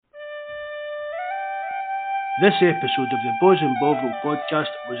This episode of the Bawz and Bovril podcast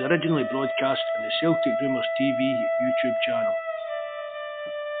was originally broadcast on the Celtic Rumours TV YouTube channel.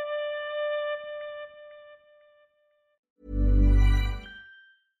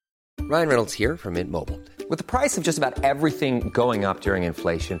 Ryan Reynolds here from Mint Mobile. With the price of just about everything going up during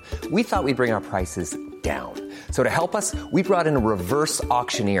inflation, we thought we'd bring our prices down. So to help us, we brought in a reverse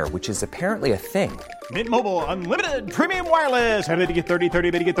auctioneer, which is apparently a thing. Mint Mobile Unlimited Premium Wireless. How to get 30,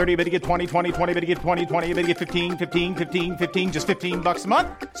 30, bit to get 30, bit to get 20, 20, 20, bit to get 20, 20, bit to get 15, 15, 15, 15, just $15 a month?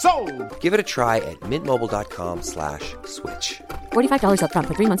 Sold! Give it a try at mintmobile.com/switch. $45 up front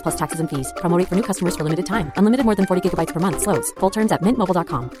for 3 months plus taxes and fees. Promo rate for new customers for limited time. Unlimited more than 40 gigabytes per month. Slows full terms at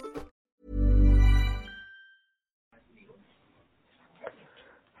mintmobile.com.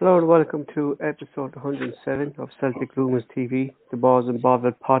 Hello and welcome to episode 107 of Celtic Rumours TV, the Bawz and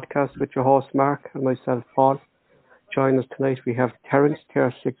Bovril podcast with your host Mark and myself Paul. Join us tonight. We have Terence,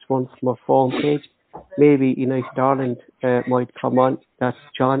 TR61 from our forum page. Maybe United Ireland might come on. That's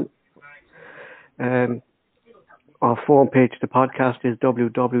John. Our forum page, the podcast is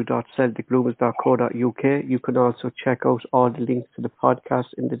www.celticrumours.co.uk. You can also check out all the links to the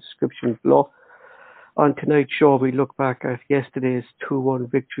podcast in the description below. On tonight's show, we look back at yesterday's 2-1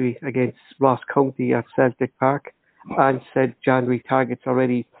 victory against Ross County at Celtic Park and said January targets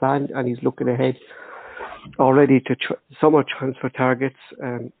already planned, and he's looking ahead already to summer transfer targets.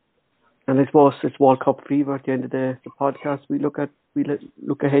 And I suppose it's World Cup fever at the end of the podcast. We look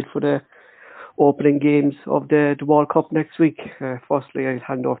ahead for the opening games of the World Cup next week. Firstly, I'll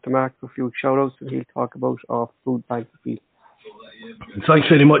hand off to Mark for a few shout-outs and he'll talk about our food bank appeal. Thanks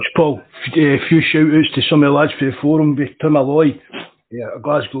very much, Paul. A few shout-outs to some of the lads for the forum, with Tim Alloy,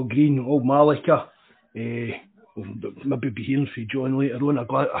 Glasgow Green, Old Malika, maybe be hearing from John later on. I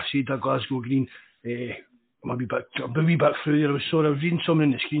said Glasgow Green, maybe a wee bit through there. I was reading something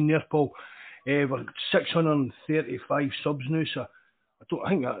on the screen there, Paul. We're 635 subs now, so I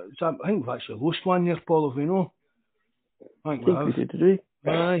think we've actually lost one there, Paul, have we know? I think we did, did we?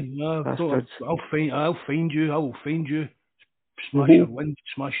 Aye, I'll find you. I will find you.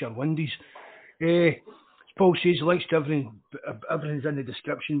 Smash your windies. Paul says he likes to everything's in the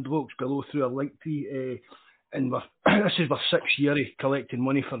description box below through a link tree. And this is my 6th year of collecting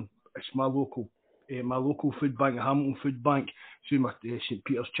money for my local food bank, Hamilton Food Bank, through my St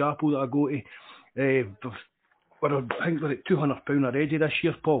Peter's Chapel that I go to. I think we're at £200 already this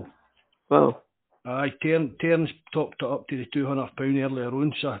year, Paul. Wow. Aye, Terence topped it up to the £200 earlier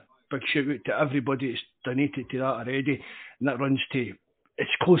on, so big shout out to everybody that's donated to that already, and that runs to as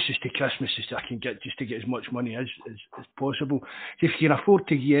closest to Christmas as I can get, just to get as much money as possible. So if you can afford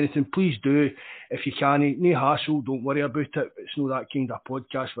to give anything, please do. If you can, no hassle, don't worry about it. It's not that kind of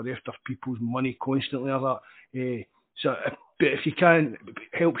podcast we're after people's money constantly or that. But if you can,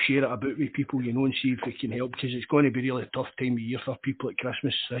 help share it about with people you know and see if they can help, because it's going to be really a tough time of year for people at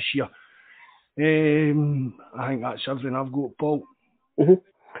Christmas this year. I think that's everything I've got, Paul. Mm-hmm.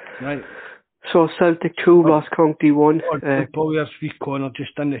 Right. So Celtic 2, Ross County 1. Paul, there's wee Connor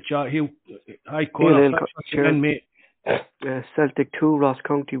just in the chat. Hi Connor, thanks for coming in, mate. Celtic 2, Ross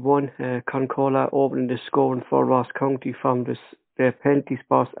County 1. Concola opening the scoring for Ross County from the penalty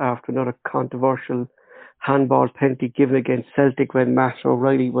spot after another controversial handball penalty given against Celtic when Matt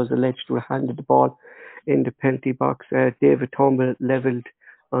O'Reilly was alleged to have handed the ball in the penalty box. David Turnbull levelled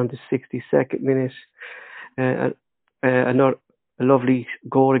on the 62nd minute. Another lovely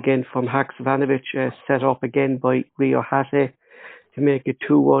goal again from Haksabanovic, set up again by Rio Hate to make it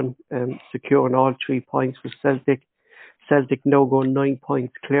 2-1, securing all 3 points for Celtic. Celtic now go 9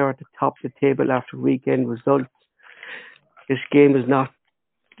 points clear at the top of the table after weekend results. This game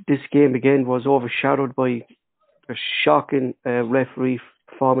again was overshadowed by a shocking referee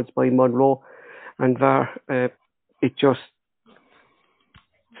performance by Monroe and VAR. It's just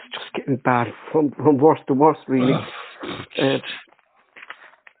getting bad from worst to worst, really.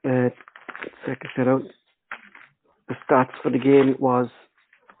 Check it out. The stats for the game was.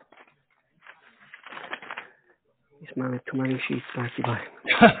 He's managed too many sheets back to buy.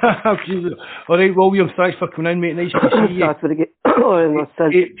 All right, William, thanks for coming in, mate. Nice to see you. Stats for the game.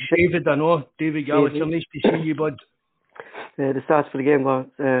 David, I know. David Gallagher, nice to see you, bud. The stats for the game was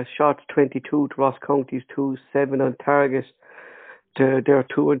shots 22 to Ross County's 2, 7 on target to their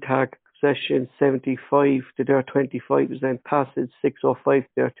 2 on target. Possession 75 to their 25%, passes 605 to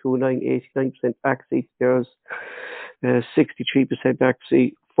their 2-9, 89% accuracy. There's 63%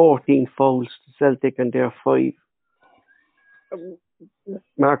 accuracy, 14 fouls to Celtic and their 5.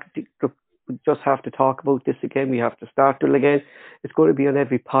 Mark, we just have to talk about this again. We have to start it again. It's going to be on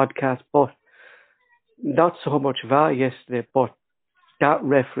every podcast, but not so much VAR yesterday, but that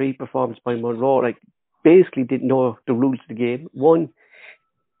referee performance by Monroe, basically didn't know the rules of the game. One,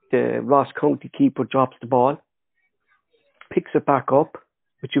 the Ross County keeper drops the ball, picks it back up,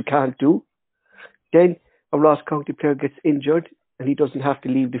 which you can't do. Then a Ross County player gets injured and he doesn't have to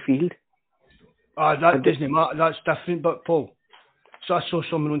leave the field. That doesn't matter. That's different, but Paul. So I saw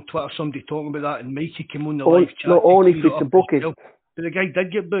someone on Twitter, somebody talking about that, and Mikey came on the live chat. No, only if it's a booking. But the guy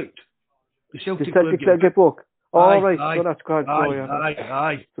did get booked. The Celtic player get booked. All right, aye, so that's grand.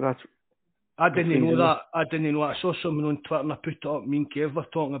 Aye. So that's. I didn't know that. I saw someone on Twitter and I put it up. Me and Kev were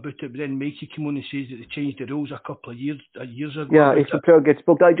talking about it, but then Mikey came on and says that they changed the rules a couple of years ago. Yeah, if the player gets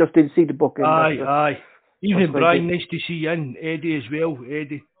booked, I just didn't see the booking. Aye. Even Brian, nice to see you in. Eddie as well.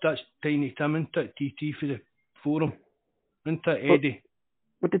 Eddie, that's Tiny Tim, isn't it? TT for the forum, isn't it, Eddie?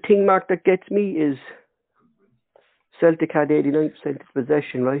 But the thing, Mark, that gets me is Celtic had 89% of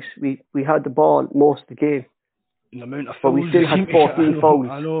possession, right? We had the ball most of the game. The amount of but we still had 14 fouls.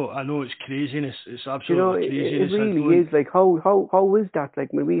 I know, it's craziness. It's absolutely craziness. It really is. Like, how is that?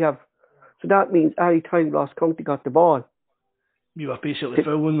 Like, when we have... So that means any time Ross County got the ball... You were basically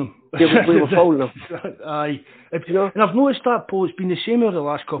fouling them. We were fouling them. Aye. And I've noticed that, Paul, it's been the same over the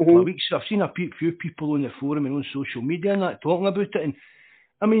last couple of weeks. I've seen a few people on the forum and on social media and that talking about it. And,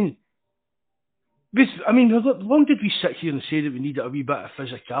 I mean, how long did we sit here and say that we needed a wee bit of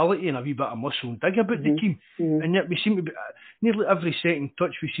physicality and a wee bit of muscle and dig about the team? And yet we seem to be, nearly every second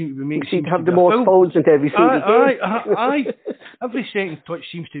touch we seem to be making... We seem to have the most fouls in every single game. Aye. Every second touch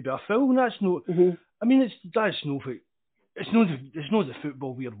seems to be a foul, and that's no... I mean, it's not the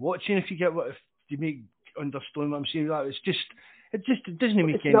football we're watching, if you understand what I'm saying. That it doesn't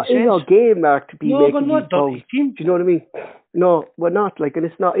make any sense. It's not in our game, Mark, to be making we're not these fouls. Team. Do you know what I mean? No, we're not. Like, and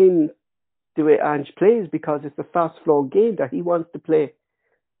it's not in the way Ange plays, because it's a fast-flowing game that he wants to play. Do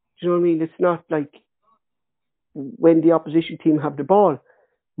you know what I mean? It's not like when the opposition team have the ball,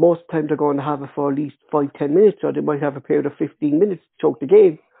 most times they're going to have it for at least 5-10 minutes, or they might have a period of 15 minutes to choke the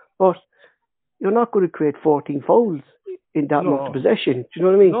game. But you're not going to create 14 fouls in that much possession. Do you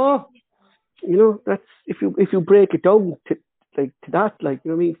know what I mean? No. You know, that's if you break it down to that, like,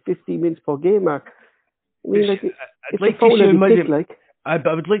 you know what I mean, 15 minutes per game, Mark. I mean, like, I'd like to see I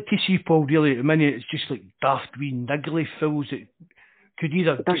would like to see, Paul, really, at the minute, it's just like daft wee niggly fouls that could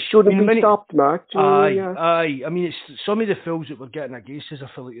either... That shouldn't be stopped, Mark. Aye. I mean, it's some of the fouls that we're getting against us,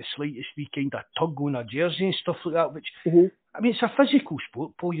 I feel like the slightest wee kind of tug on a jersey and stuff like that, which, I mean, it's a physical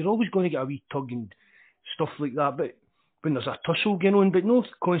sport, Paul. You're always going to get a wee tug and stuff like that, but when there's a tussle going on, but not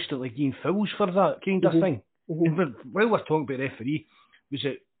constantly getting fouls for that kind of thing. And while we're talking about referee, was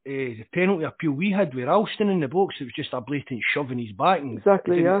it the penalty appeal we had with Alston in the box? It was just a blatant shove in his back.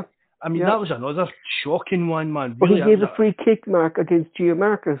 Exactly, yeah. I mean, that was another shocking one, man. But really, he gave a free kick, Mark, against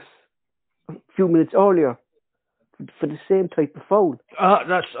Giamarcus a few minutes earlier for the same type of foul.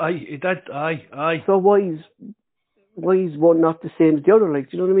 He did, aye. So why is one not the same as the other? Like,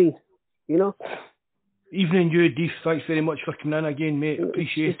 do you know what I mean? You know? Evening, you, Deef. Thanks very much for coming in again, mate.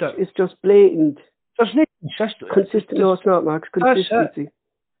 Appreciate it. It's just blatant. There's no consistent. No, it's not, Max. Consistency.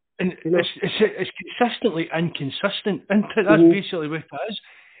 And you know? it's consistently inconsistent. And that's basically what it is.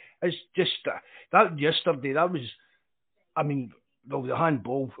 It's just that yesterday. That was, I mean, well, the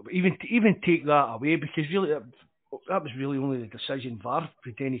handball. Even take that away, because really that was really only the decision VAR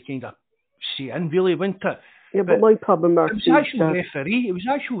put any kind of say in, really, wasn't it? Yeah, but my problem, Mark, it was actual referee. It was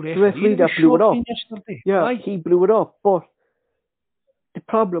actual referee. The referee that blew it up. Yesterday. Yeah, aye. He blew it up. But the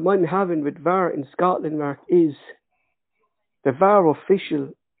problem I'm having with VAR in Scotland, Mark, is the VAR official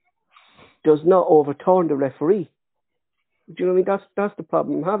does not overturn the referee. Do you know what I mean? That's the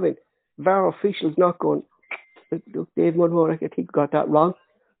problem I'm having. VAR officials not going, look, Dave Munro, I think you got that wrong.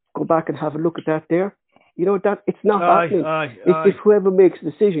 Go back and have a look at that there. You know, that it's not happening. If whoever makes a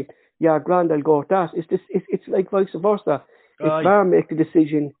decision, yeah, grand, I'll go with that. It's like vice versa. If VAR make the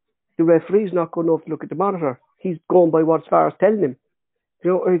decision, the referee's not going to look at the monitor. He's going by what VAR's telling him. You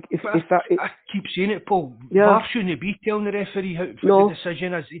know, I keep saying it, Paul. Yeah. VAR shouldn't be telling the referee how the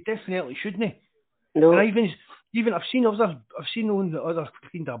decision is. He definitely shouldn't. No. And even I've seen on the other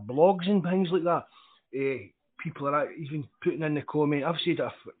kind of blogs and things like that. People are even putting in the comment. I've said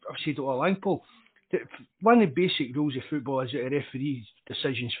it all along, Paul. One of the basic rules of football is that a referee's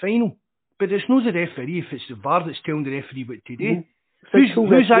decision's final. But it's not the referee if it's the VAR that's telling the referee what to do.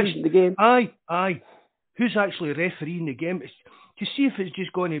 Who's actually the game? Aye. Who's actually refereeing the game? To see if it's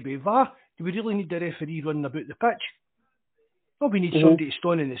just going to be VAR, do we really need the referee running about the pitch? Or we need somebody to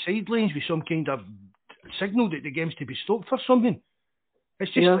stand in the sidelines with some kind of signal that the game's to be stopped for something.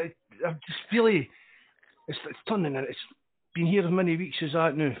 It's just, I'm just really, it's turning in. It's been here as many weeks as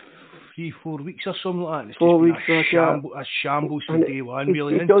that now. 3-4 weeks or something like that. It's 4 just weeks, been a shambles from day one,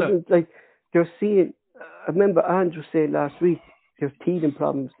 really, it doesn't, like, you're seeing, I remember Andrew saying last week, there's teething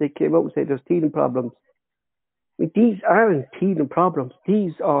problems. They came out and said there's teething problems. I mean, these aren't teething problems.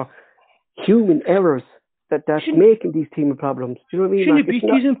 These are human errors that's making these teething problems. Do you know what I mean? Shouldn't it be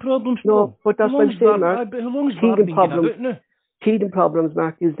teething problems, Paul? No, but that's what I'm saying, Mark. How long has VAR been getting about now? Teething problems,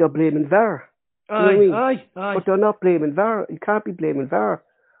 Mark, is they're blaming VAR. Aye. But they're not blaming VAR. You can't be blaming VAR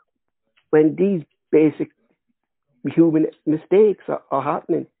when these basic human mistakes are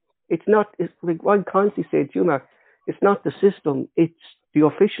happening. It's like I'm constantly saying to you, Mark, it's not the system, it's the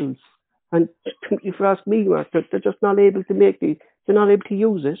officials. And if you ask me, Mark, they're just not able to they're not able to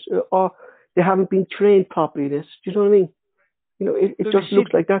use it, or they haven't been trained properly in this. Do you know what I mean? You know, it just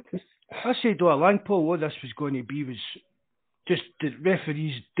looks like that. I said all along, Paul, what this was going to be was just the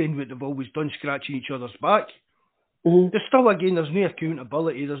referees doing what they've always done, scratching each other's back. Mm-hmm. There's still, again, there's no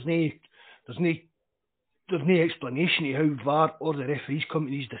accountability, there's no explanation of how VAR or the referees come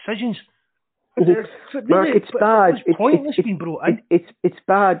to these decisions. Mm-hmm. Mark, it's bad. It's pointless being brought in. It's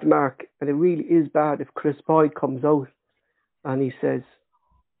bad, Mark, and it really is bad if Chris Boyd comes out and he says,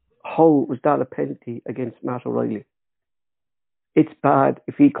 how was that a penalty against Matt O'Reilly? It's bad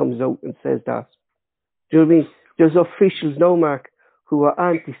if he comes out and says that. Do you know what I mean? There's officials now, Mark, who are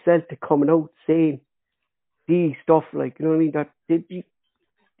anti-Celtic coming out saying these stuff, like, you know what I mean, that they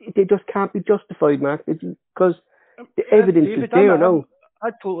just can't be justified, Mark, because the evidence is there now.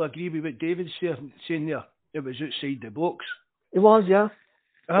 I totally agree with what David's saying there. It was outside the box. It was, yeah.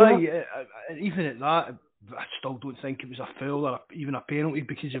 Aye, even at that, I still don't think it was a foul or even a penalty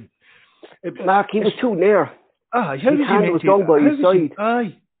because of... Mark, he was too near. Aye, his hand was done by his side.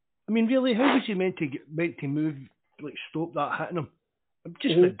 Aye. I mean, really, how was he meant to move, like, stop that hitting him?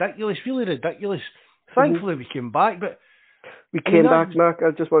 Just ridiculous, really ridiculous. Thankfully, we came back, but... We came back, Mark,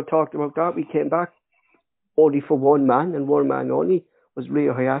 I just want to talk about that. We came back only for one man, and one man only was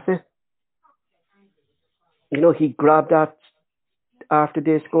Rio Hayase. You know, he grabbed that after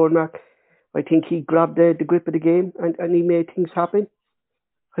they scored, Mark. I think he grabbed the grip of the game and he made things happen.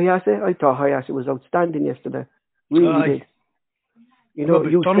 Hayase, I thought Hayase was outstanding yesterday. Really did. You know,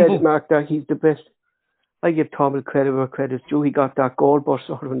 you said, Mark, that he's the best. I give Turnbull credit where credit's due. He got that goal, but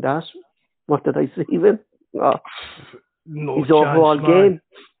other than that, what did I see of him? Oh. No his overall game.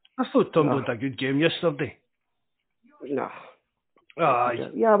 I thought Turnbull had a good game yesterday. No. Aye.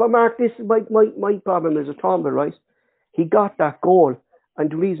 Yeah, but Mark, this is my problem is a Turnbull, right? He got that goal,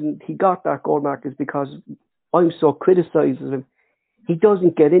 and the reason he got that goal, Mark, is because I'm so criticising him. He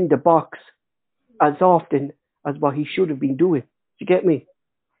doesn't get in the box as often as what he should have been doing. Do you get me?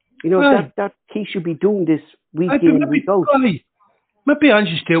 You know, that he should be doing this week in, week out. Maybe I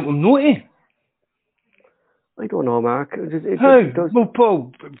just help him not to. I don't know, Mark. How? Well,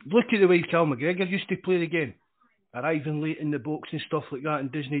 Paul, look at the way Cal McGregor used to play the game. Arriving late in the box and stuff like that,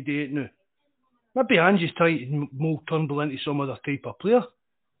 and Disney do it now. Maybe Angie's trying to mould Turnbull into some other type of player.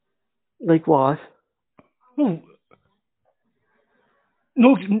 Like what? Well,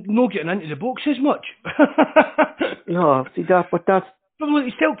 no getting into the box as much. No, see that, but that's... But look,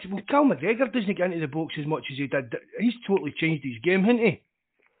 Cal McGregor doesn't get into the box as much as he did. He's totally changed his game, hasn't he?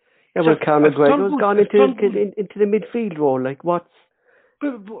 Yeah, well, Cal McGregor's gone into the midfield role. Like, what's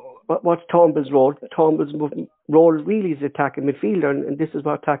Turnbull's role? Turnbull's role really is attacking midfielder, and this is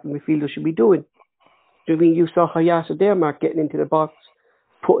what attacking midfielder should be doing. Do you mean you saw Hayase there, Mark, getting into the box,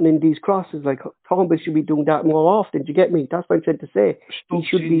 putting in these crosses? Like, Turnbull should be doing that more often. Do you get me? That's what I'm trying to say.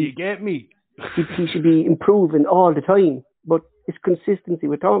 You get me? he should be improving all the time, but it's consistency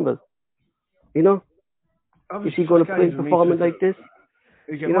with Turnbull. You know? Is he going to play performing like this?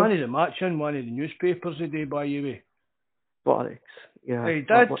 You get one of the match in one of the newspapers today, by the way. Bollocks. Yeah. Hey,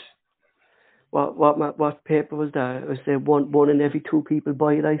 Dad. What paper was that? I said one in every two people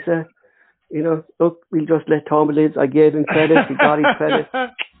buy it, I said. You know, look, we'll just let Turnbull in. I gave him credit. He got his credit.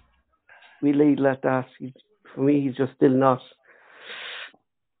 We'll let that. For me, he's just still not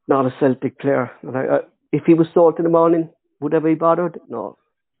a Celtic player. If he was sold in the morning, would I be bothered? No.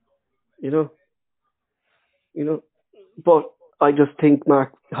 You know. But I just think,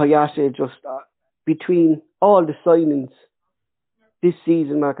 Mark, Hayase just, between all the signings this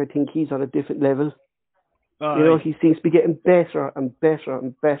season, Mark, I think he's on a different level. You know, he seems to be getting better and better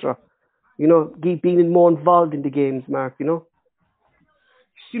and better. You know, being more involved in the games, Mark, you know.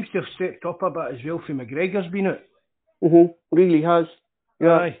 Seems to have stepped up a bit as well for McGregor's been it. Really has.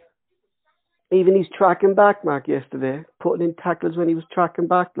 Yeah. Aye. Even he's tracking back, Mark, yesterday, putting in tackles when he was tracking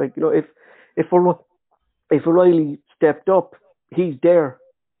back. Like, you know, if O'Reilly stepped up, he's there.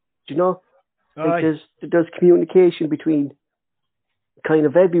 Do you know? Like there's communication between kind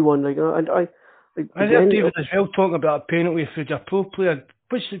of everyone. Like, and I heard David as well talking about a penalty for a pro player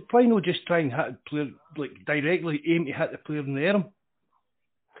why not just try and hit the player, like directly aim to hit the player in the arm?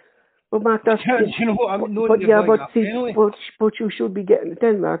 But Mark, that's... You know what I mean? But you should be getting it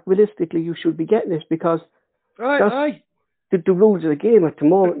then, Mark. Realistically, you should be getting it because... Aye. The rules of the game at the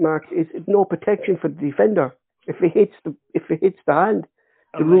moment, Mark, is no protection for the defender. If it hits the hand,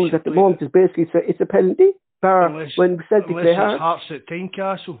 the rules at the moment is basically it's a penalty. When Celtic play hard. Hearts at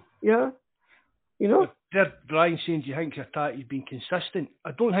Tynecastle. Yeah. You know? There, Brian saying, do you think he's been consistent?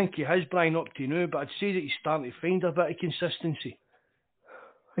 I don't think he has, Brian, up to now, but I'd say that he's starting to find a bit of consistency.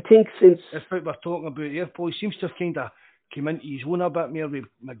 I think since... That's what we're talking about here, Paul. He seems to have kind of came into his own a bit more with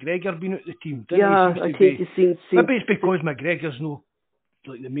McGregor being out the team. Yeah, I think it seems... Maybe it's because McGregor's no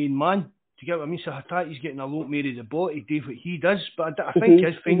like the main man. Do you get what I mean? So Hatate's getting a lot more of the body, do what he does, but I think he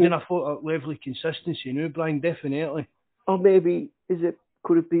is finding a level of consistency now, Brian, definitely. Or maybe,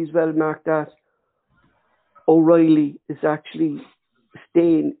 could it be as well, Mark, that O'Reilly is actually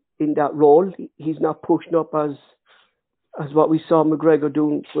staying in that role? He's not pushing up as what we saw McGregor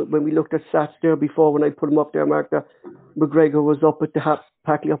doing when we looked at stats there before, when I put him up there, Mark, that McGregor was up at the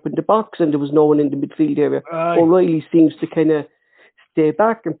Packley up in the box and there was no one in the midfield area. O'Reilly seems to kind of stay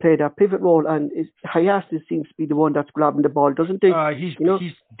back and play that pivot role, and Hayashi seems to be the one that's grabbing the ball, doesn't he? He's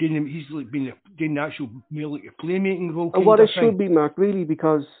like been doing the actual more like a playmaking role. And what it should be, Mark, really,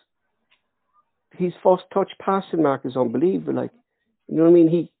 because his first touch passing, Mark, is unbelievable. Like, you know what I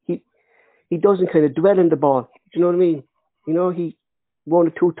mean? He doesn't kind of dwell in the ball. Do you know what I mean? You know, he 1 or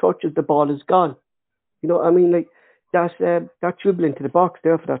 2 touches, the ball is gone. You know what I mean? Like that dribble into the box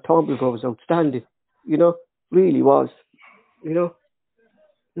there for that tumble goal was outstanding. You know, really was. You know,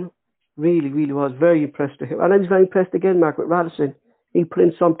 really, really was. Very impressed with him. And I was very impressed again, Mark, with Radisson. He put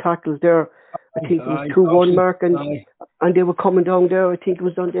in some tackles there. I think it was 2-1, Mark, and they were coming down there. I think it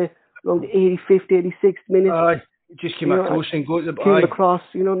was around the 85th, 86th minute. Just came across and got the came across,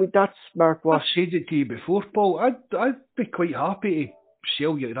 you know what I mean? That's Mark what. I've said it to you before, Paul. I'd be quite happy to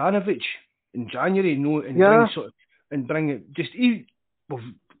sell Juranovic in January, bring it. Just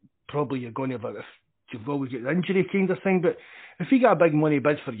probably you're going to have you've always got the injury kind of thing, but if you get a big money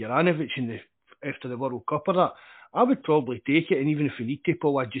bid for Juranovic after the World Cup or that, I would probably take it. And even if we need to,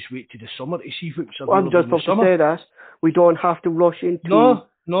 Paul, I'd just wait to the summer to see what's available. I'm just about to say that we don't have to rush into.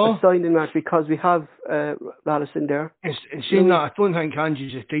 No. A signing match because we have Radisson there. And saying that, I don't think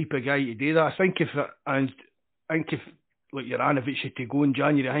Ange's the type of guy to do that. I think if like Juranovic had to go in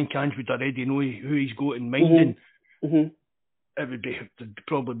January, I think Ange would already know who he's got in mind, and it would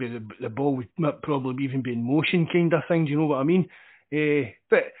probably be the ball would probably even be in motion kind of thing. Do you know what I mean?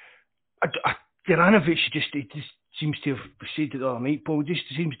 But Juranovic just seems to have said it the other night, Paul. Just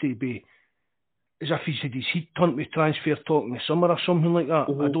seems to be as if he's had his heat turned with transfer talk in the summer or something like that.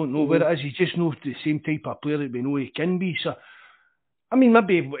 I don't know where it is. He's just not the same type of player that we know he can be. So, I mean,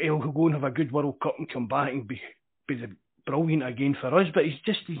 maybe he'll go and have a good World Cup and come back and be brilliant again for us. But he's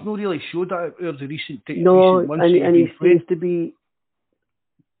not really showed that over the recent months. And he seems to be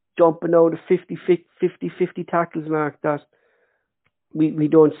jumping out of 50 tackles, Mark, that we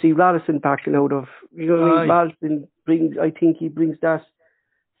don't see Radisson backing out of. You know what I mean? Radisson he brings that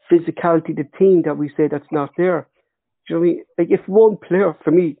physicality to the team that we say that's not there. Do you know what I mean? Like if one player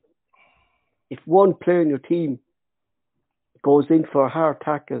in your team goes in for a hard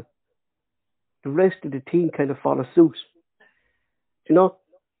tackle, the rest of the team kind of follow suit. You know?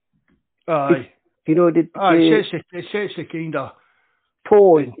 Aye. It sets the kind of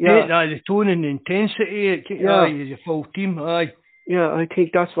tone. The tone and the intensity. As a full team. Aye. Yeah, I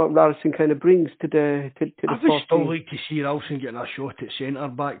think that's what Radisson kind of brings to the I would still like to see Ralston getting a shot at centre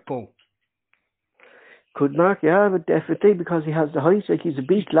back, Paul. Could Mark, yeah, but definitely because he has the height. Like he's a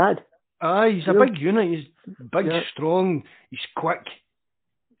big lad. He's a big unit. He's big, strong. He's quick.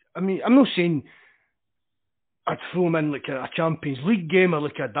 I mean, I'm not saying I'd throw him in like a Champions League game or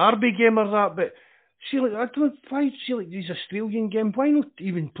like a Derby game or that, but see, like these Australian game, why not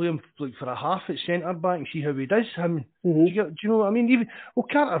even play him like for a half at centre back and see how he does? Do you know what I mean? Even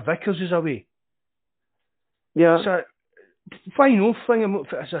Carter Vickers is away. Yeah. So why not fling him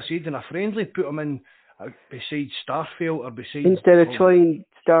up, as I said, in a friendly, put him in beside Starfelt or beside... Instead of trying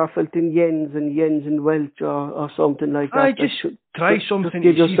Starfelt and Jens and Welch or something like that. Just try something. Just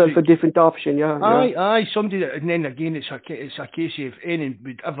give yourself a different option, somebody that, and then again it's a case of if anyone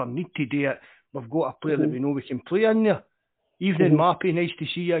would ever need to do it, we've got a player that we know we can play in there. Evening, Mappy, nice to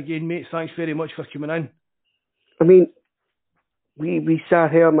see you again, mate. Thanks very much for coming in. I mean, we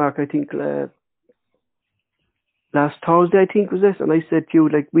sat here, Mark, I think last Thursday, I think was this, and I said to you,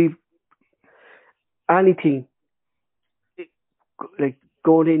 like, we've anything, like,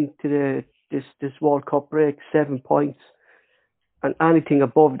 going into this World Cup break, 7 points, and anything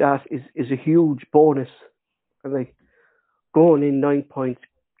above that is a huge bonus. And like going in 9 points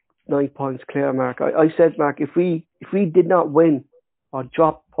clear, Mark. I said, Mark, if we did not win or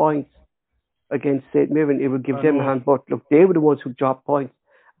drop points against St. Mirren, it would give them a hand. But look, they were the ones who dropped points.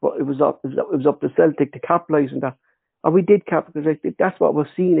 But it was up to Celtic to capitalise on that, and we did capitalise. That's what we're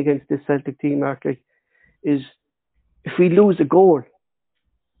seeing against this Celtic team, Mark. Like, is if we lose a goal,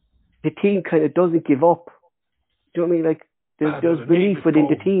 the team kind of doesn't give up. Do you know what I mean? Like, there's belief within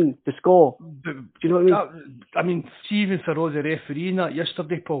the team to score. Do you know what I mean? See, even for all the refereeing that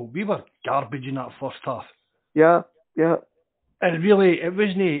yesterday, Paul, we were garbage in that first half. Yeah. And really, it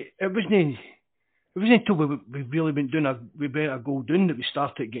wasn't until we really went down we went a goal down that we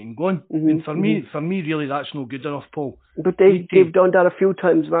started getting going. And for me, really, that's no good enough, Paul. But they've done that a few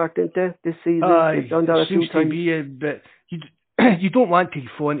times, Mark, didn't they? This season, they've done that a few times. But you don't want to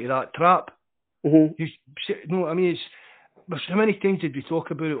fall into that trap. No, I mean, how many times did we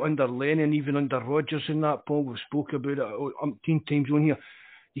talk about it under Lennon, even under Rodgers and that, Paul? We've spoke about it umpteen times on here.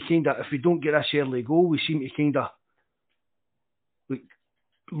 You kind of, if we don't get this early goal, we seem to kind of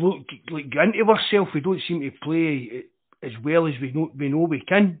get into ourselves. We don't seem to play as well as we know we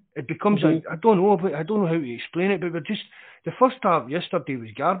can. It becomes I don't know how to explain it, but we're just, the first half yesterday was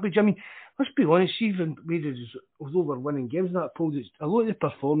garbage. I mean, let's be honest, even although we're winning games in that, Paul, a lot of the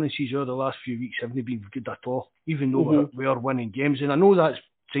performances over the last few weeks haven't been good at all, even though we are winning games. And I know that's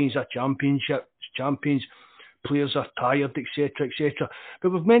signs of championship, champions, players are tired, etc., etc.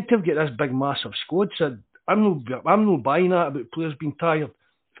 But we've meant to get this big, massive squad. So I'm not buying that about players being tired.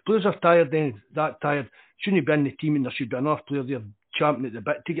 If players are tired, then that tired, shouldn't be in the team, and there should be enough players there champing at the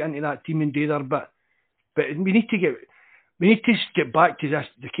bit to get into that team and do their bit. But we need to get back to this,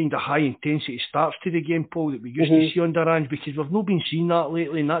 the kind of high intensity starts to the game, Paul, that we used to see under Ange, because we've not been seeing that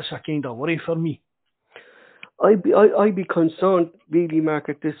lately, and that's a kind of worry for me. I'd be concerned, really, Mark,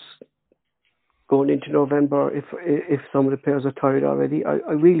 at this going into November, if some of the players are tired already.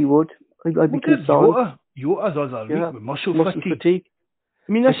 I really would. I'd be concerned. Jota the other week with muscle fatigue.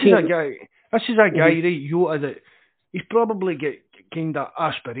 I mean, this is a guy, right, Jota, that he's probably got kind of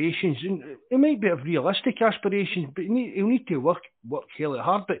aspirations, and it might be of realistic aspirations, but he'll need to work hell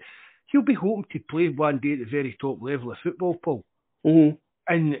hard, but he'll be hoping to play one day at the very top level of football, Paul. And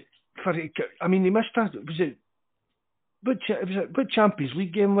he missed that. What Champions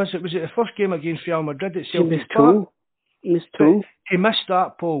League game was it? Was it the first game against Real Madrid at Celtic Park? He missed two. He missed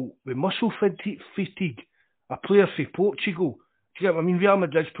that, Paul, with muscle fatigue. A player for Portugal. I mean, Real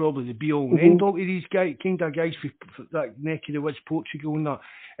Madrid's probably the be all and end all to these guys for that neck of the woods, Portugal and that.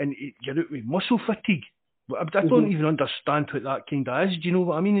 And you're out with muscle fatigue. I don't even understand what that kind of is. Do you know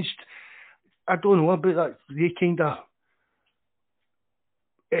what I mean? I don't know about that. They kind of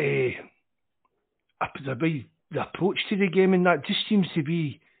the approach to the game, and that just seems to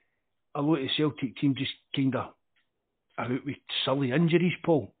be a lot of Celtic team just kind of are out with silly injuries,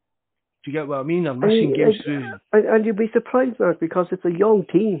 Paul. Do you get what I mean? They're missing games through. And you'd be surprised, Mark, because it's a young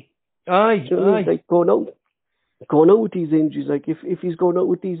team. Aye. Like going out with these injuries. Like if he's going out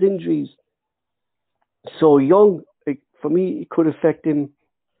with these injuries so young, like for me, it could affect him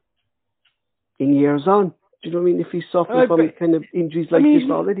in years on. Do you know what I mean? If he's suffering from kind of injuries like this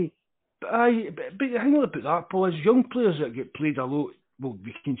already. But hang on about that, Paul. As young players that get played a lot, well,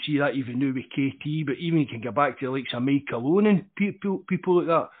 we can see that even now with KT, but even you can go back to the likes of Mike Malone and people like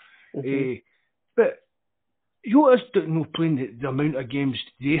that. But Jota's not playing the amount of games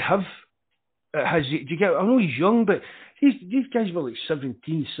they have. Do you get? I know he's young, but these guys were like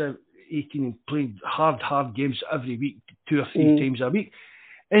 17, 18 and playing hard games every week, 2 or 3 times a week.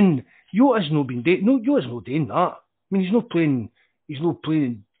 And Jota's not doing that. I mean, he's not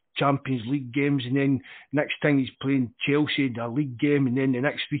playing Champions League games, and then next time he's playing Chelsea in a league game, and then the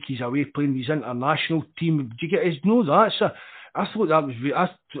next week he's away playing his international team. Do you get? It's no that. So I thought that was.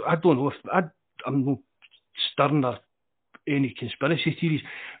 I don't know if I'm not stirring or any conspiracy theories,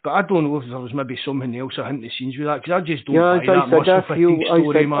 but I don't know if there was maybe something else behind the scenes with that, because I just don't buy that muscle fatigue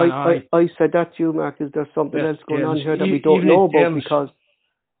story, man. I said that to you, Mark. Is there something else going on here that we don't know about? Because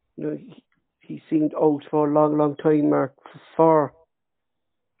he seemed out for a long time, Mark, for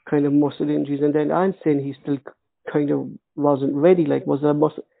kind of muscle injuries, and then I'm saying he still kind of wasn't ready. Like, was it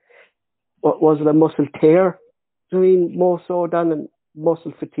a muscle tear? I mean, more so than a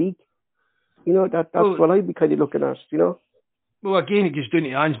muscle fatigue. You know, that's what I'd be kind of looking at. You know. Well, again, it gets down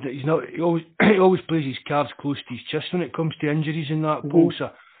to Ange that he always plays his cards close to his chest when it comes to injuries and that. Paul, so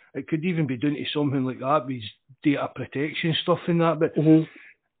it could even be down to something like that with his data protection stuff and that. But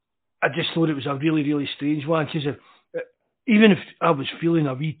I just thought it was a really, really strange one, because even if I was feeling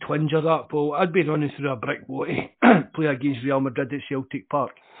a wee twinge of that, Paul, I'd be running through a brick wall to play against Real Madrid at Celtic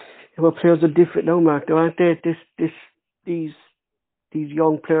Park. Yeah, well, players are different now, Mark, aren't they? These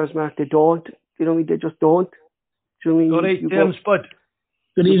young players, Mark, they don't. You know what I mean? They just don't. Do you know what I mean? All right, Terence, bud.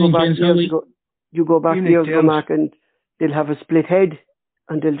 Good evening, James. You go back years ago, Mark, and they'll have a split head,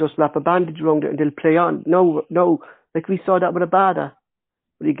 and they'll just wrap a bandage around it, and they'll play on. No, like we saw that with Abada,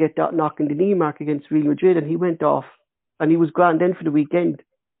 where he get that knock in the knee, Mark, against Real Madrid, and he went off, and he was grand then for the weekend. Do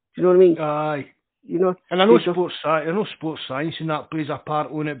you know what I mean? Aye. You know, and I know sports science and that plays a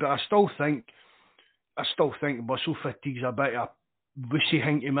part on it, but I still think muscle fatigue's a bit of a wussy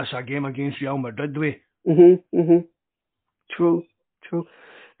thing to miss a game against Real Madrid way. True.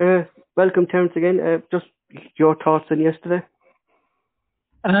 Welcome, Terence, again. Just your thoughts on yesterday.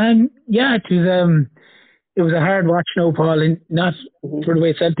 Yeah, it was a hard watch, no, Paul, and not for the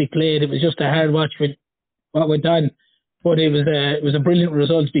way Celtic played. It was just a hard watch with what went on, but it was a brilliant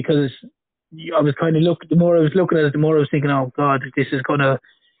result because I was kind of the more I was looking at it, the more I was thinking, oh God, this is going to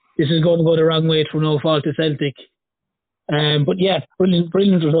go the wrong way through no fault of Celtic. But yeah, brilliant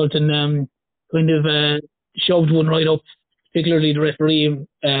result, and kind of shoved one right up, particularly the referee.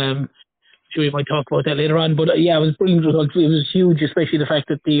 Sure, we might talk about that later on, but yeah, it was a brilliant result. It was huge, especially the fact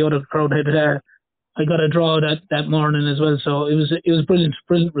that the other crowd had I got a draw that morning as well, so it was brilliant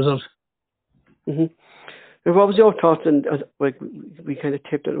result. What was your thoughts? And like we kind of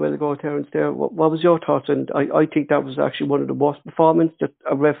tipped it a while ago, Terence. There, what was your thoughts? And I think that was actually one of the worst performances. Just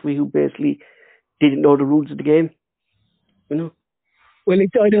a referee who basically didn't know the rules of the game. You know. Well,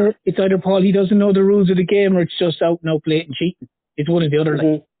 it's either Paul, he doesn't know the rules of the game, or it's just out and out blatant cheating. It's one or the other.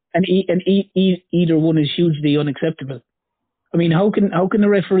 Like. And either one is hugely unacceptable. I mean, how can the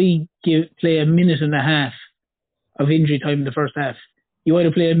referee play a minute and a half of injury time in the first half? You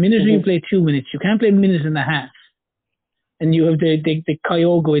either play a minute or you play 2 minutes. You can't play a minute and a half. And you have the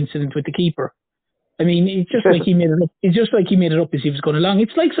Kyogo incident with the keeper. I mean, it's just like he made it up. It's just like he made it up as he was going along.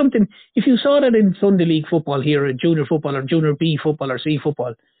 It's like something. If you saw that in Sunday League football here, in junior football or junior B football or C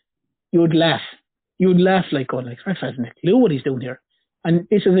football, you would laugh. You would laugh like going like, "Ref hasn't a clue what he's doing here." And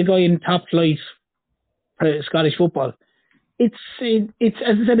this is a guy in top flight Scottish football. It's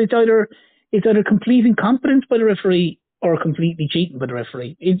as I said, it's either complete incompetence by the referee or completely cheating by the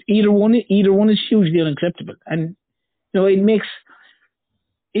referee. Either one is hugely unacceptable, and you know it makes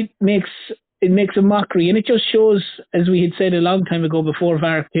a mockery, and it just shows, as we had said a long time ago before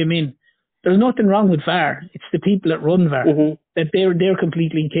VAR came in, there's nothing wrong with VAR. It's the people that run VAR that they're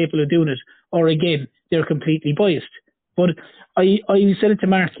completely incapable of doing it, or again they're completely biased. But I said it to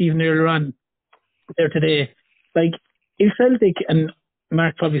Mark even earlier on there today, like if Celtic, and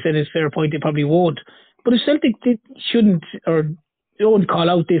Mark probably said his fair point, they probably won't, but if Celtic shouldn't or don't call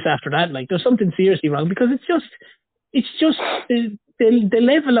out this after that, like there's something seriously wrong, because it's just the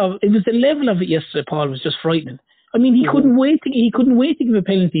level of it yesterday, Paul, was just frightening. I mean, he couldn't wait to give a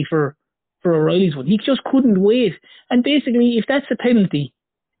penalty for O'Reilly's one. He just couldn't wait. And basically, if that's a penalty,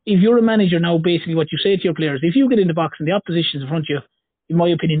 if you're a manager now, basically what you say to your players, if you get in the box and the opposition's in front of you, in my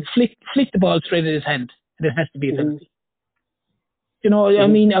opinion, flick the ball straight at his hand, and it has to be a penalty. You know, I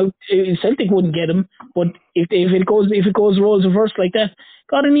mean, Celtic wouldn't get him, but if it goes roles reversed like that,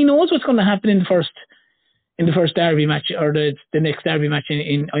 God, and he knows what's going to happen in the first derby match, or the next derby match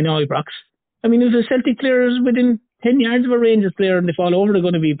in Ibrox. I mean, if the Celtic player is within 10 yards of a Rangers player and they fall over, they're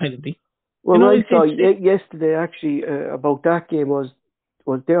going to be a penalty. Well, you know, I saw yesterday actually about that game was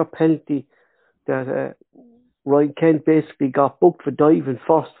their penalty that Ryan Kent basically got booked for diving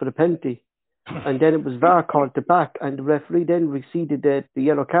first for the penalty, and then it was VAR called it back, and the referee then receded the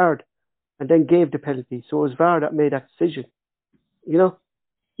yellow card and then gave the penalty. So it was VAR that made that decision. You know?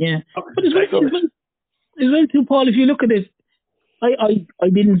 Yeah. But as well too, Paul, if you look at it, I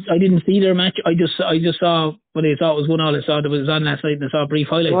didn't see their match. I just saw when I saw it was 1-1. I saw that it was on last night, and I saw a brief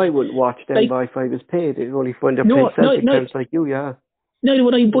highlight. I wouldn't watch them if I was paid. It only when they're playing Celtic games like you, yeah.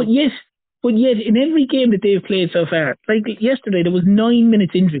 No, but yet in every game that they've played so far, like yesterday, there was 9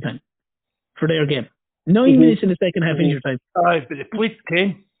 minutes injury time for their game. 9 minutes in the second half injury time. But they played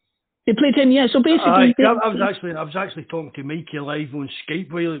 10. They played 10, yeah. So basically, I was actually talking to Mikey live on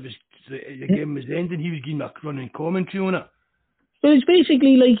Skype while the game was ending. He was giving me a running commentary on it. But it's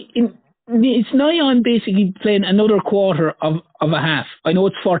basically like it's nigh on basically playing another quarter of a half. I know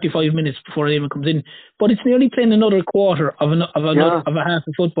it's 45 minutes before anyone comes in, but it's nearly playing another quarter of a half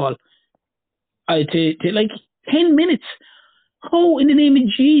of football. To like 10 minutes. How in the name of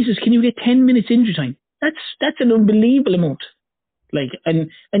Jesus can you get 10 minutes injury time? That's an unbelievable amount. Like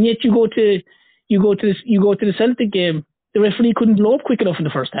and yet you go to the Celtic game, the referee couldn't blow up quick enough in the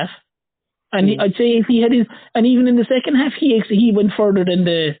first half. And I'd say if he had and even in the second half, he went further than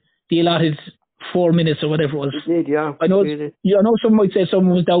the allotted 4 minutes or whatever it was. He did, yeah. I know someone might say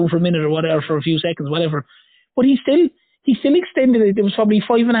someone was down for a minute or whatever, for a few seconds, whatever. But he still extended it. There was probably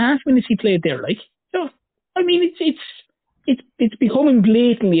 5.5 minutes he played there. Like, so I mean, it's becoming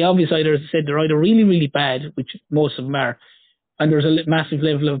blatantly obvious. Either, as I said, they're either really, really bad, which most of them are, and there's a massive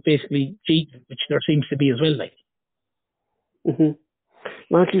level of basically cheating, which there seems to be as well. Like,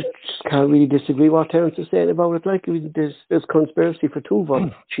 Mark, you just can't really disagree what Terence is saying about it. Like, there's conspiracy for two of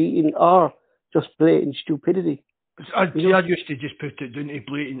us, cheating or just blatant stupidity. I used to just put it down to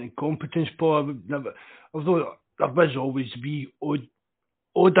blatant incompetence, Paul. Although there was always be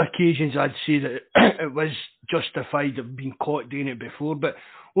odd occasions, I'd say that it was justified of being caught doing it before. But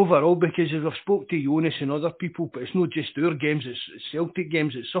overall, because as I've spoke to Jonas and other people, but it's not just our games, it's Celtic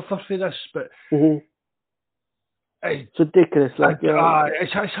games that suffer for this. But it's ridiculous. Like,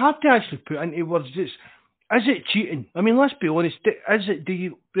 it's hard to actually put into words. Is it cheating? I mean, let's be honest. Is it?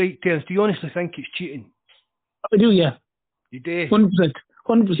 Terence, do you honestly think it's cheating? I do, yeah. You do? 100%.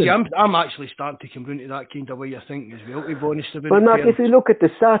 See, I'm actually starting to come round to that kind of way of thinking as well, to be honest about it. Well, Mark, if you look at the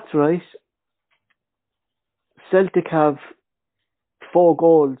stats, right, Celtic have 4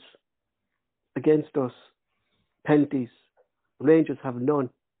 goals against us, penalties. Rangers have none,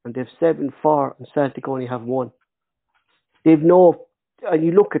 and they've 7-4, and Celtic only have 1. They've and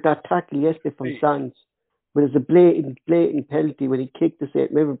you look at that tackle yesterday from Sands, where there's a blatant penalty when he kicked the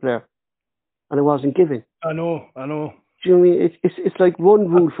St. Mirren player, and it wasn't given. I know. Do you know what I mean? It's like one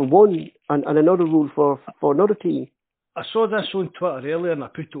rule for one and another rule for another team. I saw this on Twitter earlier and I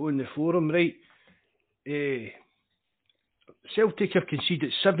put it on the forum, right? Celtic have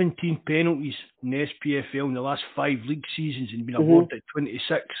conceded 17 penalties in the SPFL in the last 5 league seasons and been awarded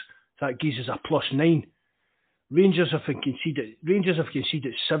 26. That gives us a +9. Rangers have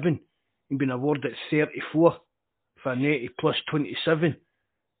conceded 7 and been awarded 34 for a net +27.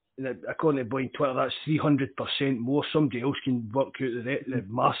 According to Boy on Twitter, that's 300% more. Somebody else can work out the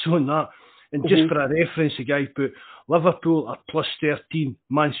maths on that. And just for a reference, the guy put Liverpool are +13,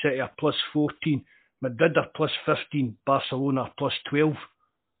 Man City are +14, Madrid are +15, Barcelona are +12.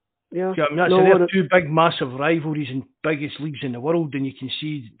 Yeah, I mean, they're 2 big, massive rivalries in biggest leagues in the world, and you can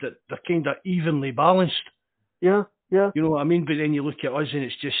see that they're kind of evenly balanced. Yeah. You know what I mean? But then you look at us, and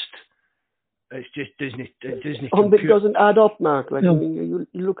it doesn't. It doesn't add up, Mark. Like, no. I mean,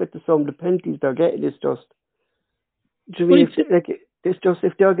 you look at some of the penalties they're getting. It's just, do you mean it's just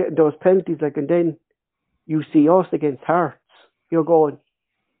if they're getting those penalties, like, and then you see us against Hearts, you're going,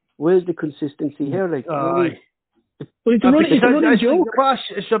 where's the consistency here? Like, it's a running joke.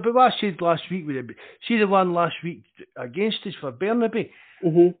 It's about what I said last week. See the one last week against us for Burnaby.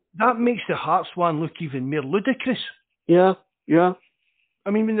 That makes the Hearts one look even more ludicrous. Yeah. I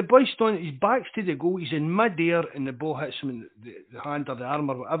mean, when the boy's standing, his back's to the goal, he's in mid-air and the ball hits him in the hand or the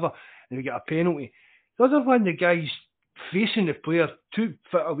arm or whatever, and we get a penalty. The other one, the guy's facing the player 2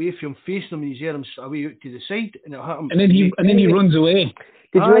 feet away from him, facing him, and he's airing away out to the side, and it hit him. And then he runs away.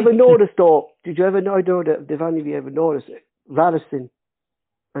 Did you ever notice, though? I don't know if any of you ever noticed it, Radisson,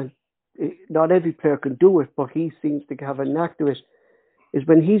 and not every player can do it, but he seems to have a knack to it, is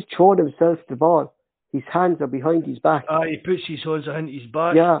when he's thrown himself the ball, his hands are behind his back. He puts his hands behind his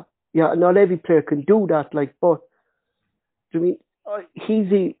back. Yeah. Not every player can do that. Like, but I mean,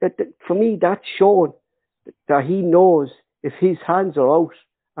 for me, that's shown that he knows if his hands are out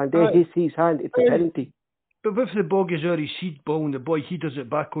and they hit his hand, it's a penalty. But if the ball goes out his seed ball and the boy he does it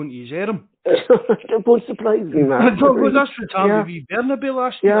back onto his arm. That won't surprise me, man. That's what happened with Burnaby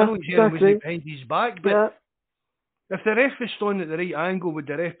last year. I know his arm was behind his back, but if the ref was standing at the right angle, would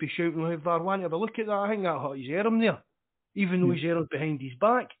the ref be shouting, "Hey, VAR, want to have a look at that? I think that hurt his arm there," even though his arm's behind his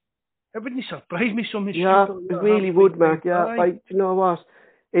back. It wouldn't surprise me something. Yeah, it really would, Mark. Yeah, you know what?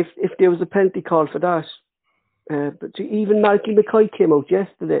 If there was a penalty call for that, but even Malky McKay came out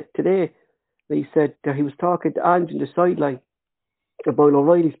today. He said that he was talking to Ange on the sideline about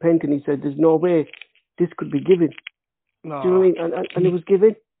O'Reilly's penalty, and he said, "There's no way this could be given." No. Do you know what I mean? And it was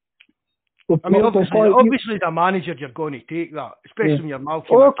given. I mean, obviously, the manager, you're going to take that, especially when you're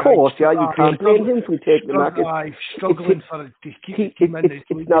Malky. Oh, of course, you can't blame him for taking the market. Struggling to keep the team in the league.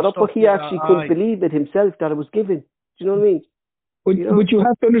 It's not up, but he actually couldn't believe it himself that it was given. Do you know what I mean? But you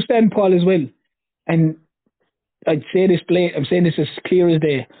have to understand, Paul, as well, and I'm saying this as clear as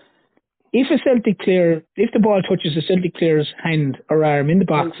day. If the ball touches a Celtic player's hand or arm in the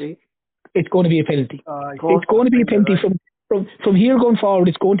box, it's going to be a penalty. It's going to be a penalty from here going forward.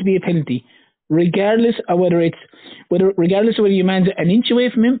 It's going to be a penalty, regardless of whether your man's an inch away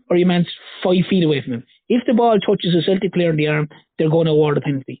from him or your man's 5 feet away from him. If the ball touches a Celtic player in the arm, they're going to award a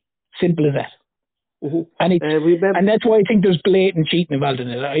penalty. Simple as that. Mm-hmm. And that's why I think there's blatant cheating involved in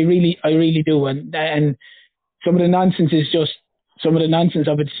it. I really do. And some of the nonsense is just some of the nonsense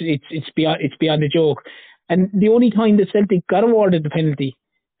of it. It's beyond a joke. And the only time that Celtic got awarded the penalty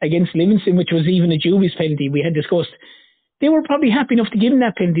against Livingston, which was even a dubious penalty, we had discussed. They were probably happy enough to give him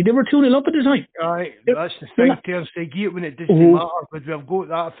that penalty. They were 2-0 up at the time. Right, that's the thing, Terence. They get it when it doesn't matter. But we've got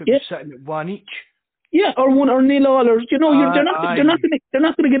that if it was sitting at 1 each. Yeah, or 1 or 0 all, or they're not going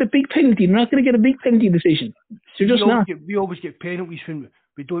to get a big penalty. They're not going to get a big penalty decision. They're just not. We always get penalties when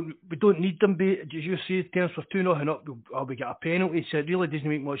we don't need them. As you say, Terence, we're 2-0 up. We get a penalty, so it really doesn't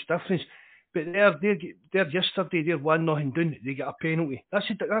make much difference. But they're yesterday, they're 1-0 down. They get a penalty. That's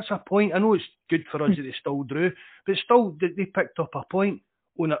a point. I know it's good for us that they still drew, but still they picked up a point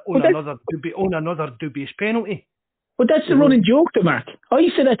on another dubious penalty. But that's the running joke, though, Mark. I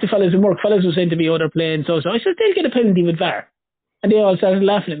said that to fellas in work. Fellas were saying to me, they're playing so. I said they'll get a penalty with VAR, and they all started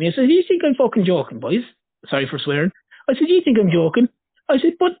laughing at me. I said, "You think I'm fucking joking, boys? Sorry for swearing." I said, "You think I'm joking?" I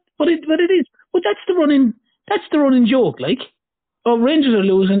said, "But it is. But that's the running joke, like." Oh, Rangers are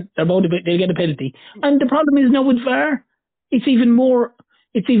losing. They'll get a penalty. And the problem is now with VAR, it's even more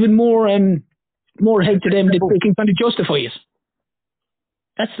help to them that they can kind of justify it.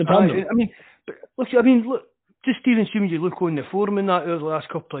 That's the problem. Look, just even see when you look on the forum and that over the last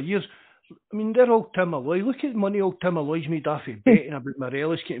couple of years, I mean, they're all Tim Alloy. Look at the money old Tim Alloy's made off of betting about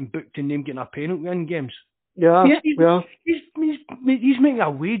Morelos getting booked and them getting a penalty in games. Yeah. He's making a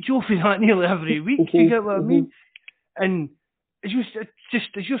wage off of that nearly every week. You get what I mean? And as you're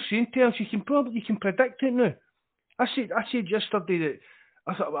saying, Terence, you can predict it now. I said yesterday that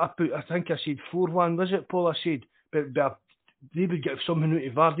I think I said 4-1, was it, Paul? I said, but they would get something out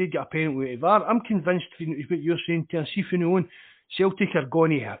of VAR, they'd get a penalty out of VAR. I'm convinced what you're saying, Terence. See if you know, Celtic are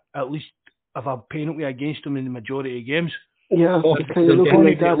going to at least have a penalty against them in the majority of games. Yeah, kind of looking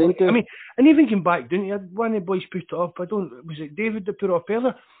like that, isn't it? I mean, and even came back, didn't you? One of the boys put it up. Was it David that put it up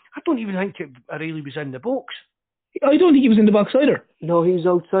earlier? I don't even think O'Reilly was in the box. I don't think he was in the box either. No, he was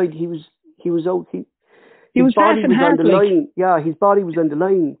outside. He was out. He was half and half. Yeah, his body was on the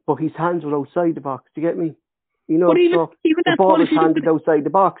line, but his hands were outside the box. Do you get me? You know, but even the ball was handed outside the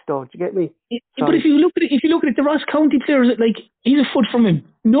box, though. Do you get me? But if you look at it, the Ross County players, like, he's a foot from him.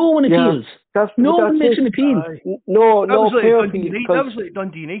 No one appeals. No one makes an appeal. No player appeals. That was like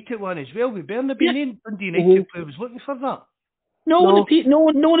Dundee United one as well. We Bernabé in Dundee United player was looking for that. No one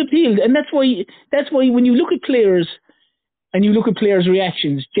appealed, and that's why when you look at players and you look at players'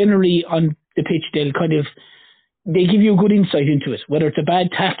 reactions, generally on the pitch, they give you a good insight into it, whether it's a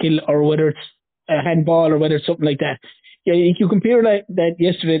bad tackle or whether it's a handball or whether it's something like that. Yeah, if you compare that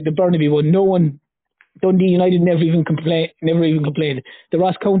yesterday, the Burnaby one, Dundee United never even complained. The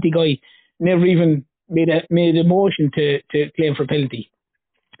Ross County guy never even made a motion to claim for a penalty,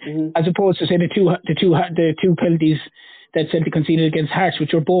 as opposed to say the two penalties that Celtic conceded against Hearts,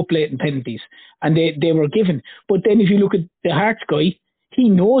 which were both blatant penalties, and they were given. But then if you look at the Hearts guy, he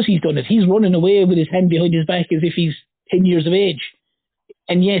knows he's done it. He's running away with his hand behind his back as if he's 10 years of age,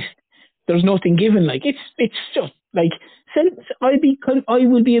 and yet there's nothing given. Like, it's just like I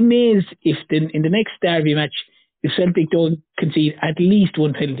will be amazed if in the next derby match, if Celtic don't concede at least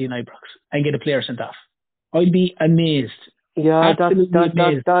one penalty in Ibrox and get a player sent off. I'd be amazed. Yeah,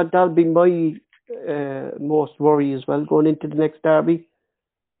 that'll be my most worry as well going into the next derby.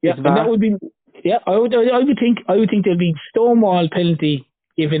 Yeah, and that would be. Yeah, I would think there'll be stonewall penalty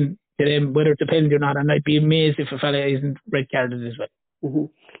given to them, whether it's a penalty or not, and I'd be amazed if a fella isn't red carded as well. Mm-hmm.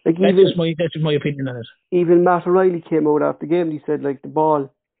 That's just my opinion on it. Even Matt O'Reilly came out after the game and he said, like, the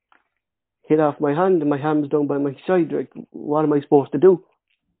ball hit off my hand and my hand was down by my side. Like, what am I supposed to do?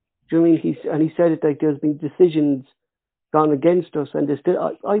 Do you know what I mean? He said it like there's been decisions gone against us, and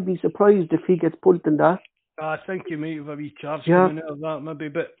I'd be surprised if he gets pulled in that. I think you might have a wee charge coming out of that, maybe,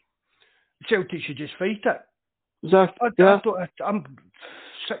 but Celtic should just fight it. Exactly. I'm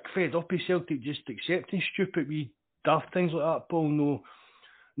sick fed up of Celtic just accepting stupid wee daft things like that, Paul.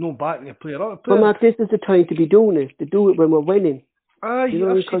 No backing the player up. But Matt, this is the time to be doing it. To do it when we're winning.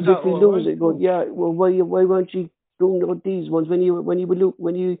 Because if we lose it, why weren't you doing these ones when you were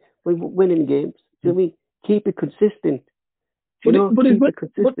winning games? Do you know what I mean? Keep it consistent. But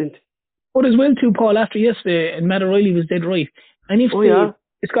as well too, Paul, after yesterday, and Matt O'Reilly was dead right. And if the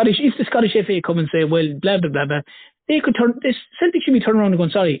Scottish FA come and say, well, blah blah blah blah, they could Celtic should be turning around and going,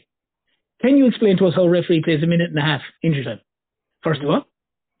 sorry, can you explain to us how a referee plays a minute and a half injury time? First of all,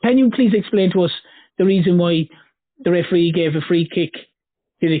 can you please explain to us the reason why the referee gave a free kick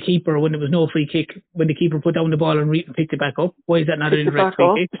to the keeper when there was no free kick, when the keeper put down the ball and picked it back up? Why is that not an indirect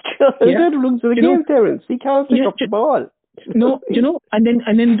free kick? That runs with the game, Terence. He can't pick up the ball. No, and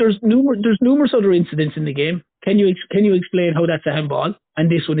then there's numerous other incidents in the game. Can you explain how that's a handball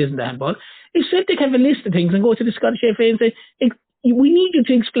and this one isn't a handball? If Celtic have a list of things and go to the Scottish FA and say, we need you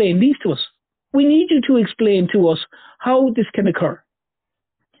to explain these to us. We need you to explain to us how this can occur.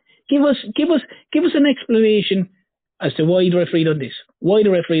 Give us an explanation as to why the referee done this, why the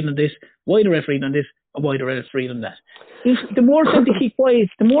referee done this, why the referee done this, and why the referee done that. If the more Celtic keep quiet,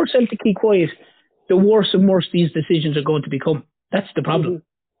 the worse and worse these decisions are going to become. That's the problem.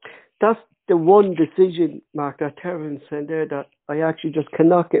 That's the one decision, Mark, that Terence said there that I actually just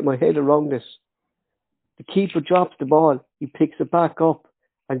cannot get my head around this. The keeper drops the ball, he picks it back up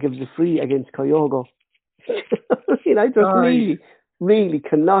and gives a free against Kyogo. I just really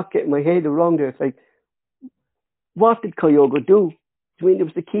cannot get my head around it. It's like, what did Kyogo do? I mean, it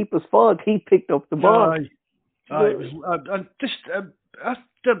was the keeper's fault. He picked up the ball. There was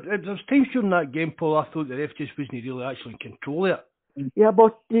times during that game, Paul, I thought the ref just wasn't really actually in control of it. Yeah,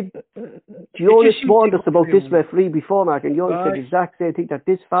 but Jonas warned us about this referee before, Mark, and Jonas said the exact same thing, that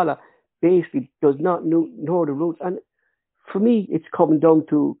this fella basically does not know the rules. And for me, it's coming down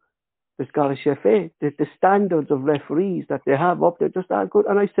to the Scottish FA. The standards of referees that they have up there just aren't good.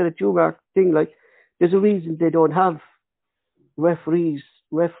 And I said it to you, Mark, there's a reason they don't have referees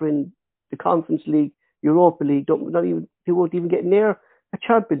refereeing the Conference League, Europa League. They won't even get near a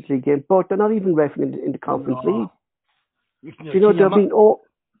Champions League game, but they're not even refereeing in the Conference League. Can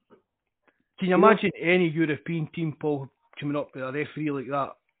you imagine any European team, Paul, coming up with a referee like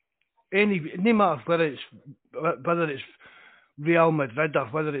that? No matter whether it's Real Madrid or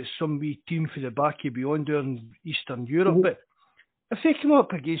whether it's some wee team for the back of beyond there in Eastern Europe, but if they come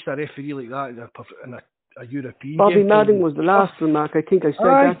up against a referee like that in a European Bobby game, Madden was the last one, Mark. I think I said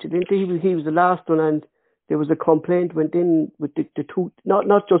that, didn't he? He was the last one, and there was a complaint went in with the two,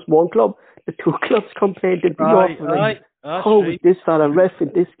 not just one club, the two clubs complained in how is this fella ref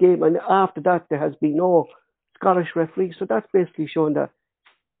in this game? And after that, there has been no Scottish referee. So that's basically showing that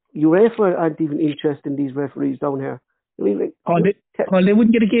UEFA aren't even interested in these referees down here. I mean, they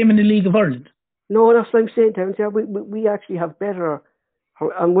wouldn't get a game in the League of Ireland. No, that's what I'm saying, Terence. Yeah, we actually have better,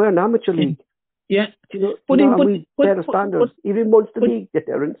 and we're an amateur league. Yeah, better standards. Even Munster League,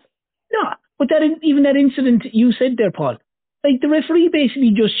 Terence. No, but that incident you said there, Paul, like the referee basically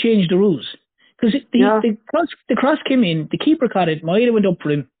just changed the rules. Because the cross came in, the keeper caught it, Maida went up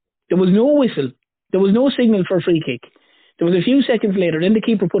for him. There was no whistle. There was no signal for a free kick. There was a few seconds later, then the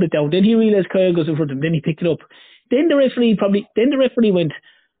keeper put it down. Then he realised Kyogo's in front of him. Then he picked it up. Then the referee went,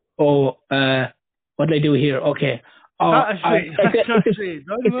 what did I do here? Okay. It's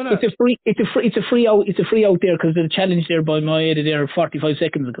a free out. It's a free out there because of the challenge there by Maida there 45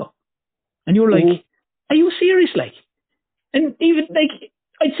 seconds ago. And you were like, are you serious? Like, and even like,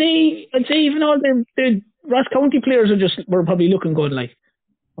 I'd say even all the Ross County players were probably looking going like,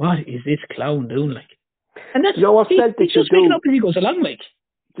 what is this clown doing like? And that's what Celtic should do. Making up as he goes along like.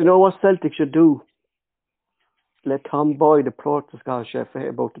 Do you know what Celtic should do? Let Tom Boyd approach the Scottish FA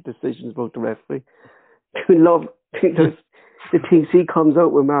about the decisions about the referee. The things he comes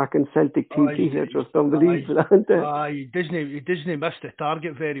out with, Mark, and Celtic TT, they're just unbelievable, aren't they? He doesn't miss the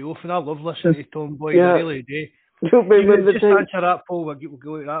target very often. I love listening to Tom Boyd, I really do. Just answer that, Paul. We'll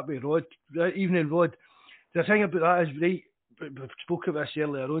go that way, Rod. Evening, Rod. The thing about that is, right, we've spoken about this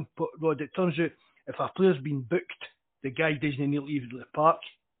earlier on, but Rod, it turns out if a player's been booked, the guy doesn't need to leave the park.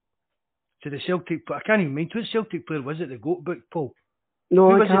 To the Celtic, I can't even mind what Celtic player was it that got booked, Paul?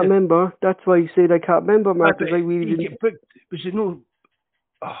 No, I can't remember. That's why you said I can't remember, Mark. He get booked. Was it no?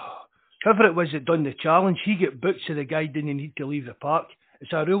 Whoever it was that done the challenge, he get booked, so the guy didn't need to leave the park.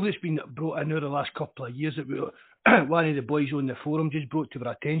 It's a rule that's been brought in over the last couple of years that one of the boys on the forum just brought to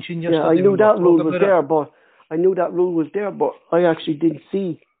our attention yesterday. Yeah, I knew that rule was there, but I actually didn't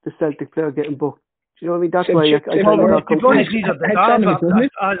see the Celtic player getting booked. Do you know what I mean? That's why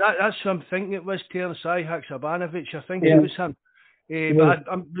that's what I'm thinking it was, Terence Haksabanovic. I think it was him. But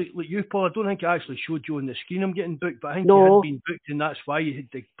I'm like you, Paul. I don't think I actually showed you on the screen I'm getting booked, but I think he had been booked, and that's why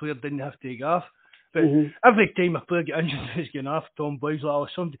the player didn't have to take off. But every time a player get injured, he's getting off. Tom Boyd's like,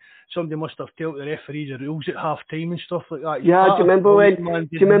 somebody must have told the referees the rules at half time and stuff like that. Yeah, do you remember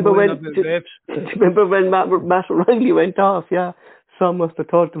when Matt O'Reilly went off? Yeah, some must have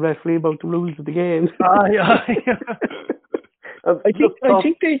taught the referee about the rules of the game.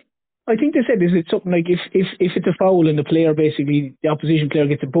 I think they said is it something like if it's a foul and the player basically the opposition player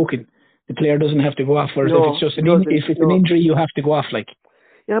gets a booking, the player doesn't have to go off. Or if it's just an injury, you have to go off like.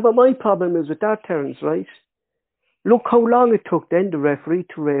 Yeah, but my problem is with that, Terence, right? Look how long it took then the referee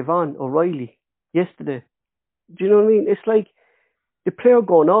to rave on O'Reilly yesterday. Do you know what I mean? It's like the player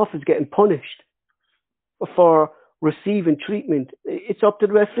going off is getting punished for receiving treatment, it's up to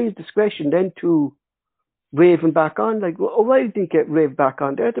the referee's discretion then to wave him back on. Like, why didn't he get raved back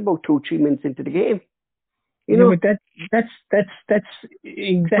on? They're about 2-3 minutes into the game. You know, but that's exactly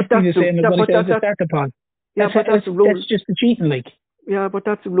the same as what I said at the start upon. Yeah, but that's a rule. That's just the cheating, like. Yeah, but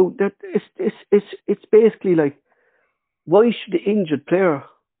that's a rule. That it's basically like, why should the injured player?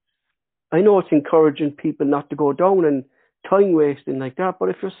 I know it's encouraging people not to go down and time wasting like that, but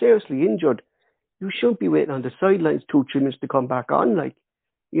if you're seriously injured, you shouldn't be waiting on the sidelines 2-3 minutes to come back on. Like,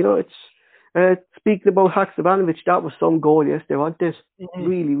 you know, it's speaking about Haksabanovic, that was some goal yesterday, wasn't it? Mm-hmm.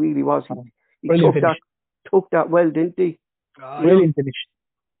 Really, really was. He took that well, didn't he? Brilliant finish.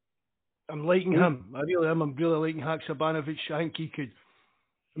 I'm liking him. I really am. I'm really liking Haksabanovic. I think he could.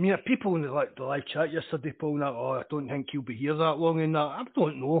 I mean, people in the live chat yesterday pulling that, I don't think he'll be here that long and that. I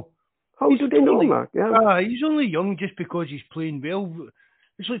don't know. How do they know, Mark? Yeah. He's only young just because he's playing well.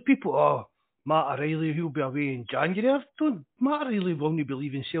 It's like people, Matt O'Reilly, he'll be away in January. Matt O'Reilly will only be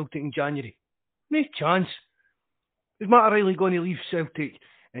leaving Celtic in January. No chance. Is Matt O'Reilly going to leave Celtic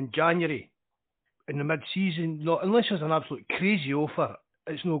in January in the mid-season? No, unless there's an absolute crazy offer,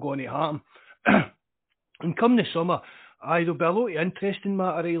 it's not going to happen. And come the summer, there'll be a lot of interest in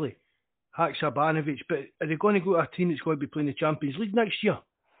Matt O'Reilly, Haksabanovic, but are they going to go to a team that's going to be playing the Champions League next year?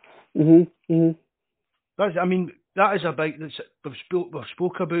 Mm-hmm. Mm-hmm. That is a big. We've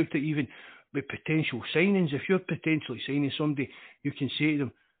spoke about it even with potential signings. If you're potentially signing somebody, you can say to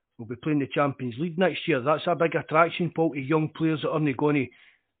them, "We'll be playing the Champions League next year." That's a big attraction, Paul, to young players that aren't going to.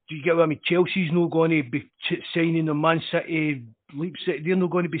 Do you get what I mean? Chelsea's not going to be signing them. Man City, Leipzig, they're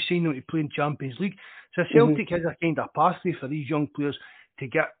not going to be signing them to play in Champions League. So Celtic has a kind of pathway for these young players to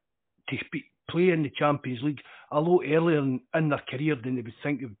get to play in the Champions League a lot earlier in their career than they would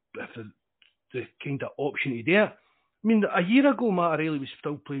think if the kind of option to do it. I mean, a year ago, Matt O'Reilly was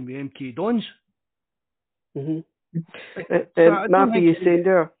still playing with MK Dons. Matthew, you saying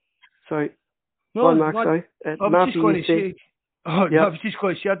there? Sorry. No, Mark, sorry. I was just going to say. I was just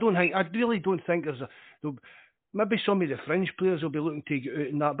going to say, I really don't think maybe some of the fringe players will be looking to get out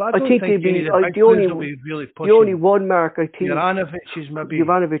in that, but I don't think any of the big players will be really pushing. The only one, Mark, I think. Juranovic is maybe.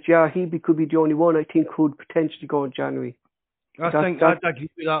 Juranovic, yeah, could be the only one I think could potentially go in January. I'd agree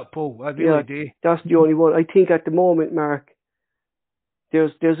with that, Paul. I really do. That's the only one. I think at the moment, Mark,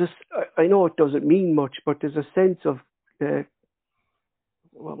 there's I know it doesn't mean much, but there's a sense of,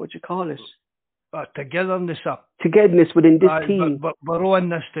 what would you call it? Togetherness. Togetherness within this team. But we're all in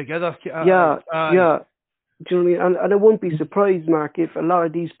this together. Yeah. Do you know what I mean? And I won't be surprised, Mark, if a lot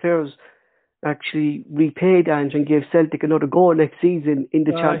of these players actually repaid Ange and gave Celtic another go next season in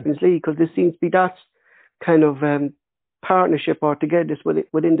the Champions League, because there seems to be that kind of partnership or togetherness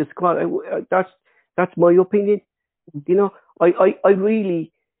within the squad. That's my opinion. You know, I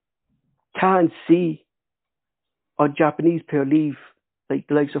really can't see a Japanese player leave like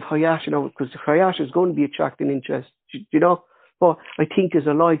the likes of Hayashi now, because Hayashi is going to be attracting interest, you know. But I think there's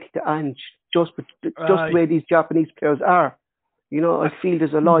a loyalty to Ange, just the way these Japanese players are. You know, I feel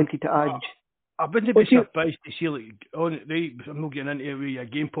there's a loyalty to Ange. I wouldn't be surprised to see, like, I'm not getting into your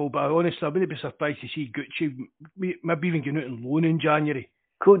game, Paul, but honestly, I wouldn't be surprised to see Gucci maybe even going out on loan in January.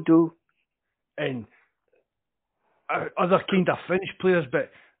 Could do. And other kind of fringe players,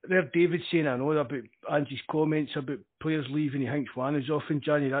 but there David's saying, I know about Ange's comments about players leaving. He thinks Juan is off in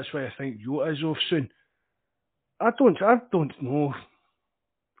January. That's why I think Jota is off soon. I don't know.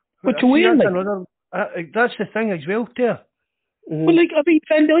 But to win, that's the thing as well, there. Well, like, I mean,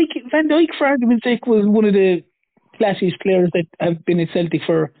 Van Dijk, for argument's sake, was one of the classiest players that have been at Celtic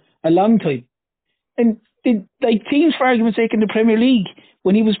for a long time. And teams, for argument's sake, in the Premier League,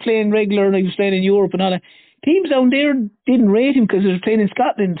 when he was playing regular and he was playing in Europe and all that, teams down there didn't rate him because he was playing in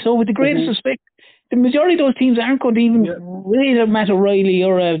Scotland. So with the greatest respect, the majority of those teams aren't going to even rate a Matt O'Reilly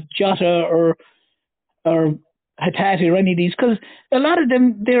or a Jota or Hatate or any of these, because a lot of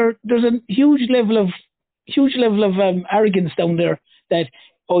them, there's a huge level of arrogance down there that,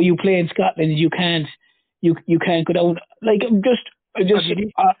 you play in Scotland, you can't go down. Like, you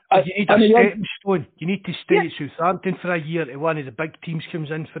need to stay at Southampton for a year till one of the big teams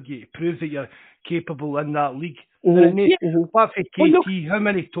comes in for you to prove that you're capable in that league. Apart from KT, how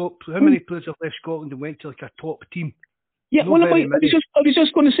many players have left Scotland and went to like a top team? Yeah, I was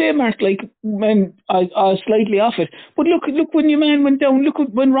just going to say, Mark, like, when I was slightly off it, but look when your man went down. Look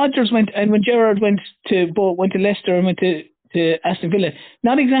when Rodgers went and when Gerrard went to Leicester and went to Aston Villa.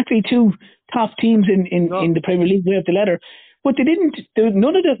 Not exactly two top teams in the Premier League way up the ladder, but they didn't.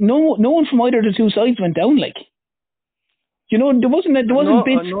 No one from either of the two sides went down. Like, you know, there wasn't bids.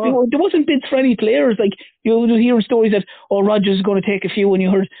 There wasn't bids for any players. Like, you were hearing stories that Rodgers is going to take a few, and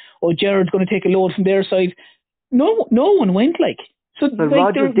you heard Gerrard's going to take a load from their side. no one went like. So well,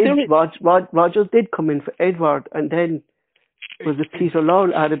 like, Rogers did come in for Edward, and then was it Peter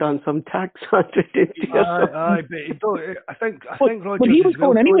Lowell added on some tax onto it? Aye, but I think Rogers. But he was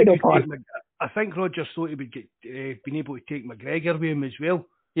going anyway, though, Paul. I think Rogers thought he would get been able to take McGregor with him as well.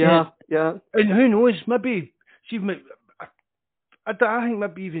 Yeah. And who knows? Maybe I think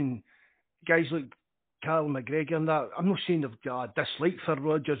maybe even guys like Carl McGregor and that. I'm not saying they've got a dislike for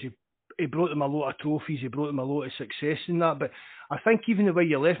Rogers. He brought them a lot of trophies. He brought them a lot of success in that. But I think even the way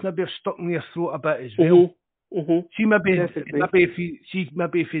you left, maybe have stuck in their throat a bit as well. Mm-hmm. See, maybe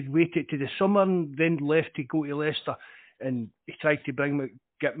if he'd waited to the summer and then left to go to Leicester, and he tried to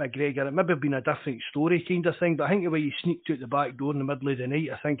get McGregor, it maybe have been a different story kind of thing. But I think the way he sneaked out the back door in the middle of the night,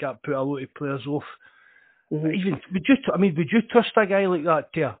 I think that put a lot of players off. Mm-hmm. But even would you trust a guy like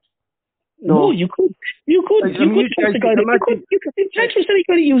that, Tia? No, you could. You could trust a guy. Sanchez said he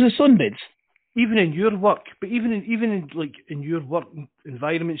could use his sunbeds. Even in your work, but even in your work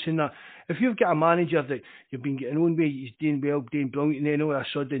environments and that, if you've got a manager that you've been getting on with, he's doing well, doing brilliant, and then all of a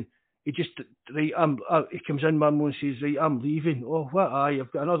sudden he just he comes in one month and says, right, I'm leaving. Oh, what?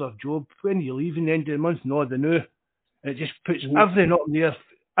 I've got another job. When are you leaving? The end of the month? No, the new. And it just puts everything up in the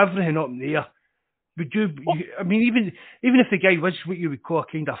air. Would you? I mean, even if the guy was what you would call a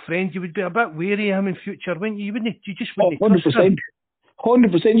kind of friend, you would be a bit wary of him in future, wouldn't you? You just wouldn't. 100%.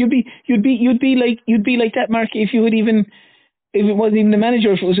 100%. You'd be like that, Mark. If it wasn't even the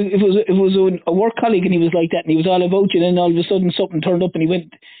manager, if it was a work colleague and he was like that and he was all about you, and then all of a sudden something turned up and he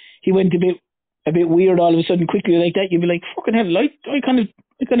went a bit weird all of a sudden quickly like that, you'd be like, fucking hell, I kind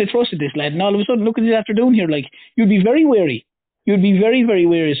of trusted this lad, and all of a sudden look at what he's after doing here. Like, you'd be very wary. You'd be very, very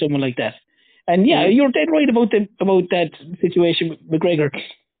wary of someone like that. And yeah, you're dead right about that situation with McGregor.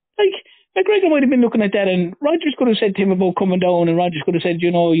 Like, McGregor might have been looking at that, and Rogers could have said to him about coming down, and Rogers could have said,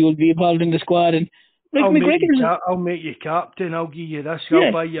 you'll be involved in the squad, and like I'll make you captain, I'll give you this,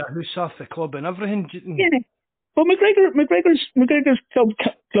 I'll buy you a house off the club and everything. Yeah. But McGregor's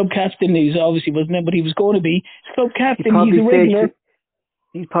club captain, he obviously wasn't it, but he was going to be club captain. He's a regular.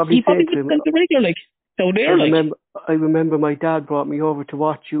 He probably said to him, the regular, like, down there, I remember my dad brought me over to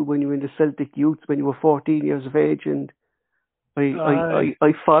watch you when you were in the Celtic youth, when you were 14 years of age, and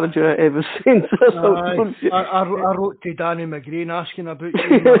I followed you ever since. I wrote to Danny McGrain asking about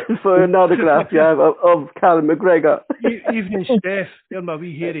you for an autograph, of Callum McGregor. Evening, Steph. They're my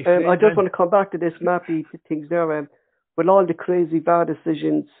wee hairy friend. I just want to come back to this Mappy things there. With all the crazy VAR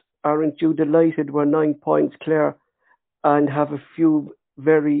decisions, aren't you delighted we're 9 points clear and have a few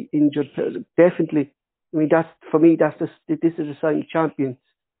very injured players? Definitely. I mean, this is a sign of champions.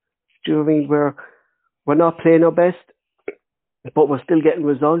 Do you know what I mean? We're not playing our best, but we're still getting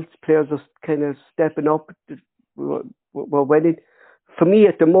results. Players are kind of stepping up. We're winning. For me,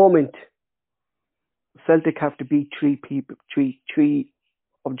 at the moment, Celtic have to beat three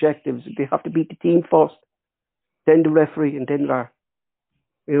objectives. They have to beat the team first, then the referee, and then VAR.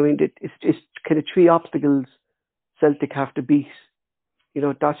 You know, it's kind of three obstacles Celtic have to beat. You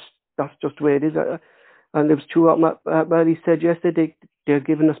know, that's just the way it is. And it was true what he said yesterday. They're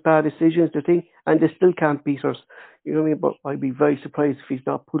giving us bad decisions, and they still can't beat us. You know what I mean? But I'd be very surprised if he's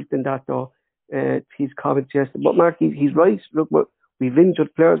not put in that, though. His comments yesterday. But Mark, he's right. Look, we've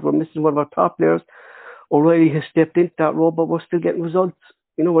injured players. We're missing one of our top players. O'Reilly has stepped into that role, but we're still getting results.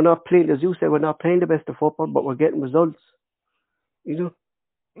 You know, we're not playing, as you said, we're not playing the best of football, but we're getting results. You know?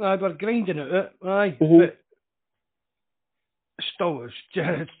 We're grinding it out. Aye. Mm-hmm. But still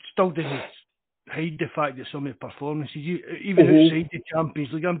doesn't hide the fact that some of the performances, even outside the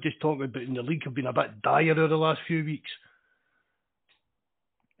Champions League, I'm just talking about in the league, have been a bit dire over the last few weeks.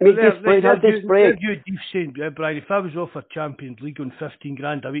 Brian, if I was offered Champions League on 15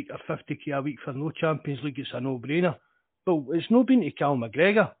 grand a week or 50k a week for no Champions League, it's a no-brainer. But it's not been to Cal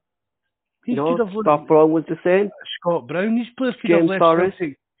McGregor. Scott Brown was the same. Scott Brown, these players could have left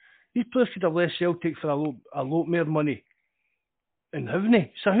Celtic. These players could have left Celtic for a lot more money, and haven't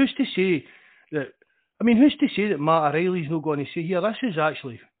they? So who's to say that Matt O'Reilly's not going to say, here, this is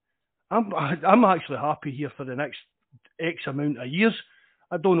actually, I'm actually happy here for the next X amount of years.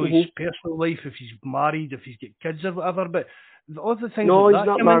 I don't know his personal life, if he's married, if he's got kids or whatever, but the other things. No, he's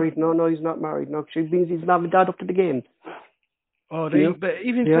not married. No, he's not married. No, which means he's not dad up to the game. Oh, right. Yeah. But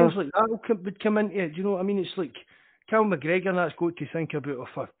even things like that would come into it. Do you know what I mean? It's like Cal McGregor and that's got to think about,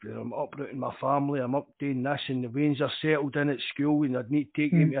 I'm uprooting my family, I'm up doing this, and the Waynes are settled in at school, and I'd need to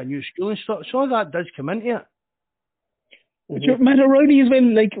take them to a new school and stuff. So all that does come into it. But Matt O'Reilly as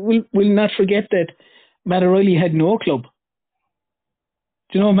well, like, we'll not forget that Matt O'Reilly had no club.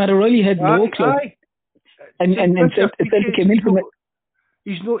 Do you know, Matt O'Reilly had no club. And Celtic came in from it.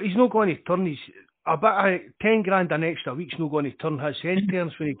 He's not going to turn his about 10 grand an extra week's not going to turn his head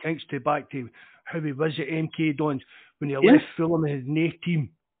turns when he thinks back to how he was at MK Dons when he left Fulham and had no team.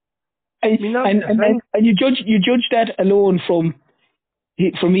 And you judge that alone from,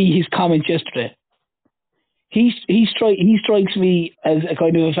 for me, his comments yesterday. He strikes me as a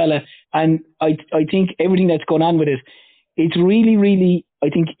kind of a fella, and I think everything that's gone on with it, it's really, really, I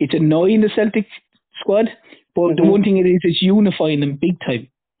think it's annoying the Celtic squad, but the one thing it is, it's unifying them big time.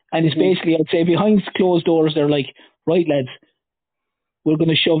 And it's basically, I'd say, behind closed doors, they're like, right, lads, we're going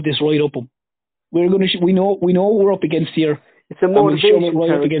to shove this right up them. We know we're up against here. It's a motivation.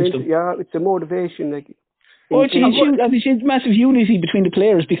 It's a motivation. Like, it's massive unity between the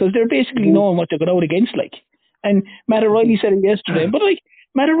players because they're basically knowing what they're going out against. Like, and Matt O'Reilly said it yesterday. But like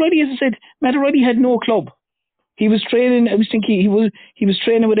Matt O'Reilly, as I said, Matt O'Reilly had no club. He was training. I was thinking he was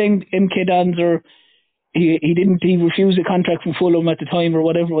training with MK Dons, or he refused a contract from Fulham at the time, or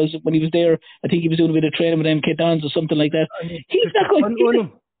whatever it was when he was there. I think he was doing a bit of training with MK Dons or something like that. He's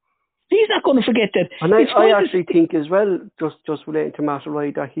not going to forget that. And I actually think as well, just relating to Matt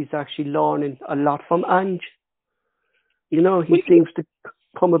O'Reilly, that he's actually learning a lot from Ange. You know, he seems to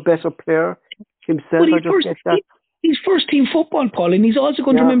become a better player himself. He's first team football, Paul, and he's also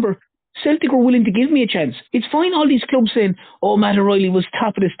going to remember Celtic were willing to give me a chance. It's fine, all these clubs saying, oh, Matt O'Reilly was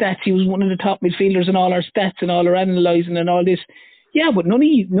top of the stats, he was one of the top midfielders in all our stats and all our analysing and all this. Yeah, but none of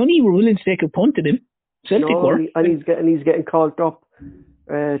you were willing to take a punt at him. Celtic were. And he's getting called up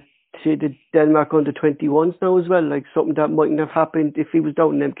to the Denmark under 21s now as well, like something that mightn't have happened if he was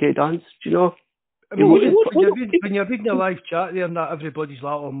down in MK Dons, do you know? I mean, when you're reading a live chat there and that, everybody's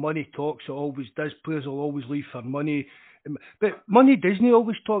like, oh, money talks, it always does, players will always leave for money. But money doesn't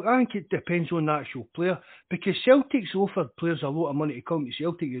always talk. I think it depends on the actual player, because Celtic's offered players a lot of money to come to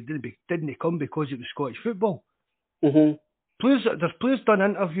Celtic. They didn't come because it was Scottish football. There's players done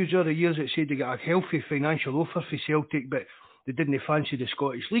interviews over the years that said they got a healthy financial offer for Celtic, but they didn't fancy the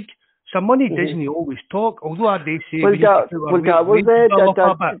Scottish League. So money doesn't always talk, although I do say that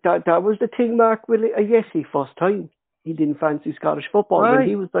was the thing, Mark, with Yessi first time. He didn't fancy Scottish football when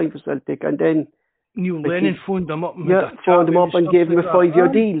he was playing for Celtic, and then Neil Lennon phoned him up and gave him a 5-year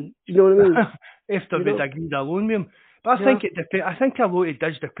deal. Do you know what I mean? After they'd agreed a loan with him. But I think I think a lot it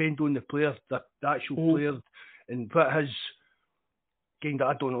does depend on the player, the actual player, and what his kind of,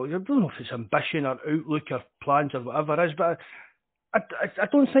 I don't know if it's ambition or outlook or plans or whatever it is, but I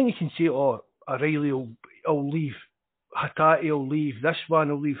don't think you can say, oh, O'Reilly will leave, Hatate will leave, this one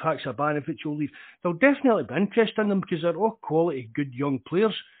will leave, Haksabanovic will leave. There'll definitely be interest in them because they're all quality, good young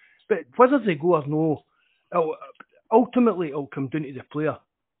players. But whether they go or no, ultimately it'll come down to the player.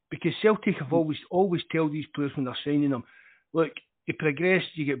 Because Celtic have always tell these players when they're signing them, look, you progress,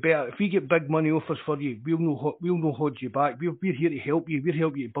 you get better. If we get big money offers for you, we'll no hold you back. We're here to help you. We're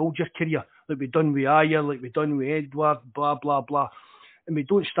help you to build your career, like we've done with Ayer, like we've done with Edward, blah, blah, blah. And we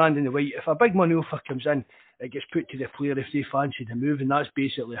don't stand in the way. If a big money offer comes in, it gets put to the player if they fancy the move, and that's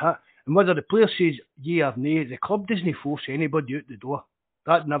basically it. And whether the player says yeah or nay, the club doesn't force anybody out the door.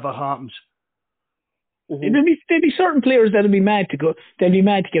 That never happens. There'll be certain players that'll be mad to go. They'll be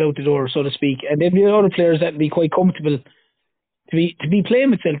mad to get out the door, so to speak, and there'll be other players that'll be quite comfortable to be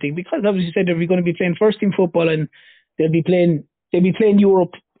playing with Celtic, because obviously you said they're going to be playing first team football, and they'll be playing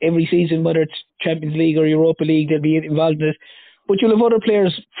Europe every season, whether it's Champions League or Europa League. They'll be involved in it. But you'll have other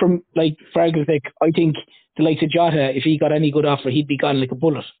players from, like, for argument's sake, I think the likes of Jota, if he got any good offer, he'd be gone like a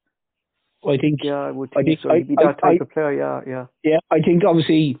bullet. I think. Yeah, I would think so. He'd be that type of player. Yeah. Yeah, I think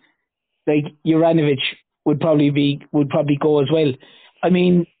obviously, like, Juranovic would probably go as well. I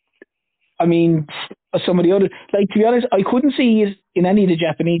mean, some of the other, like, to be honest, I couldn't see it in any of the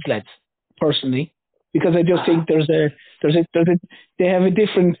Japanese lads personally, because I just think they have a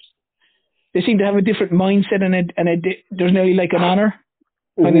different. They seem to have a different mindset, and there's nearly like an honour,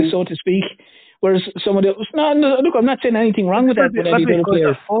 kind of, so to speak. Whereas some of the look, I'm not saying anything wrong with that. Maybe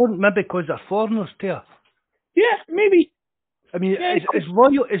because they're foreigners, too. Yeah, maybe. I mean, is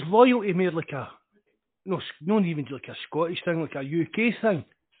loyalty made like a not even like a Scottish thing, like a UK thing?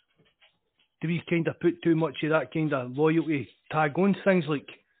 Do we kind of put too much of that kind of loyalty tag on things like?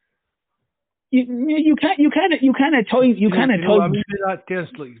 You kind of time. I mean, that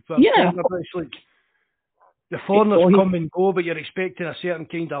test, like, yeah. It's like the foreigners come and go, but you're expecting a certain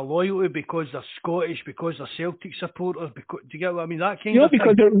kind of loyalty because they're Scottish, because they're Celtic supporters. Because, do you get what I mean? That kind of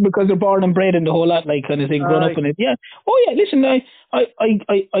because thing. because they're born and bred in the whole lot, like, kind of thing, grown up in it. Yeah. Oh yeah. Listen, I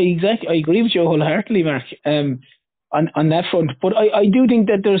agree with you wholeheartedly, Mark. On that front, but I do think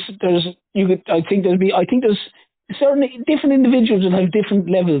that I think there's certain different individuals will have different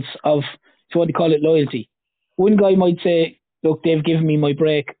levels of, so what they call it, loyalty. One guy might say, look, they've given me my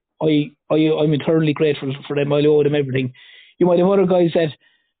break, I'm eternally grateful for them. I owe them everything. You might have other guys that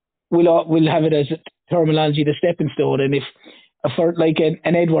will have it as a terminology, the stepping stone, and if for like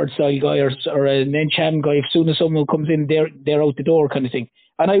an Edwards style guy or an Encham guy, as soon as someone comes in, they're out the door kind of thing.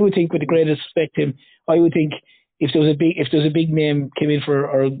 And I would think, with the greatest respect to him, I would think if there was a big name came in for,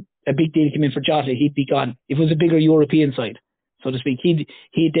 or a big deal came in for Jota, he'd be gone. If it was a bigger European side, so to speak, he'd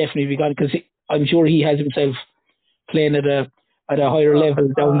definitely be gone, because I'm sure he has himself playing at a higher level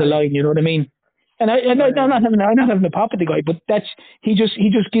down the line. You know what I mean? And I'm not having a pop at the guy, but he just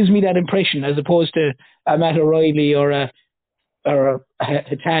gives me that impression, as opposed to a Matt O'Reilly or a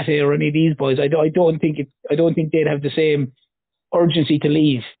Tate or any of these boys. I don't think they'd have the same urgency to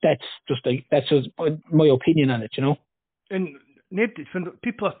leave. That's just my opinion on it, you know. And nobody,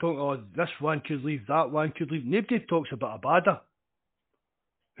 people are talking, oh, this one could leave, that one could leave. Nobody talks about Abada,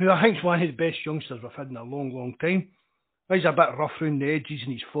 who I think is one of the best youngsters we've had in a long, long time. He's a bit rough around the edges,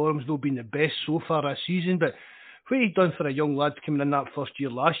 and his form's not been the best so far this season, but what he's done for a young lad coming in that first year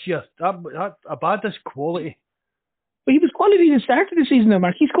last year, that Abada's quality. But he was quality at the start of the season, though,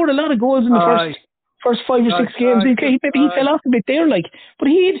 Mark. He scored a lot of goals in the first 5 or 6 games. Maybe he fell off a bit there, but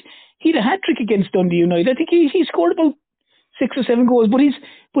he had a hat trick against Dundee United. I think he scored about 6 or 7 goals. But his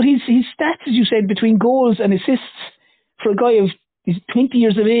stats, as you said, between goals and assists for a guy of he's 20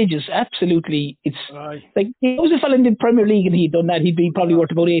 years of age is absolutely. It's like, he was a fella in the Premier League and he'd done that, he'd be probably worth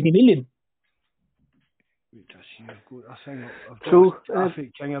about 80 million. True.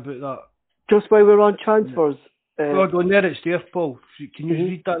 Thing about that. Just while we're on transfers. On there it's there, Paul. Can you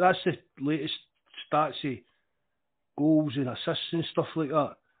read that? That's the latest stats, goals and assists and stuff like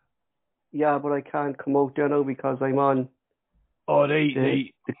that. Yeah, but I can't come out there now because I'm on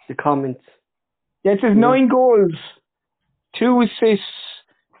the comments. Yeah, it says 9 goals, 2 assists,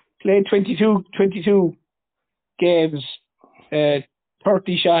 played 22 games,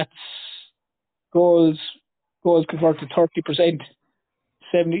 30 shots, goals converted 30%,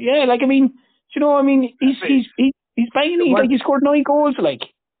 70. Yeah, like, I mean, you know, I mean, he's banging. He scored 9 goals,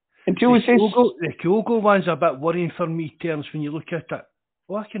 and 2 assists. The Kyogo one's a bit worrying for me, terms when you look at it.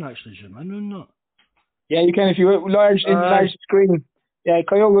 Well, I can actually zoom in on that. Yeah, you can if you large screen. Yeah,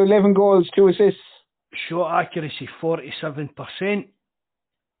 Kyogo 11 goals, 2 assists. Shot accuracy 47%.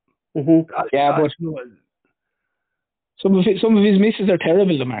 Yeah, but some of his misses are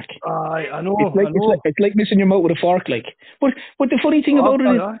terrible, the Mark. I know. It's like missing your mouth with a fork, like. But the funny thing about it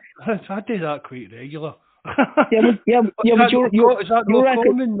is, I do that quite regular. but your is that not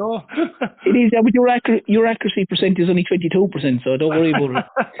common? No. It is. Yeah, but your accuracy percent is only 22%, so don't worry about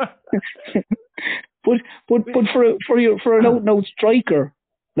it. but for an out-and-out striker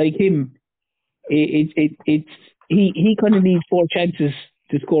like him, he kind of needs 4 chances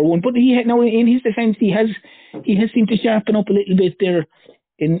to score 1. But in his defence, he has seemed to sharpen up a little bit there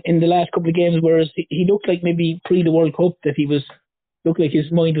in the last couple of games, whereas he looked like maybe pre the World Cup that looked like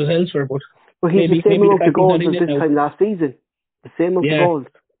his mind was elsewhere. But he's the same amount of goals as this time last season. The same amount of goals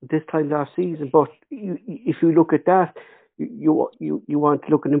this time last season. But if you look at that, you want to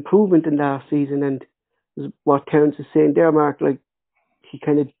look at improvement in last season, and what Terence is saying there, Mark, like, he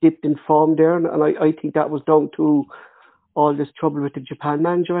kind of dipped in form there, and I think that was down to all this trouble with the Japan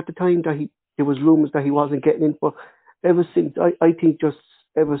manager at the time. There was rumours that he wasn't getting in, but ever since the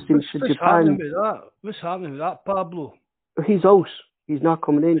Japan. What's happening with that, Pablo? He's out. He's not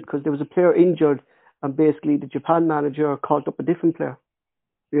coming in because there was a player injured, and basically the Japan manager called up a different player.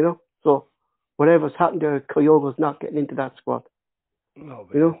 You know, so whatever's happened there, Kyogo's not getting into that squad. No,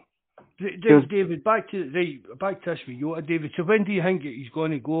 you know. David, back to this with you, David. So when do you think he's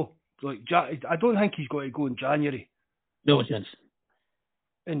going to go? Like, I don't think he's going to go in January. No chance.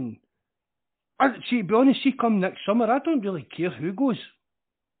 And to be honest, come next summer, I don't really care who goes.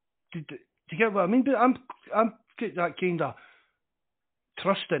 Do you get what I mean? But I'm get that kind of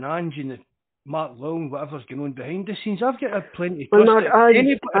trust in Ange and Mark Long, whatever's going on behind the scenes. I've got plenty of trust.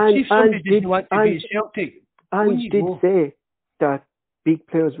 If somebody didn't want to be Celtic, Ange did say that big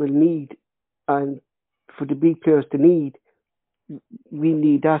players will need, and for the big players to need, we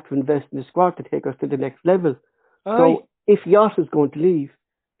need that to invest in the squad to take us to the next level. So if Yotta's going to leave,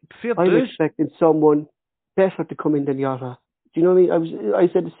 I'm expecting someone better to come in than Yotta. Do you know what I mean? I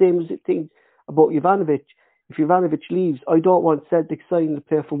said the same thing about Ivanovic. If Ivanovic leaves, I don't want Celtic signing the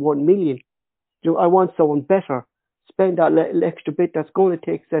player for 1 million. You know, I want someone better. Spend that little extra bit that's going to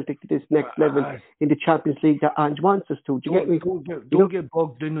take Celtic to this next level in the Champions League that Ange wants us to. Do you get me? Don't get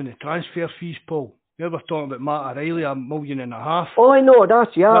bogged down on the transfer fees, Paul. You ever talking about Matt O'Reilly, $1.5 million? Oh, I know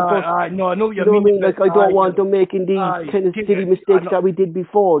that, yeah. No, I know what you mean. mean. Like, I don't want them making these kind of silly mistakes that we did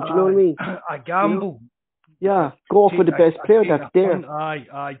before. Do you know what I mean? A gamble. Yeah, go for the best player that's there.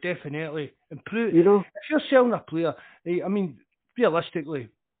 Aye, definitely. Improve. You know, if you're selling a player, I mean, realistically,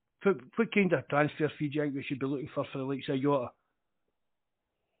 what kind of transfer fee do you think we should be looking for the likes of Jota?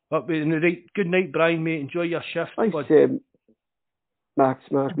 Right, good night, Brian, mate. Enjoy your shift. I say, Max,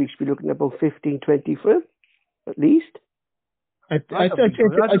 we should be looking at about 15-20 for him, at least. I'd say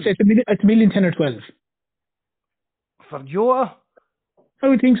it's a million, 10 or 12. For Jota? I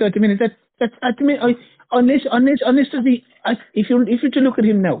would think so at the minute. That's at the minute. Unless there's if you're to look at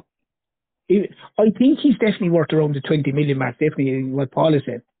him now, I think he's definitely worth around the 20 million mark. Definitely what Paul has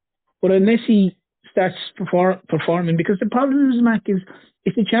said. But unless he starts performing, because the problem is, Mac, is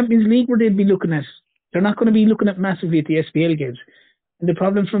it's the Champions League where they'd be looking at. They're not going to be looking at massively at the SPL games. And the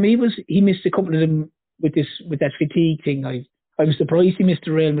problem for me was he missed a couple of them with that fatigue thing. I was surprised he missed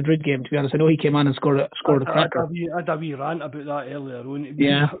the Real Madrid game, to be honest. I know he came on and scored a cracker. I had a wee rant about that earlier on.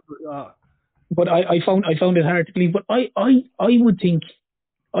 Yeah. But I found it hard to believe. But I would think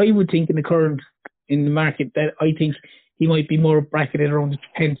in the market that I think he might be more bracketed around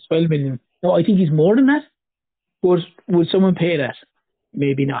 10, 12 million. No, I think he's more than that. But would someone pay that?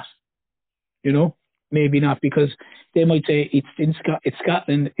 Maybe not. You know? Maybe not, because they might say it's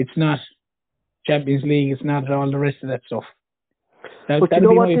Scotland, it's not Champions League, it's not all the rest of that stuff. But do you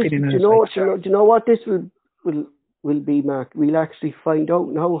know what this will be, Mark? We'll actually find out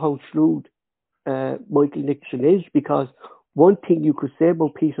now how shrewd Michael Nixon is, because one thing you could say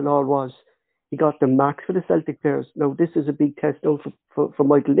about Peter Law was he got the max for the Celtic players. Now, this is a big test now for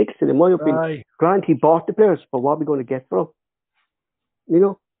Michael Nixon, in my opinion. Aye. Grant, he bought the players, but what are we going to get for them? You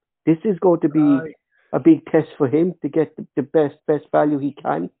know, this is going to be a big test for him to get the best value he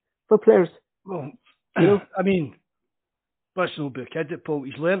can for players. Well, you know? I mean, let's not be a kid at Paul.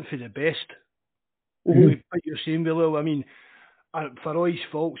 He's learned for the best. Mm-hmm. What you're saying, Willow, I mean, for all his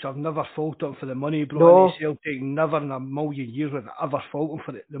faults, I've never faulted him for the money he brought into Celtic. Never in a million years would I ever fault him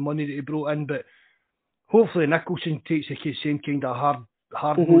for the money that he brought in. But hopefully Nicholson takes the same kind of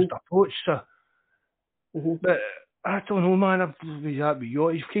hard-nosed approach. So. But I don't know, man. He's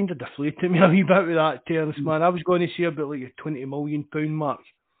kind of deflated me a wee bit with that Terence, man. I was going to say about like a £20 million mark,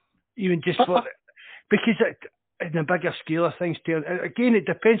 even just for because in the bigger scale of things, Terence, again, it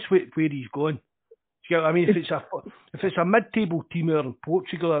depends where he's going. You know what I mean? If it's a mid-table team or in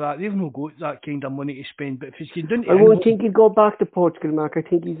Portugal or that, they've no got that kind of money to spend. But if he's going down to I won't think he'd go back to Portugal, Mark. I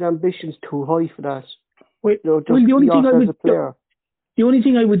think his ambition's too high for that. The only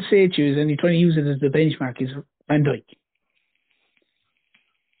thing I would say to you is, and you're trying to use it as the benchmark, is Van Dijk.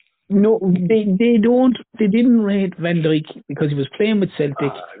 No, they didn't rate Van Dijk because he was playing with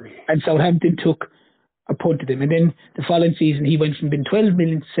Celtic and Southampton took a punt at him. And then the following season, he went from being 12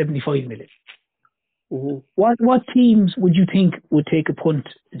 million to 75 million. Mm-hmm. What teams would you think would take a punt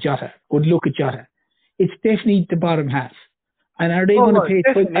at Jota, would look at Jota? It's definitely the bottom half. And are they going to pay?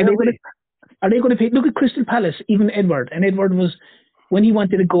 Are they going to pay? Look at Crystal Palace, even Edward. And Edward was, when he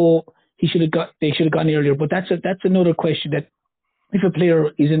wanted to go, they should have gone earlier. But that's another question, that if a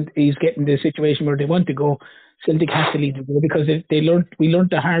player is getting the situation where they want to go, Celtic has to leave them, because we learned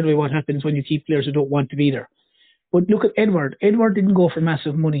the hard way what happens when you keep players who don't want to be there. But look at Edward. Edward didn't go for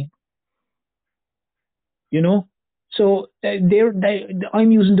massive money. You know, so I'm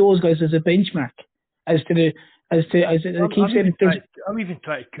using those guys as a benchmark as I keep saying. I'm even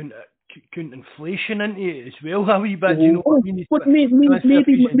trying to count inflation into it as well a wee bit. You know what I mean? But maybe,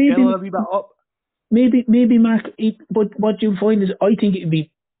 Mark. But what you'll find is, I think it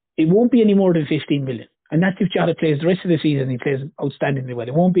won't be any more than 15 million, and that's if Jota plays the rest of the season. He plays outstandingly well.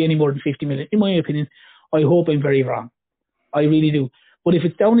 It won't be any more than 50 million, in my opinion. I hope I'm very wrong. I really do. But if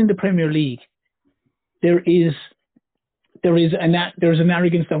it's down in the Premier League, there's an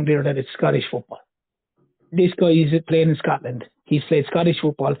arrogance down there that it's Scottish football. This guy is playing in Scotland. He's played Scottish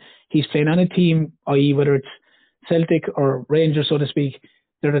football. He's playing on a team, i.e. whether it's Celtic or Rangers, so to speak.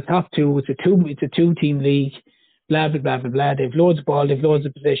 They're the top two. It's a two-team league. Blah blah blah blah blah. They've loads of ball. They've loads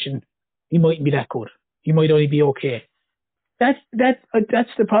of possession. He mightn't be that good. He might only be okay. That's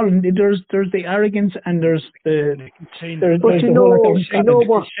the problem. There's the arrogance, and there's the.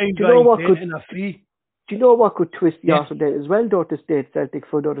 Do you know what could twist the arse of that as well, though, to stay Celtic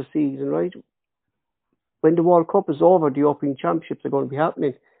for another season, right? When the World Cup is over, the European Championships are going to be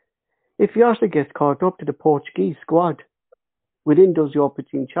happening. If Arsenal gets caught up to the Portuguese squad within those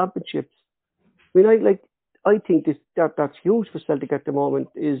European Championships, I mean, I think that's huge for Celtic at the moment,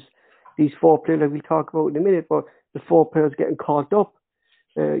 is these four players that we'll talk about in a minute, but the four players getting caught up.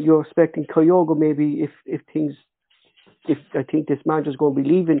 You're expecting Kyogo maybe, if I think this manager's going to be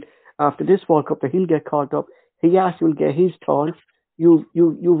leaving after this World Cup, that he'll get caught up. He will get his turn. You've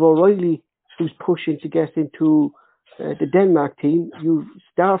O'Reilly who's pushing to get into the Denmark team. You've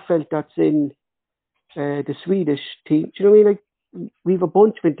Starfelt that's in the Swedish team. Do you know what I mean? Like, we've a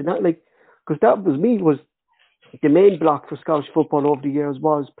bunch of international, like, because that was the main block for Scottish football over the years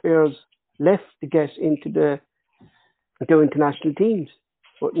was players left to get into their international teams.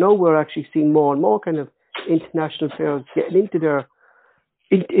 But now we're actually seeing more and more kind of international players getting into their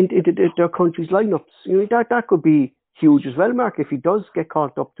country's lineups. You know, that could be huge as well, Mark, if he does get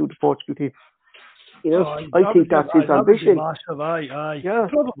called up to the Portugal team. You know, I think that's his ambition. Massive, aye. Yeah.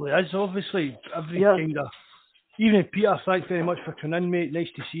 It probably is, obviously. Kind of. Even Peter, thanks very much for coming in, mate. Nice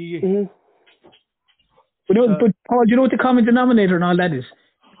to see you. Mm-hmm. But Paul, do you know what the common denominator and all that is?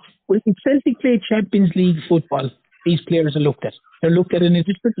 Well, if Celtic play Champions League football, these players are looked at. They're looked at in a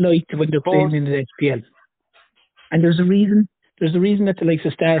different light to when they're playing in the SPL. And there's a reason. There's a reason that the likes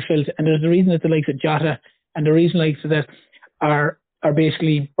of Starfelt, and there's a reason that the likes of Jota, and the reason likes of that are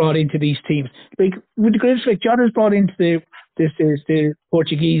basically brought into these teams. Like, with the greatest respect, Jota's brought into the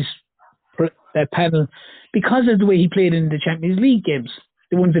Portuguese panel because of the way he played in the Champions League games,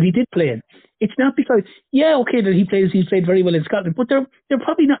 the ones that he did play in. It's not because, that he's played very well in Scotland, but they're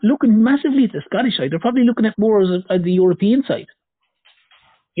probably not looking massively at the Scottish side. They're probably looking at more as the European side,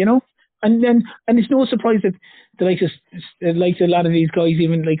 you know. And it's no surprise that the likes of a lot of these guys,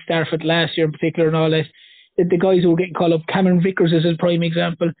 even like Starfelt last year in particular and all that, the guys who were getting called up, Cameron Vickers is a prime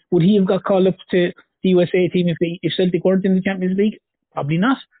example. Would he have got called up to the USA team if Celtic weren't in the Champions League? Probably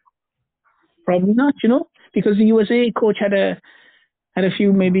not. Probably not, you know, because the USA coach had a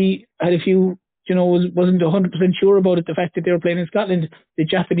few, you know, wasn't 100% sure about it, the fact that they were playing in Scotland. The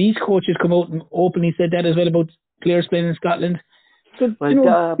Japanese coaches come out and openly said that as well about players playing in Scotland. So,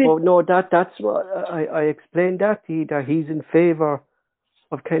 that's what I explained that he's in favour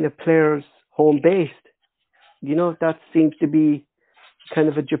of kind of players home based. You know, that seems to be kind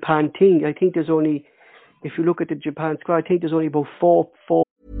of a Japan thing. I think there's only, if you look at the Japan squad, I think there's only about four.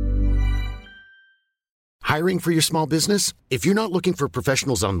 Hiring for your small business? If you're not looking for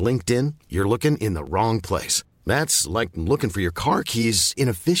professionals on LinkedIn, you're looking in the wrong place. That's like looking for your car keys in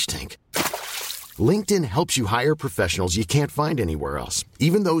a fish tank. LinkedIn helps you hire professionals you can't find anywhere else,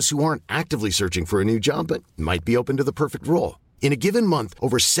 even those who aren't actively searching for a new job but might be open to the perfect role. In a given month,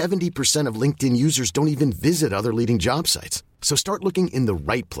 over 70% of LinkedIn users don't even visit other leading job sites. So start looking in the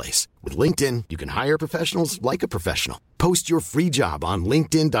right place. With LinkedIn, you can hire professionals like a professional. Post your free job on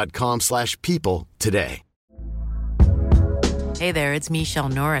linkedin.com/people today. Hey there, it's Michelle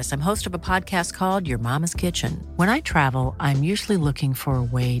Norris. I'm host of a podcast called Your Mama's Kitchen. When I travel, I'm usually looking for a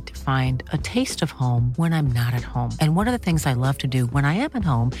way to find a taste of home when I'm not at home. And one of the things I love to do when I am at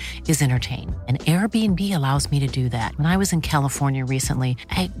home is entertain. And Airbnb allows me to do that. When I was in California recently,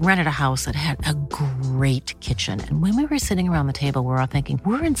 I rented a house that had a great kitchen. And when we were sitting around the table, we're all thinking,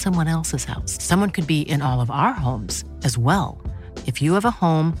 we're in someone else's house. Someone could be in all of our homes as well. If you have a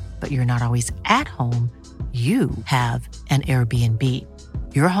home, but you're not always at home, you have an Airbnb.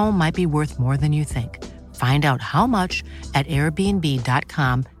 Your home might be worth more than you think. Find out how much at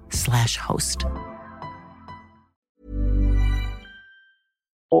airbnb.com/host.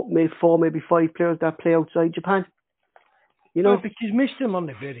 Maybe 4, maybe 5 players that play outside Japan. You know, because most of them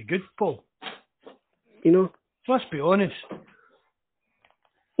aren't very good, Paul. You know, let's be honest.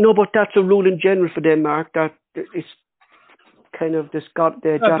 No, but that's a rule in general for Denmark that it's kind of the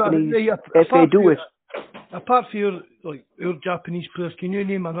Japanese FA do it. Apart from your Japanese players, can you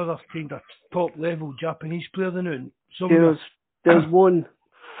name another kind of top level Japanese player than There's one.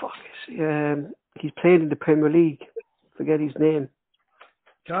 He's played in the Premier League. Forget his name.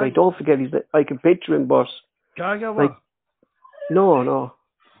 I don't forget his name. I can picture him, but Kagawa. No.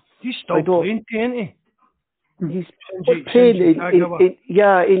 He's still playing, ain't he? He's playing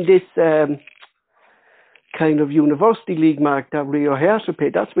in this kind of university league, Mark, that Rio Hersa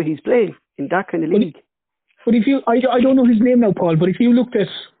played. That's where he's playing, in that kind of league. But if you, I don't know his name now, Paul, but if you looked at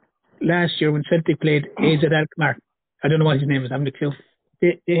last year when Celtic played AZ Alkmaar, I don't know what his name is, I haven't a clue.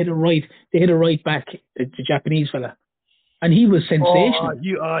 They had a right back, the Japanese fella, and he was sensational.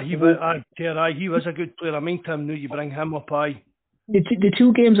 He was a good player. I mean, Tim, knew you bring him up. The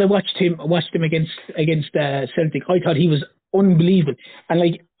 2 games I watched him against Celtic, I thought he was unbelievable, and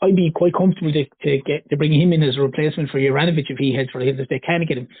I'd be quite comfortable to bring him in as a replacement for Juranovic if they can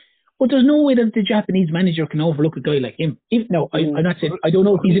get him. But there's no way that the Japanese manager can overlook a guy like him. I'm not saying, I don't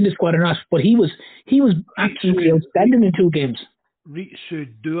know if he's in the squad or not, but he was absolutely outstanding in 2 games. Ritsu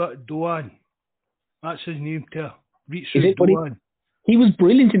Doan. That's his name, too. Ritsu Doan. He was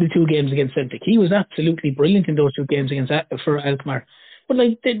brilliant in the 2 games against Celtic. He was absolutely brilliant in those 2 games for Alkmaar. But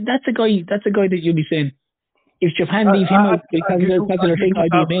that's a guy that you'll be saying, if Japan leave him out because of their thing,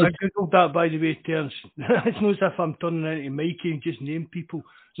 I'd be amazed. I googled that, by the way, Terence. It's not as if I'm turning into Mikey and just name people.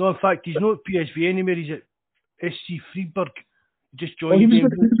 No, in fact, he's not at PSV anymore. He's at SC Freiburg. He just joined.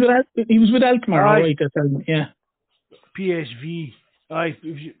 He was with Alkmaar, all right. Yeah. PSV. Aye,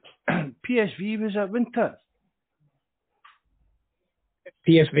 PSV was it, wasn't it?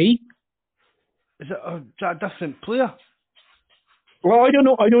 PSV? Is that a different player? Well, I don't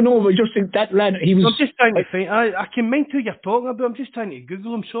know. But I just think that lad, he was... I'm just trying to find... I can mind who you're talking about. I'm just trying to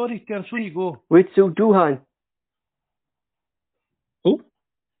Google him. Sorry, Terence, where you go? Ritsu Duhan. Who?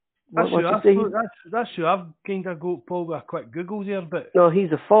 That's who I've kind of got, Paul, with a quick Google there, but... No,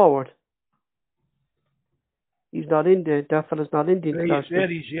 he's a forward. He's not in there. That fella's not in there. Right, there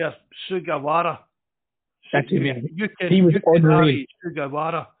he's here. Sugawara. That's him, yeah. He was unreal.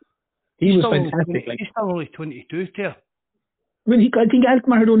 Sugawara. He was fantastic. He's still only 22 there. I mean, I think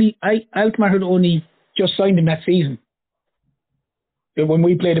Alkmaar had only just signed him that season. When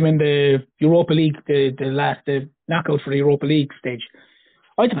we played him in the Europa League, the knockout for the Europa League stage,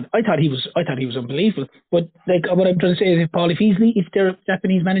 I thought he was unbelievable. But like what I'm trying to say is, Paul, if their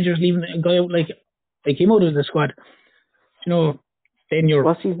Japanese managers leaving a guy out like him out of the squad, then you're...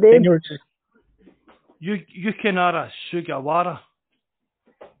 What's his name? Yukinara Sugawara.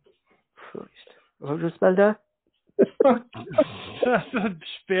 How do you spell that?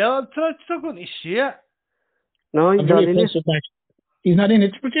 Spell it. I'm still going to say it. No, he's not in it. He's not in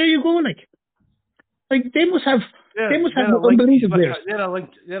it. But there you go, like they must have unbelievable players. They're a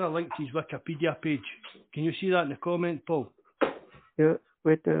link to his Wikipedia page. Can you see that in the comment, Paul? Yeah,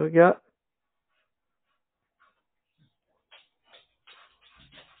 wait there, yeah.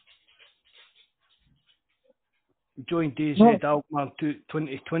 Joined DZ Alkmaar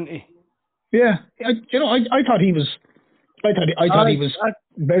 2020. Yeah, I thought he was. I thought he was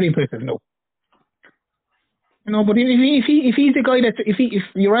very impressive. No, but if he's the guy that if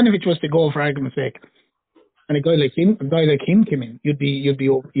Juranovic was to go, for argument's sake, and a guy like him came in, you'd be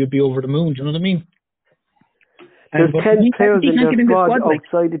over the moon. Do you know what I mean? There's 10 players in their squad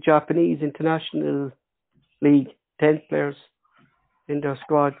outside the Japanese International League. 10 players in their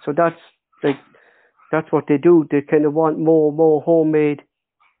squad, so that's what they do. They kind of want more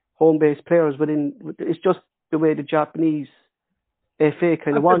home-based players, but it's just the way the Japanese FA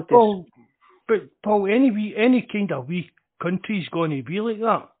kind of want it. But Paul, any kind of weak country's going to be like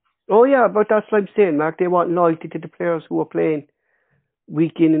that. Oh yeah, but that's what I'm saying, Mark. They want loyalty to the players who are playing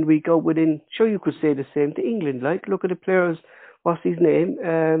week in and week out within. Sure, you could say the same to England. Like, look at the players. What's his name?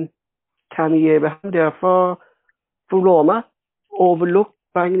 Tammy Abraham there for Roma, overlooked,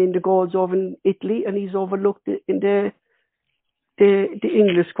 banging in the goals over in Italy, and he's overlooked in the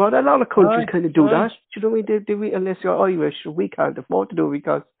English squad. A lot of countries kind of do that. Do you know what I mean? Unless you're Irish, we can't afford to do it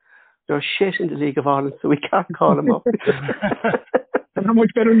because they're shit in the League of Ireland, so we can't call them up. They're not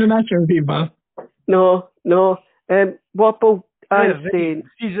much better than the national team, man. No. What about I'm saying?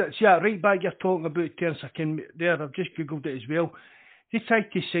 Yeah, right back you're talking about Terence. I've just googled it as well. They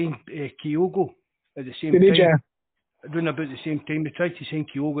tried to sign Kyogo at the same time. Doing about the same time. They tried to sign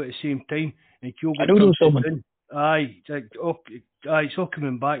Kyogo at the same time, and Kyogo. I don't know someone. It's all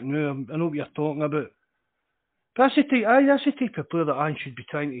coming back now. I know what you're talking about. But that's the type of player that I should be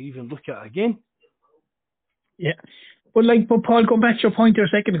trying to even look at again. Yeah. But Paul, going back to your point there a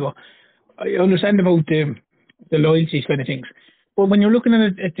second ago, I understand about the loyalty kind of things. But when you're looking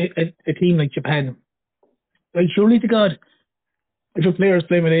at a team like Japan, like surely to God, if a player's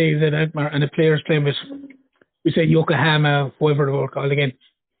playing with AZ Alkmaar and a player's playing with, we say Yokohama, whoever they were called again,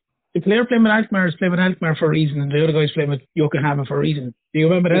 the player playing with Alkmaar is playing with Alkmaar for a reason, and the other guy's playing with Yokohama for a reason. The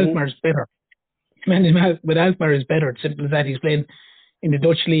man with Alkmaar is better. The man with Alkmaar is better. It's simple as that. He's playing in the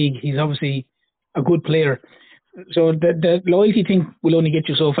Dutch league. He's obviously a good player. So the loyalty thing will only get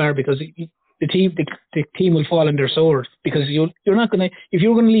you so far, because the team will fall on their sword, because you're not going to, if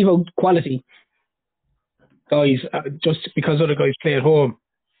you're going to leave out quality guys just because other guys play at home,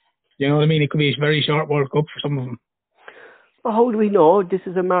 you know what I mean? It could be a very short World Cup for some of them. Well, how do we know? This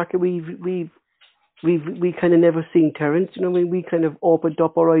is a market we kind of never seen, Terence. You know, we kind of opened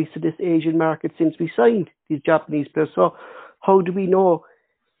up our eyes to this Asian market since we signed these Japanese players. So how do we know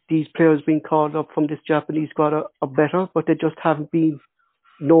these players being called up from this Japanese squad are better, but they just haven't been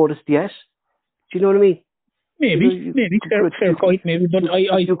noticed yet? Do you know what I mean? Maybe fair point. Maybe, but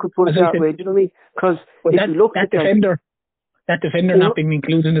you could put it that way. Do you know what I mean? Because if you look at that defender not being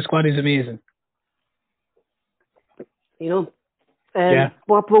included in the squad is amazing. You know,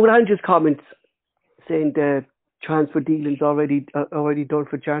 what about Andrew's comments saying the transfer dealing's already done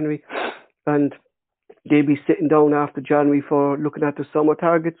for January, and they'll be sitting down after January for looking at the summer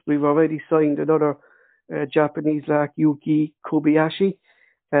targets. We've already signed another Japanese like Yuki Kobayashi,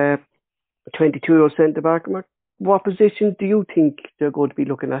 22-year-old centre back. What position do you think they're going to be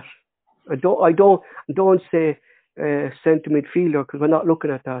looking at? I don't say centre midfielder, because we're not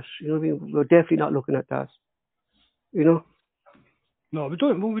looking at that. You know what I mean? We're definitely not looking at that. You know. No, we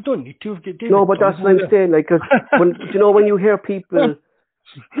don't. Well, we don't need to. No, but that's what I'm saying. Like, 'cause when you hear people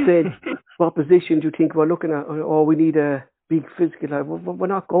say, "What position do you think we're looking at?" Or we need a big physical. Like, we're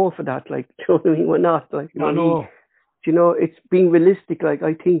not going for that. Like, you know what I mean? We're not. Like, you know, you know, it's being realistic. Like,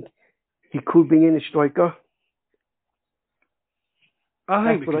 I think he could bring in a striker.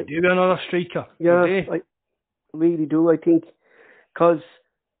 I think we could do another striker. Yeah, I really do. I think, because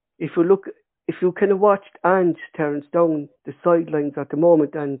if you kind of watched Ange Terence down the sidelines at the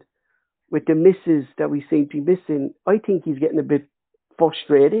moment, and with the misses that we seem to be missing, I think he's getting a bit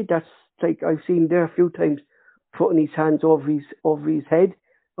frustrated. That's like, I've seen there a few times putting his hands over his head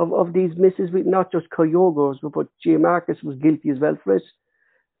of these misses, with not just Kyogo's, but J. Marcus was guilty as well for it.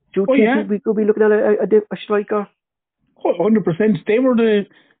 Do you think we could be looking at a striker? 100%.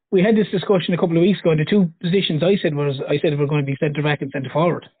 We had this discussion a couple of weeks ago. The two positions I said were going to be centre back and centre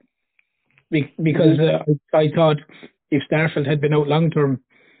forward, because I thought if Starfelt had been out long term,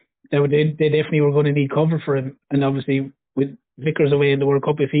 they definitely were going to need cover for him. And obviously with Vickers away in the World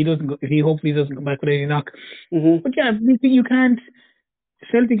Cup, if he hopefully doesn't come back with any knock. But yeah, you can't.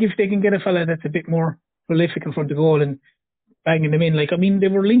 Celtic, if they can get a fella that's a bit more prolific in front of goal and banging them in, like, I mean, they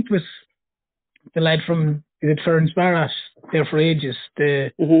were linked with the lad from, is it Ferencváros there for ages,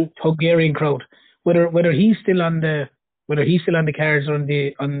 the Hungarian crowd. Whether he's still on the cards or on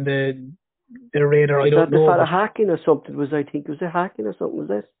the radar, I don't know. Was that the fella Hacking or something? Was it Hacking or something? Was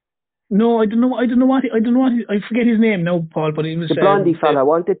it? No, I don't know. I forget his name now, Paul. But it was the blondie fella.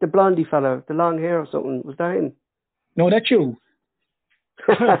 Wasn't it the blondie fella, the long hair or something? Was that him? No, that's you.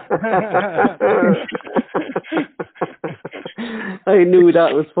 I knew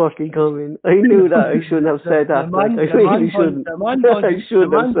that was fucking coming. I knew that. I shouldn't have said that. I really shouldn't. I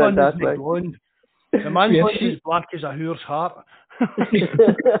shouldn't have said that. The man was as black as a whore's heart.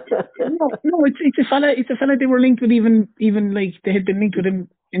 No, it's a fella. It's a fella they were linked with. Even like they had been linked with him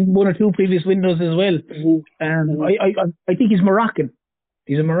in one or two previous windows as well. I think he's Moroccan.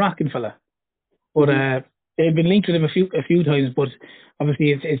 He's a Moroccan fella, but they've been linked with him a few times. But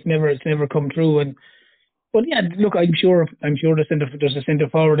obviously, it's never come through. But yeah, look, I'm sure there's a centre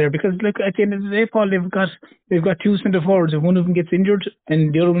forward there, because look, at the end of the day, Paul, they've got two centre forwards. If one of them gets injured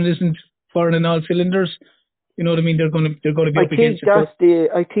and the other one isn't firing on all cylinders, you know what I mean? They're going to be up against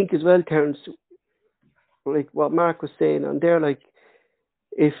it. I think as well, Terence, like what Mark was saying, and they're like,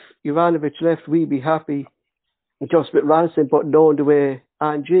 if Ivanovic left, we'd be happy just with Ranson, but knowing the way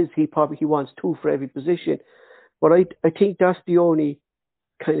Ange is, he wants two for every position. But I think that's the only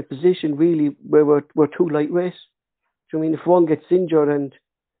kind of position really where we're too lightweight. I mean, if one gets injured, and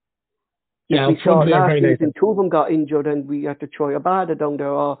we saw last season, two of them got injured and we had to try Abada down there,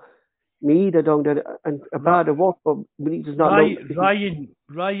 or Maeda down there, and Abada worked, but we just not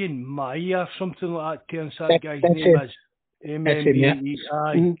Ryan Maya, something like that. Terence, that guy's name is M-M-E-E.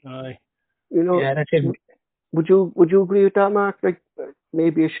 Aye. You know, yeah, that's him. Would you agree with that, Mark? Like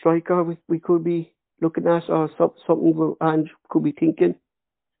maybe a striker we could be looking at, or something Ange could be thinking.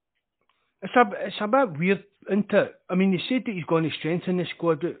 It's a bit weird, isn't it? I mean, he said that he's going to strengthen the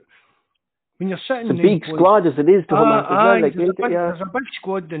squad. But when you're sitting, it's a big squad as it is to him. There's a big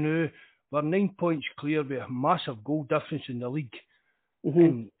squad now. We're 9 points clear with a massive goal difference in the league.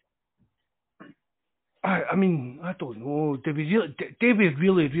 And I mean, I don't know. Do we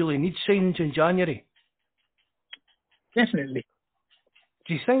really need signings in January? Definitely.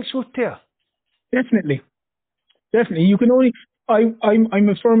 Do you think so, Ter? Definitely. You can only. I'm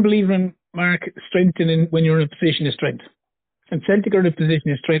a firm believer in, Mark, strengthening when you're in a position of strength. And Celtic are in a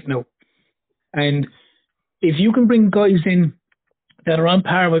position of strength now. And if you can bring guys in that are on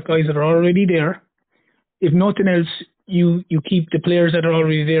par with guys that are already there, if nothing else, you keep the players that are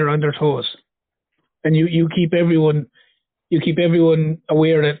already there on their toes. And you keep everyone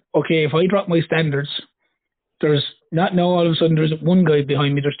aware that, okay, if I drop my standards, there's not now all of a sudden there's one guy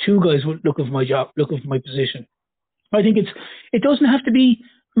behind me, there's two guys looking for my job, looking for my position. I think it doesn't have to be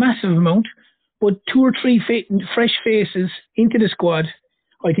a massive amount, but two or three fresh faces into the squad,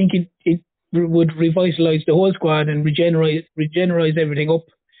 I think it would revitalise the whole squad and regenerate everything up.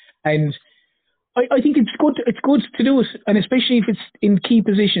 And I think it's good to do it, and especially if it's in key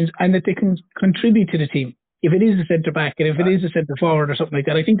positions and that they can contribute to the team. If it is a centre back and if it is a centre forward or something like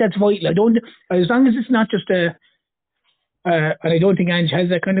that, I think that's vital. As long as it's not just and I don't think Ange has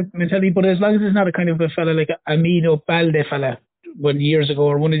that kind of mentality, but as long as it's not a kind of a fella like a Amido Balde fella years ago,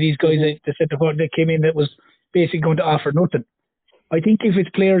 or one of these guys that centre forward that came in that was basically going to offer nothing. I think if it's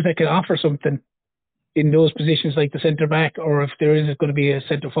players that can offer something in those positions like the centre back, or if there is going to be a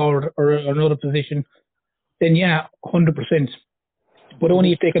centre forward or another position, then yeah, 100%. But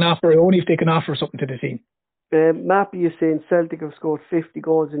only if they can offer something to the team. Mappy is saying Celtic have scored 50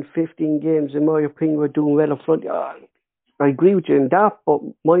 goals in 15 games. In my opinion, we're doing well up front. I agree with you in that, but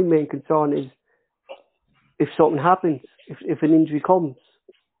my main concern is if something happens, if an injury comes,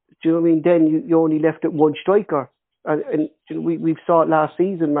 do you know what I mean? Then you only left at one striker. And we saw it last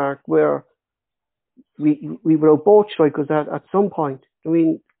season, Mark, where we were out both strikers at some point. I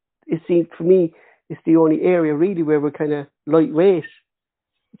mean, it seemed, for me, it's the only area really where we're kind of lightweight,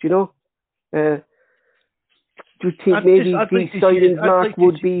 do you know? Do you think maybe these signings, Mark,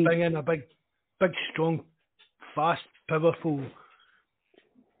 would be... bring in a big, strong, fast, powerful,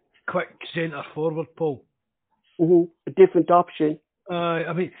 quick centre forward, Paul. A different option.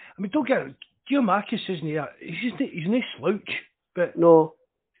 I mean, don't get it. Gio Marcus isn't he? He's no slouch, but no,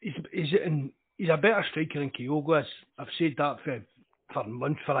 he's a better striker than Kyogo is. I've said that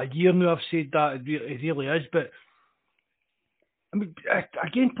for a year now. I've said that it really is. But I mean,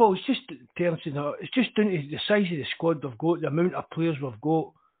 again, Paul, it's just it's just down to the size of the squad we've got, the amount of players we've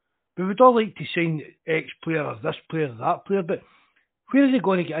got. We would all like to sign X player or this player or that player, but where are they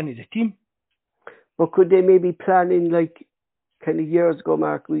going to get into the team? But could they maybe plan in, like, kind of years ago,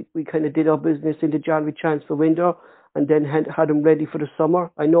 Mark, we kind of did our business in the January transfer window and then had them ready for the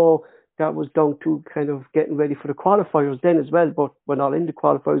summer. I know that was down to kind of getting ready for the qualifiers then as well, but we're not in the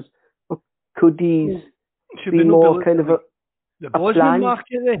qualifiers. But could these be more kind of the Bosman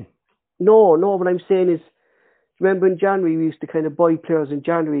market then? No, what I'm saying is, remember in January we used to kind of buy players in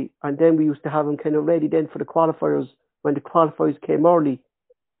January and then we used to have them kind of ready then for the qualifiers when the qualifiers came early. Do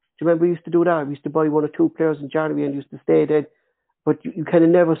you remember we used to do that? We used to buy one or two players in January and used to stay then. But you kind of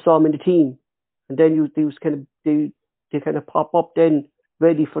never saw them in the team. And then they kind of pop up then,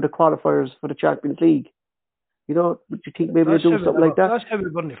 ready for the qualifiers for the Champions League. You know, would you think maybe they'll do something like that? That's how we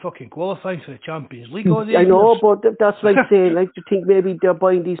weren't fucking qualifying for the Champions League. I know, but that's what I'm saying. Like, do you think maybe they're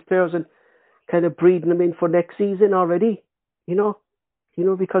buying these players and kind of breeding them in for next season already? You know,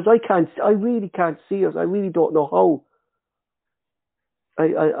 because I really can't see us. I really don't know how.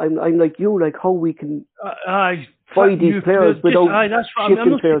 I'm like you, like how we can buy these players without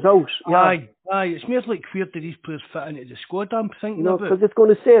shipping players out. Aye, it's more like where do these players fit into the squad, I'm thinking about. Because it's going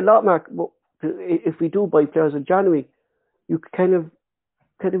to say a lot, Mark. If we do buy players in January, you kind of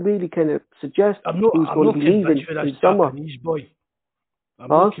really suggest who's going to be leaving in summer. Boy. I'm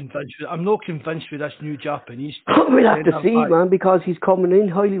not convinced with this new Japanese. We'll have to see, man, because he's coming in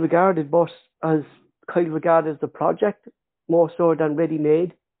highly regarded, but as the project, more so than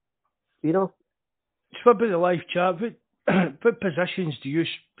ready-made, you know. So about the live chat, what positions do you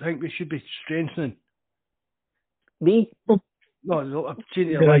think we should be strengthening? Me? No, I'm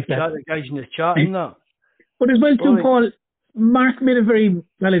saying the live chat, the guys in the chat and that. But as well too, Paul, Mark made a very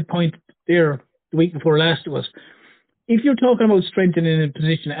valid point there the week before last to us. If you're talking about strengthening a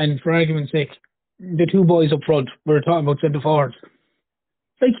position, and for argument's sake, the two boys up front, we're talking about centre forwards.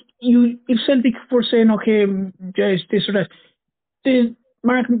 Like, if Celtic were saying, okay, Jez, this or that,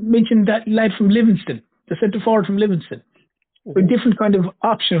 Mark mentioned that lad from Livingston, the centre forward from Livingston, a different kind of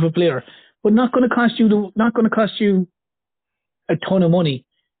option of a player, but not going to cost you a ton of money,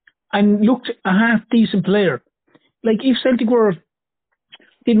 and looked a half decent player. Like, if Celtic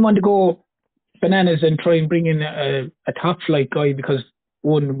didn't want to go bananas and try and bring in a top flight guy because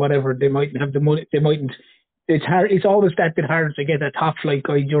they mightn't have the money, it's hard. It's always that bit harder to get a top flight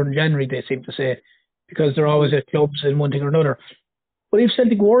guy during January, they seem to say, because they're always at clubs and one thing or another. But if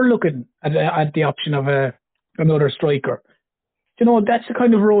Celtic were looking at the option of another striker, you know, that's the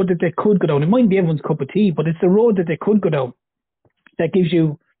kind of road that they could go down. It might be everyone's cup of tea, but it's the road that they could go down that gives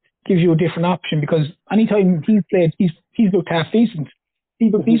you a different option, because anytime he's played, he's looked half decent.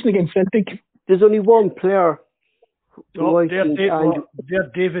 He's looked decent against Celtic. There's only one player.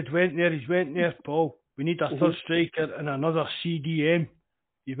 David went there. He's went there, Paul. We need a third striker and another CDM.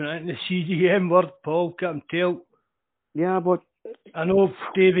 You've been into the CDM word, Paul. Can't tell. Yeah, but I know,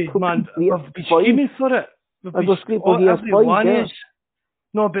 David, man. We've been screaming for it. Everyone is.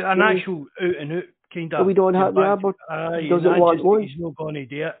 No, but an actual out and out kind of. But we don't have. Yeah, but he doesn't want one. He's not going to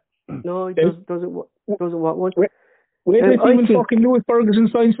do it. No, he doesn't want one. Where do you think fucking Lewis Ferguson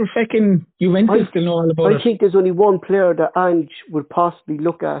signs for fucking Juventus to know all about it? I think there's only one player that Ange would possibly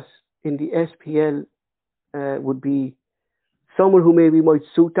look at in the SPL, would be someone who maybe might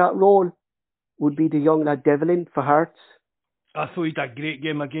suit that role, would be the young lad Devlin for Hearts. I thought he did a great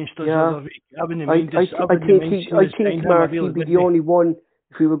game against us the Yeah. other week. I think Mark, he'd be the only one,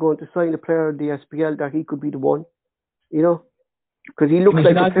 if we were going to sign a player in the SPL, that he could be the one, you know, because he looks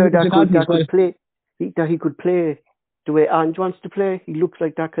like a player that could play, that he could play the way Ange wants to play. He looks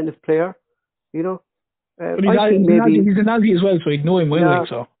like that kind of player, you know. But he's an Aussie as well, so he'd know him well, like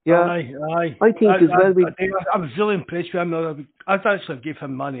so. Yeah, aye. I think as well. I was really impressed with him. I actually gave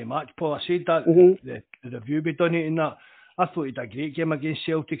him man of the match, Paul. I said that the review we done it in that. I thought he did a great game against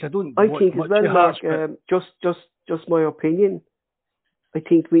Celtic. I think as well, Mark. Just my opinion. I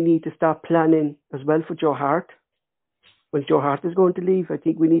think we need to start planning as well for Joe Hart. When Joe Hart is going to leave, I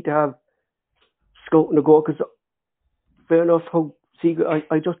think we need to have scouting to go, because fair enough,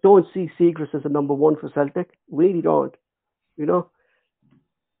 I just don't see Seagrass as a number one for Celtic. Really don't. You know?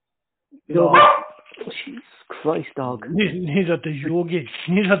 Jesus Christ, dog. He's at the yogi.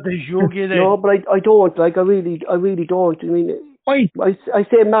 Then. No, but I don't. Like, I really don't. I mean, I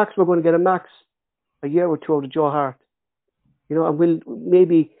say max, we're going to get a max a year or two out of Joe Hart. You know, and we'll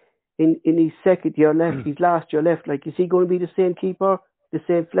maybe in his second year left, his last year left, like, is he going to be the same keeper, the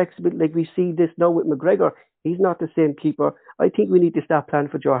same flexibility? Like we see this now with McGregor. He's not the same keeper. I think we need to start planning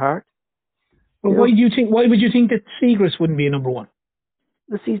for Joe Hart. Well, why would you think that Seagrass wouldn't be a number one?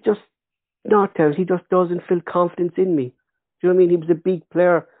 Because he's just not talented. He just doesn't feel confidence in me. Do you know what I mean? He was a big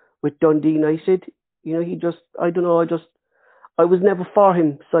player with Dundee United. You know, he just, I don't know, I was never for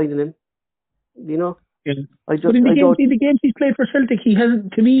him signing him. You know? Yeah. But in the games he's played for Celtic, he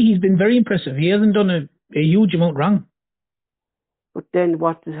hasn't, to me, he's been very impressive. He hasn't done a huge amount wrong. But then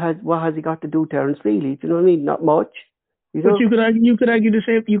what has he got to do, Terence Feely? Do you know what I mean? Not much. You know? But you could argue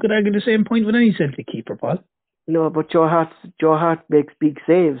the same point with any Celtic keeper, Paul. No, but Joe Hart makes big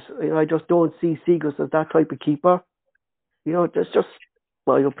saves. You know, I just don't see Seagrass as that type of keeper. You know, that's just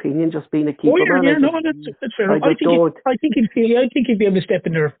my opinion, just being a keeper. That's fair. I think he'd be able to step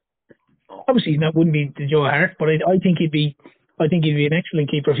in there. Obviously, that wouldn't be the Joe Hart, but I think he'd be an excellent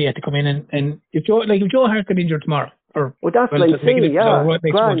keeper if he had to come in and if Joe Hart got injured tomorrow. That's what I'm saying. Yeah,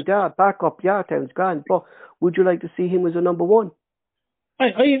 grand. Yeah, back up. Yeah, Towns grand. But would you like to see him as a number one?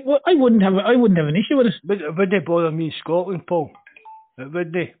 I wouldn't have an issue with it. But would they bother me in Scotland, Paul?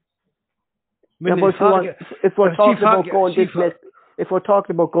 Would they? If we're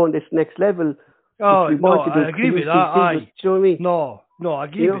talking about going this next level, I agree with that. Do you know what I mean? No, I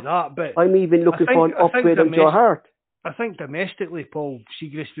agree with that. But I'm even looking for an upgrade on Joe Hart. I think domestically, Paul,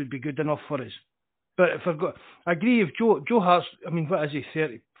 Seagrass would be good enough for us. But I agree if Joe Hart's, I mean, what is he,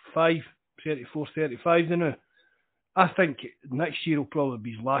 34, 35 now? I think next year will probably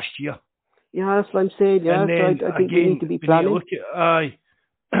be his last year. Yeah, that's what I'm saying. Yeah, so I think we need to be planning. But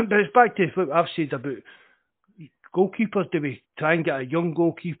it's back to what I've said about goalkeepers. Do we try and get a young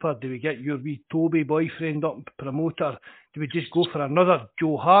goalkeeper? Do we get your wee Toby boyfriend up, promoter? Do we just go for another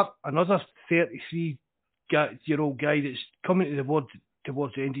Joe Hart, another 33-year-old guy that's coming towards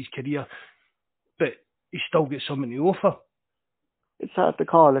the end of his career, but he's still got something to offer? It's hard to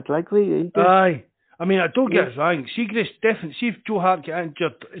call it, like, really, isn't it? Aye. I mean, I don't get it wrong. Seagrass definitely. See if Joe Hart get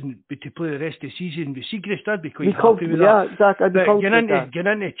injured to play the rest of the season, but Seagrass I'd be quite happy with that. Yeah, exactly. I'd be comfortable with that. Get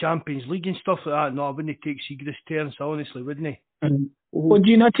into Champions League and stuff like that. No, I wouldn't take Seagrass turns, honestly, wouldn't he? But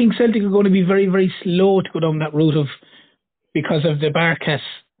do you not think Celtic are going to be very, very slow to go down that route because of the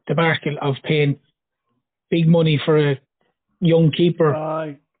debacle of paying big money for a young keeper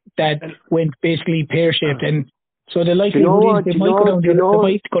that went basically pear-shaped and. So the likelihood is they might go down the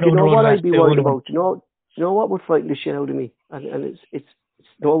road. You know what I'd be worried about? You know what would frighten the shit out of me? And it's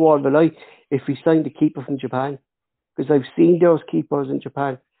no more of a lie. If we signed a keeper from Japan, because I've seen those keepers in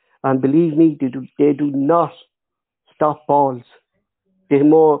Japan, and believe me, they do not stop balls. They're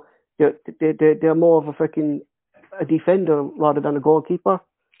more of a fucking a defender rather than a goalkeeper.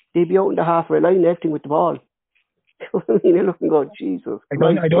 They'd be out in the halfway line, everything with the ball. I mean, they're looking going, Jesus. I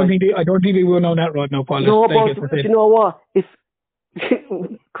don't think they will know that road now, Paul. No, but you know what?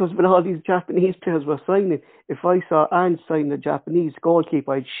 Because when all these Japanese players were signing, if I saw Ange sign a Japanese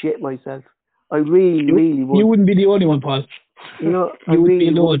goalkeeper, I'd shit myself. I really would. You wouldn't be the only one, Paul. You know, I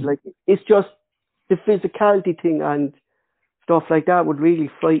really would. Like, it's just the physicality thing and stuff like that would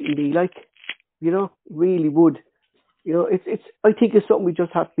really frighten me. Like, you know, really would. You know, it's. I think it's something we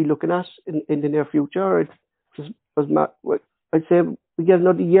just have to be looking at in the near future. It's just. I'd say we get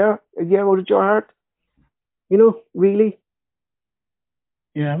another year out of Joe Hart. You know, really.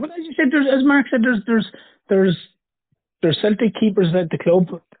 Yeah, but as you said, as Mark said, there's Celtic keepers at the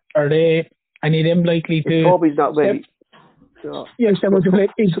club. Are they any of them likely to? Toby's not ready. Yeah, step up to play.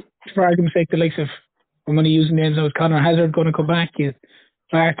 For argument's sake, the likes of, I'm only using names now. Is Conor Hazard going to come back? Is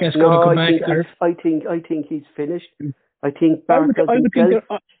Vargas going to come back? I think he's finished. I think Barker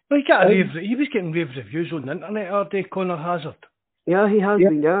he was getting rave reviews on the internet all day, Conor Hazard. Yeah, he has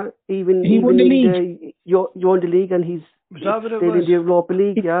been. Yeah, he won the league. He won the league, and he's stayed in the Europa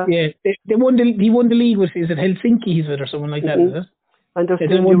League. Yeah, he won the league with, is it Helsinki? He's it or something like that? Is it? And they're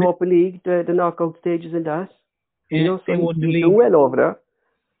still in the Europa League, the knockout stages and that. Yeah, so they won the he's league. doing well over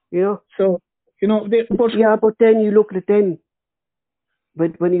there. So but then you look at it then.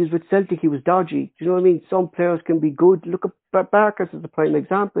 But when he was with Celtic, he was dodgy. Do you know what I mean? Some players can be good. Look at Barker as a prime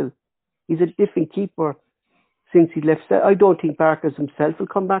example. He's a different keeper since he left. I don't think Barker himself will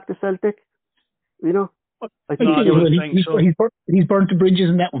come back to Celtic. I think he's burnt the bridges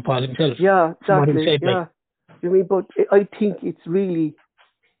in that one, Paul, himself. Yeah, exactly. I mean, but I think it's really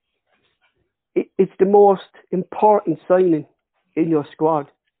it's the most important signing in your squad.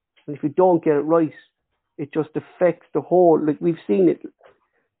 And if you don't get it right, it just affects the whole. Like we've seen it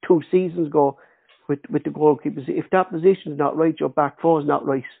 2 seasons ago with the goalkeepers. If that position is not right, your back four is not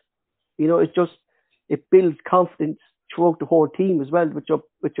right. It builds confidence throughout the whole team as well with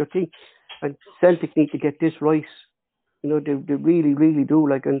your team. And Celtic need to get this right. They really, really do.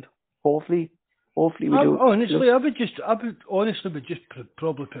 And hopefully we do. Honestly, I would just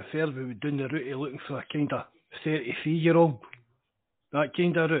probably prefer we would down the route of looking for a kind of 33-year-old, that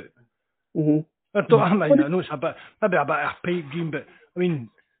kind of route. Mm-hmm. I know it's maybe a bit of a pipe dream, but I mean,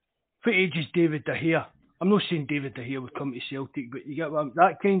 what age is David De Gea? I'm not saying David De Gea would come to Celtic, but you get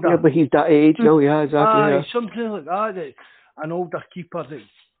that kind of. Yeah, but he's that age now. Yeah, exactly. Something like that. An older keeper that's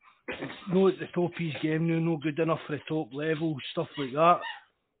not at the top of his game now, no good enough for the top level, stuff like that.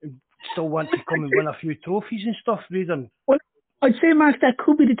 And still want to come and win a few trophies and stuff, rather. Well, I'd say, Mark, that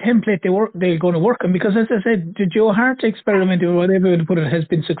could be the template they're going to work on, because, as I said, the Joe Hart experiment, or whatever you put it, has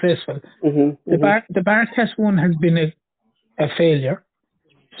been successful. Mm-hmm, the Barkas one has been a failure.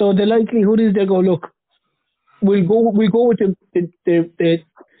 So the likelihood is they'll go, look, we'll go with the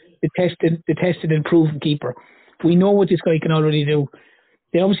tested and proven keeper. We know what this guy can already do.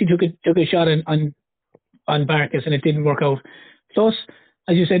 They obviously took a shot on Barkas and it didn't work out. Plus,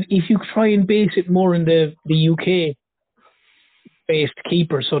 as you said, if you try and base it more in the UK based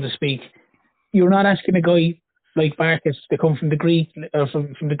keeper, so to speak, you're not asking a guy like Barkas to come from the Greek or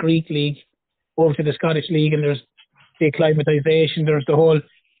from the Greek league over to the Scottish league, and there's the acclimatization, there's the whole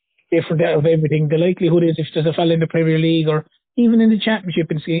different of everything. The likelihood is if there's a fella in the Premier League or even in the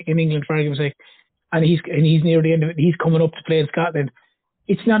Championship in England, for argument's sake, and he's near the end of it, he's coming up to play in Scotland.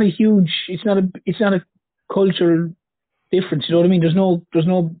 It's not a cultural difference. You know what I mean? There's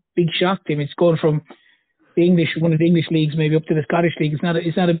no big shock to him. It's going from one of the English leagues maybe up to the Scottish league. It's not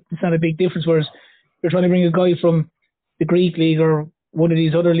a big difference. Whereas you're trying to bring a guy from the Greek league or one of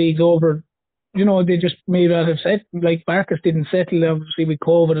these other leagues over, they just maybe have set, like Barkas didn't settle obviously with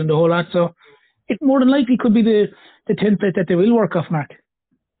COVID and the whole lot. So it more than likely could be the template that they will work off, Mark.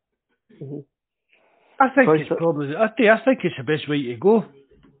 Mm-hmm. I think it's the best way to go.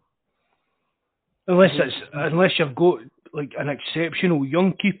 Unless you've got like an exceptional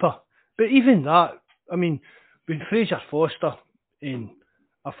young keeper. But even that, I mean, when Fraser Foster, and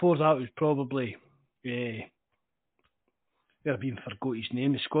before that was probably I've been forgot his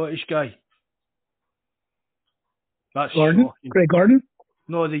name, the Scottish guy. That's Gordon? Shocking. Greg Gordon?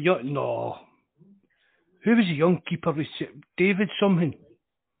 No, who was the young keeper? David something.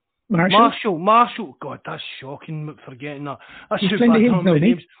 Marshall. God, that's shocking. Forgetting that. That's too bad.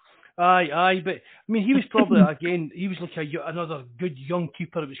 Names. Aye, but I mean, he was probably he was like another good young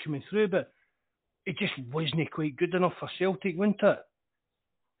keeper that was coming through, but it just wasn't quite good enough for Celtic, wasn't it?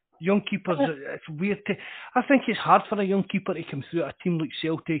 Young keepers, it's weird. I think it's hard for a young keeper to come through a team like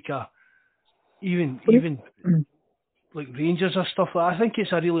Celtic, even like Rangers or stuff. I think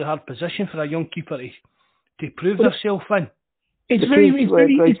it's a really hard position for a young keeper to prove themselves in. It's very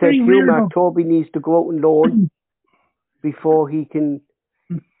rare. Toby needs to go out and loan before he can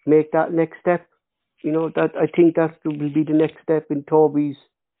make that next step. That I think that will be the next step in Toby's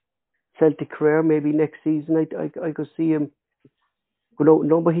Celtic career. Maybe next season, I could see him go out and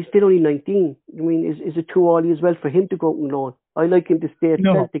loan, but he's still only 19. I mean, is it too early as well for him to go out and loan? I like him to stay at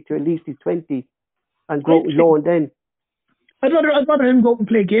Celtic till at least he's 20 and go out and loan then. I'd rather him go out and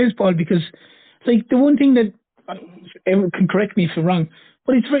play games, Paul, because like the one thing that everyone can correct me if I'm wrong,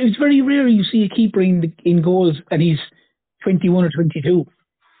 but it's very rare you see a keeper in goals and he's 21 or 22.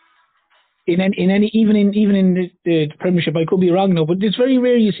 Even in the Premiership, I could be wrong now, but it's very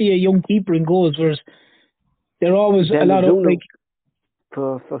rare you see a young keeper in goals, whereas there are always a lot of like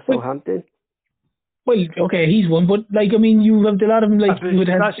for Southampton. Well, okay, he's one, but like I mean, you have a lot of them. Like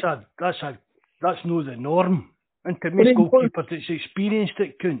that's not the norm. And to make goalkeepers that's experienced,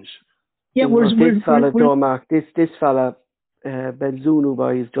 it counts. Yeah, this fella, Benzunu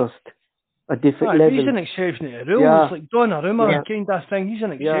boy, is just a different level. He's an exception to the rule. Yeah. It's like Donnarumma kind of thing. He's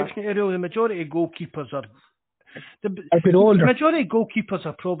an exception to the rule. The majority of goalkeepers are a bit older. The majority of goalkeepers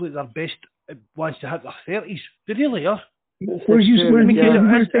are probably their best ones to hit their 30s. They really are.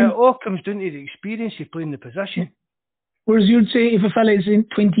 It all comes down to the experience of playing the position. Whereas you'd say if a fella is in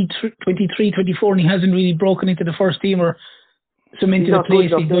 23, 24 and he hasn't really broken into the first team or cemented a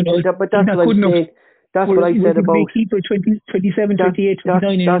place, he's not good enough. That's what I said about keeper 27, 28,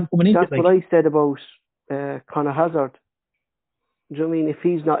 29 coming into it. That's what I said about Conor Hazard. Do you know what I mean? If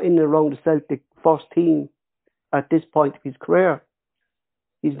he's not in and around the Celtic first team at this point of his career,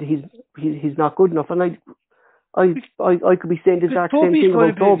 he's not good enough. And I could be saying the exact same thing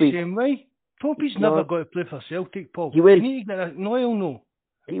about Toby. The same way. Toby's never got to play for Celtic, Paul. He will. No, he'll know.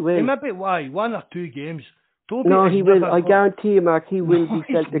 He will. Maybe one or two games. Toby he will. I guarantee you, Mark, he will be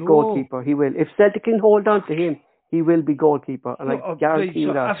Celtic goalkeeper. He will. If Celtic can hold on to him, he will be goalkeeper. And I guarantee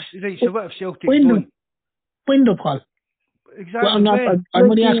you that. So what if Celtic don't? When do, Paul? Exactly. Well,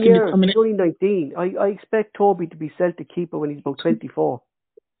 I'm only asking you. He's only 19. I expect Toby to be Celtic keeper when he's about 24.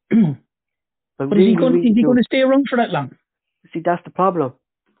 But is he going to stay around for that long? See, that's the problem.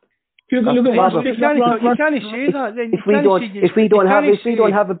 You can't say that. If we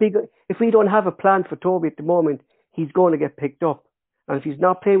don't have a plan for Toby at the moment, he's going to get picked up. And if he's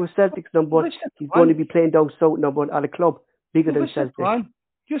not playing with Celtics number, he's going to be playing down south number at a club bigger than Celtic.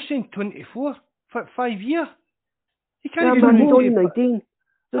 You're saying 24 for 5 years. He's only 19.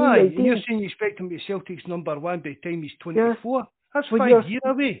 And you're saying you expect him to be Celtic's number one by the time he's 24. Yeah. That's 5 years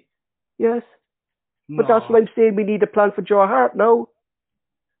away. Yes. But that's what I'm saying. We need a plan for Joe Hart now.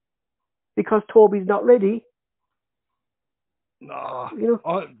 Because Toby's not ready. No.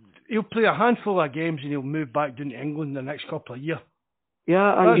 He'll play a handful of games and he'll move back down to England in the next couple of years.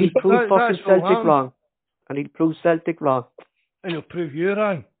 Yeah, and he'll prove Celtic wrong. And he'll prove Celtic wrong. And he'll prove you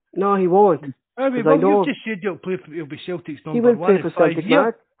wrong. No, he won't. You just said he'll be Celtic's number one. He will play for Celtic,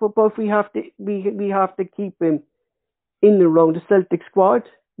 Mark. But we have to keep him in and around the Celtic squad.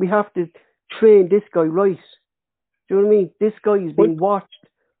 We have to train this guy right. Do you know what I mean? This guy is being watched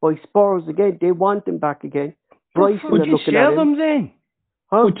by Spurs again. They want him back again. Bryson would you sell them then?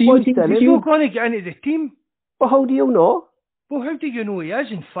 Huh? Do you think you're going to get into the team? Well, how do you know? Well, how do you know he is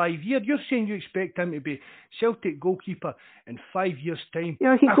in 5 years? You're saying you expect him to be Celtic goalkeeper in 5 years' time.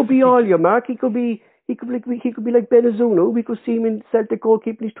 Yeah, he could be all your Mark. He could be like Benazzano. We could see him in Celtic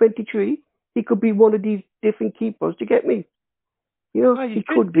goalkeeper. He's 23. He could be one of these different keepers. Do you get me? He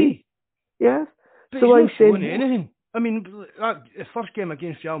could be. Yeah. But so I'm saying anything. I mean, the first game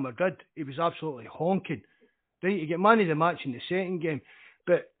against Real Madrid, he was absolutely honking. Right, he got man of the match in the second game,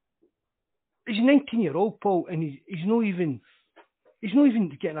 but he's a 19-year-old, Paul, and he's not even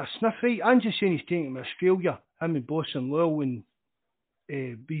getting a sniff right. I'm just saying he's taking him as failure. Him and Boss and Lowell and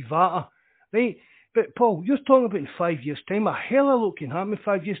Bivata, right? But Paul, you're talking about in 5 years' time. A hell of a lot can happen in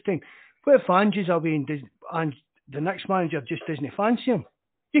 5 years' time. What if Ange's away and the next manager just doesn't fancy him?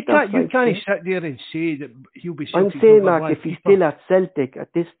 You can't sit there and say that he'll be Celtic's I'm saying, number Mark, one if he's still at Celtic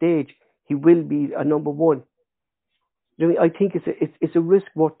at this stage, he will be a number one. I think it's a risk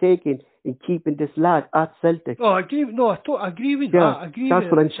worth taking in keeping this lad at Celtic. Oh, I agree. No, I agree with that.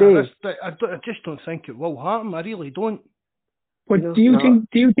 That's what I'm saying. But I just don't think it will happen. I really don't. But do you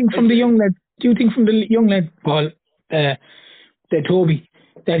think from the young lad, Paul, that Toby,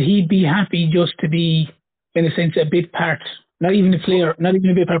 that he'd be happy just to be, in a sense, a bit part? Not even a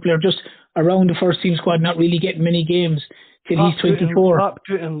bit part player, just around the first team squad, not really getting many games till he's 24.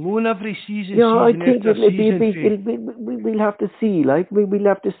 And loan every season. Yeah, I think we'll have to see. We'll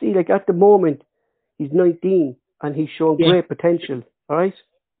have to see. Like at the moment, he's 19 and he's shown great potential. All right.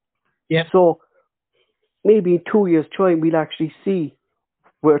 Yeah. So maybe in 2 years' time, we'll actually see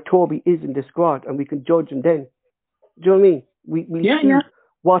where Toby is in the squad, and we can judge him then. Do you know what I mean? We'll see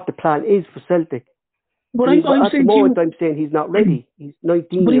what the plan is for Celtic. But at the moment, I'm saying he's not ready. He's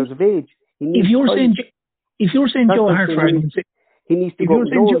 19 years of age. If you're saying Joe Hart, he needs to go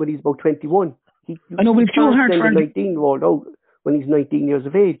on when he's about 21. I know, but if Joe Hart, 19-year-old out when he's 19 years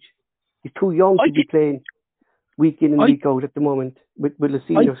of age, he's too young to be playing week in and week out at the moment with a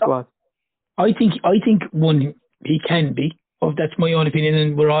senior squad. I think one, he can be. That's my own opinion,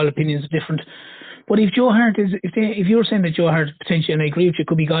 and we're all opinions are different. But if Joe Hart is, if you're saying that Joe Hart potentially, and I agree with you,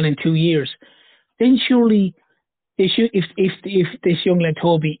 could be gone in 2 years, then surely they should. If this young lad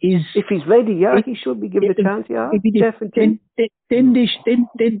Toby is, if he's ready, he should be given a chance. Yeah, definitely. Then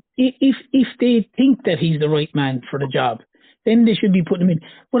if they think that he's the right man for the job, then they should be putting him in.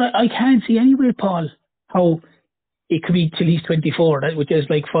 But I can't see anyway, Paul, how it could be till he's 24, which is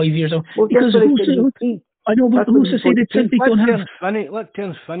like 5 years old. Well, because I know, but who's to say that Celtic don't have? Let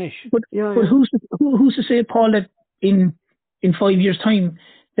Terence finish. But who's to say, Paul, that in 5 years' time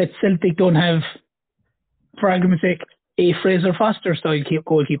that Celtic don't have, for argument's sake, a Fraser Foster style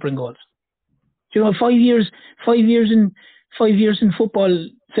goalkeeper in goals? Do you know, 5 years in football,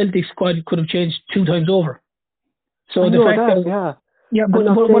 Celtic squad could have changed 2 times over. So but I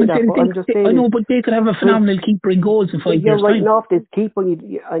know, but they could have a phenomenal keeper in goals in 5 years' time. You're writing off this keeper,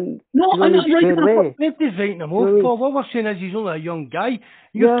 I'm not writing off. Nobody's writing him off, Paul. What we're saying is he's only a young guy.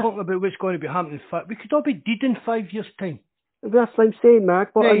 You're talking about what's going to be happening. We could all be dead in 5 years' time. That's what I'm saying,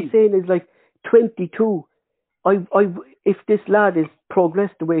 Mark. What I'm saying is, like, 22. If this lad is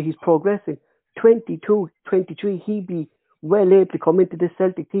progressed the way he's progressing, 22, 23, he'd be well able to come into this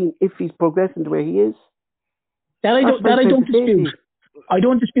Celtic team if he's progressing the way he is. That I don't dispute. I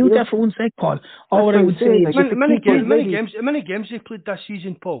don't dispute that for one sec, Paul. All what I would say is... How many games he played this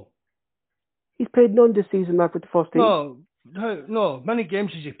season, Paul? He's played none this season, Mark, with the first team. No. Many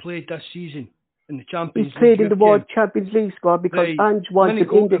games has he played this season in the Champions League? He's played in the World Champions League squad because Ange wants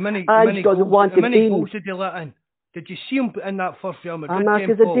him in. Ange doesn't want him in. How many goals did he let in? Did you see him in that first Real Madrid Mark,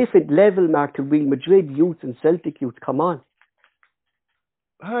 game, is a different level, Mark, to Real Madrid youth and Celtic youth. Come on.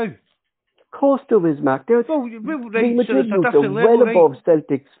 How? Of course there is, Mark. Real Madrid youth are well above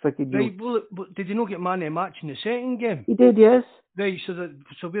Celtic's fucking youth. But did he not get man of the match in the second game? He did, yes. Right,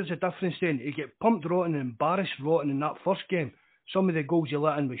 so where's the difference then? He get pumped rotten and embarrassed rotten in that first game. Some of the goals he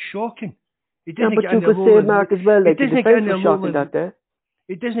let in was shocking. He didn't but get you in could the say, Mark, as well, like the defence was shocking that day.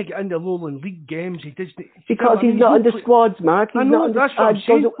 He doesn't get into Lowland League games. Because he's not in the squads, Mark. He's not that's what I'm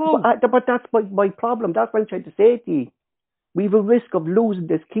saying, Paul. But that's my problem. That's what I'm trying to say to you. We have a risk of losing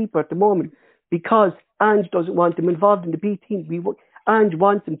this keeper at the moment because Ange doesn't want him involved in the B team. Ange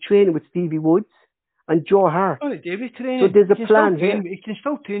wants him training with Stevie Woods and Joe Hart. So there's a plan here. He can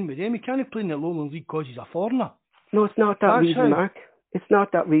still train with him. He can't play in the Lowland League because he's a foreigner. No, it's not that reason, Mark. It's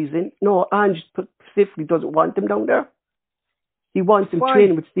not that reason. No, Ange specifically doesn't want him down there. He wants him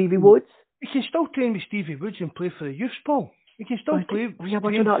training with Stevie Woods. He can still train with Stevie Woods and play for the youth, Paul. He can still play. Yeah,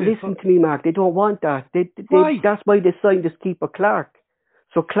 but you're not listening to me, Mark. They don't want that. Why? That's why they signed this keeper, Clark.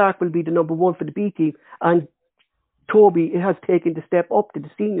 So Clark will be the number one for the B team. And Toby has taken the step up to the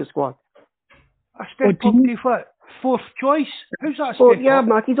senior squad. A step up to what? Fourth choice? How's that a step up? Yeah,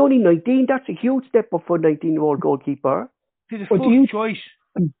 Mark, he's only 19. That's a huge step up for a 19-year-old goalkeeper. To the fourth choice.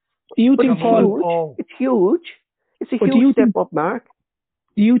 Do you think, Paul... It's huge. It's a huge step up, Mark.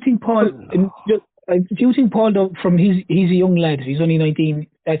 Do you think, Paul... though, from he's a young lad, he's only 19,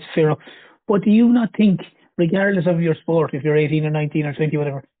 that's fair enough. But do you not think, regardless of your sport, if you're 18 or 19 or 20,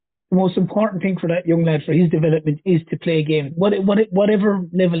 whatever, the most important thing for that young lad, for his development, is to play a game, whatever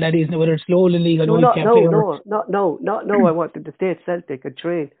level that is, whether it's Lowland League, I know he can't play. No, I wanted to stay at Celtic and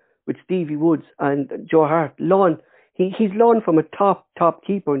train with Stevie Woods and Joe Hart. He's learned from a top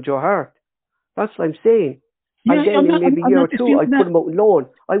keeper in Joe Hart. That's what I'm saying. Yeah, and then maybe a year or two, I'd put him out on loan.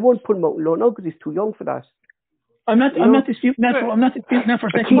 I wouldn't put him out on loan now because he's too young for that. I'm not disputing that. I'm not disputing that for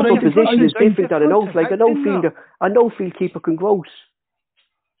a second. A keeper position is different than an outfield. Like an outfielder, an outfield keeper can go out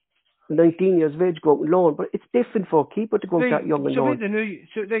 19 years of age, go out on loan, but it's different for a keeper to go out that young and loan.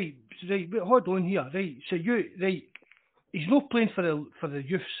 Hold on here, right? So he's not playing for the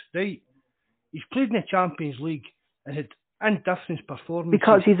youths, right? He's played in the Champions League and had indifferent performances.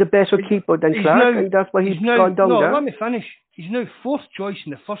 Because he's a better keeper than Clark, and that's why he's gone down there. No, let me finish. He's now fourth choice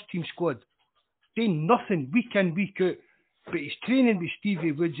in the first team squad, doing nothing week in, week out, but he's training with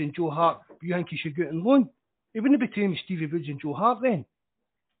Stevie Woods and Joe Hart. You think he should go out on loan? He wouldn't be training with Stevie Woods and Joe Hart then.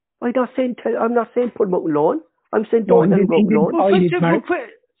 I'm not saying put him out on loan. I'm saying don't let him go on loan.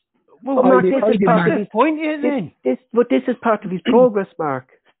 Well, Mark, this is part of his point here then. This is part of his progress, Mark.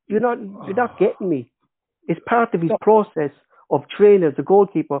 You're not getting me. It's part of his process of training as a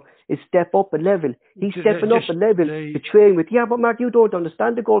goalkeeper is step up a level. He's stepping up a level to train with. Yeah, but Mark, you don't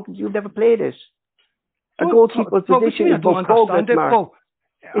understand the goalkeeper. You've never played it. A goalkeeper's position is about progress, Mark.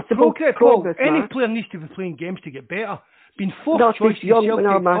 It's about progress, Mark. Any player needs to be playing games to get better. Being fourth choice in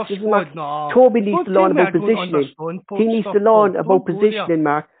Celtic squad, Toby needs to learn about positioning. He needs to learn about positioning,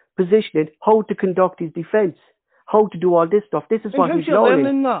 Mark. Positioning, how to conduct his defence, how to do all this stuff. This is what he's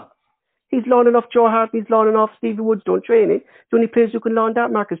learning. He's learning off Joe Hart, he's learning off Stevie Woods doing training. The only players who can learn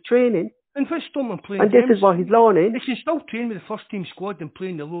that, Mark, is training. And this is what he's learning. He can still train with the first team squad and play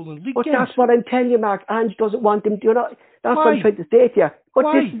in the Lowland League But games. That's what I'm telling you, Mark. Ange doesn't want him to. That's why? What I'm trying to say to you. But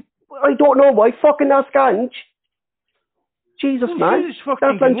I don't know why. Fucking ask Ange. Jesus, man. That's what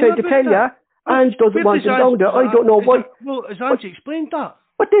I'm trying to tell you. Ange doesn't want him down there. I don't know why. Well, has Ange explained that?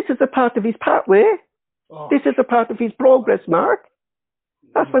 But this is a part of his pathway. Oh. This is a part of his progress, Mark.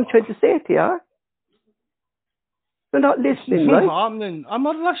 That's what I'm trying to say to you. You're not listening, it's right? not happening. I'm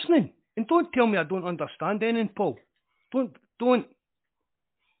not listening. And don't tell me I don't understand anything, Paul. Don't.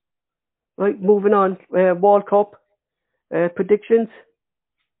 Right, moving on. World Cup predictions.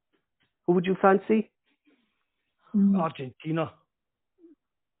 Who would you fancy? Argentina.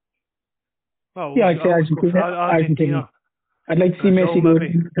 Oh, Yeah, I'd say Argentina. I'd like to see Messi go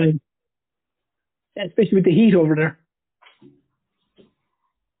in time. Especially with the heat over there.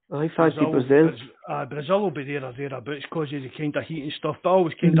 I fancy Brazil. Brazil will be there or thereabouts because of the kind of heat and stuff, but I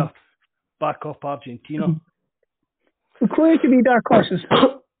always kind of back up Argentina. Would Croatia be dark horses?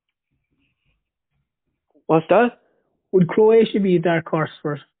 What's that? Would Croatia be a dark horse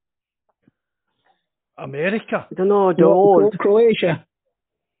for it? America? I don't know, they're old. Croatia.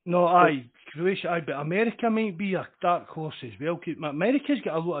 No, Croatia, but America might be a dark horse as well. America's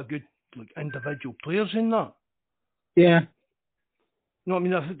got a lot of good individual players in that. Yeah. No, I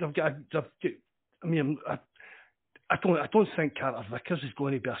mean they've got. I don't think Carter Vickers is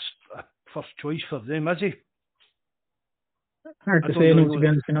going to be a first choice for them, is he? Hard to say, to be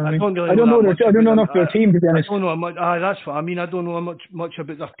honest. You know what I mean? I don't know enough about their team, to be honest. I don't know much. That's what I mean. I don't know much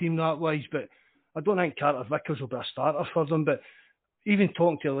about their team that wise, but I don't think Carter Vickers will be a starter for them. But even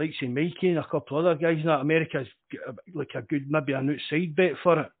talking to the likes of Mikey and a couple of other guys in that, America's like a good, maybe an outside bet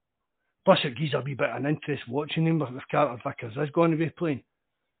for it. Plus, it gives a wee bit of an interest watching him if Carter Vickers is going to be playing.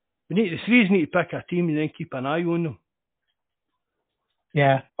 The threes need to pick a team and then keep an eye on them.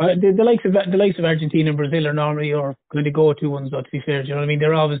 Yeah, the likes of Argentina and Brazil are normally or kind of go-to ones. Though, to be fair, do you know what I mean?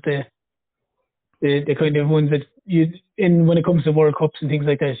 They're always the kind of ones that when it comes to World Cups and things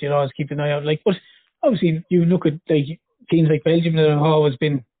like this, you always keep an eye out. But obviously, you look at teams like Belgium that have always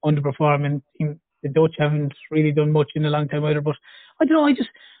been underperforming. The Dutch haven't really done much in a long time either. But I don't know. I just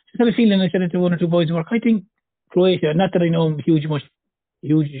had a feeling. I said it to one or two boys at work. I think Croatia. Not that I know huge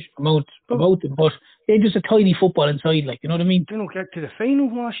amount about them, but they're just a tiny football inside. You know what I mean? They don't get to the final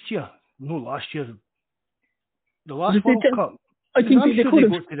last year. No, last year. The last World Cup. I think they could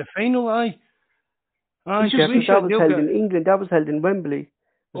have got to the final. Aye. That was held in England. That was held in Wembley.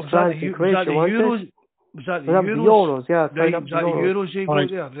 Was that the Euros? Was that the Euros? Yeah. Right, was that the Euros they got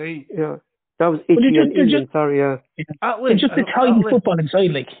there? Right. Yeah. That was Italy and England. Sorry, yeah. They're just a tiny football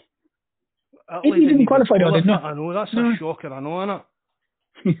inside, Italy didn't qualify though, didn't it? I know, that's a shocker, I know, innit?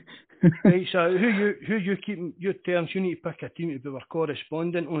 Right, so who you keeping your terms? You need to pick a team to be our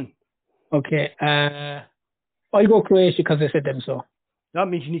correspondent on. Okay, I'll go Croatia because I said them so. That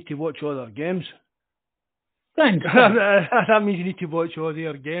means you need to watch all their games. Thanks. That means you need to watch all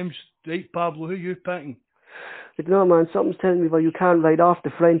their games. Right, Pablo, who you picking? I don't know, man. Something's telling me you can't write off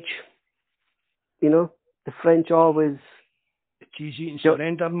the French. You know, the French always... The cheese-eating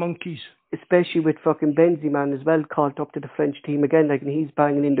surrender monkeys. Especially with fucking Benzema as well, called up to the French team again, and he's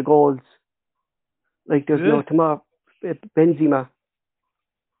banging in the goals. There's no tomorrow. Benzema.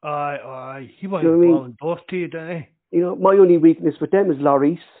 Aye. He won the Ballon d'Or too, didn't he? You know, my only weakness with them is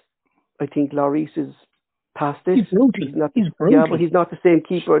Lloris. I think Lloris is past it. He's brutal. He's brutal. Yeah, but he's not the same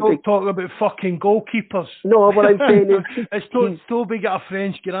keeper. Don't talk about fucking goalkeepers. No, what I'm saying is... it's Toby got a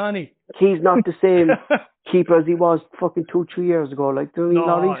French granny. He's not the same keeper as he was fucking 2-3 years ago. Do you know what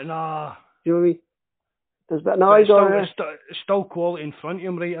I mean, Lloris? Nah. Do you know what I mean? It's still quality in front of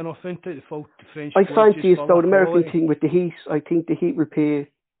him, right enough, isn't it? The French. I fancy the American thing with the heat. I think the heat will play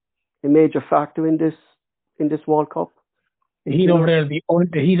a major factor in this World Cup. The heat over there will be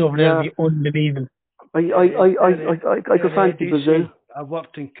unbelievable. I could fancy Brazil. I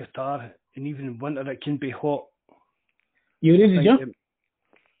worked in Qatar, and even in winter it can be hot. You did you?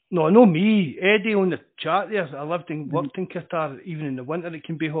 No, not me. Eddie on the chat there. I worked in Qatar. Even in the winter it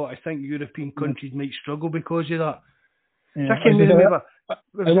can be hot. I think European countries might struggle because of that. Yeah.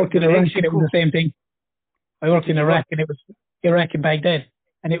 I worked in Iraq and it was the same thing. I worked in Iraq and it was Iraq and Baghdad.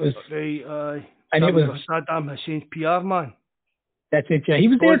 And it was... Right, and it was Saddam Hussein's PR man. That's it, yeah. He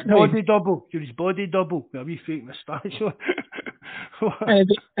was there tonight. Body double. He was body double. A wee fake moustache on. and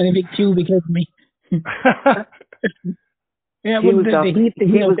a big tube because of me. Yeah, he was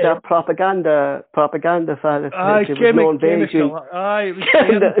that propaganda fella. There was no invasion.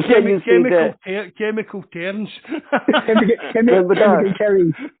 It was chemical terms. Remember that?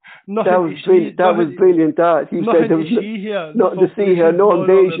 That was brilliant. That he said there was nothing to see here, no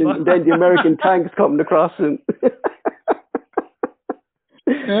invasion, and then the American tanks coming across him.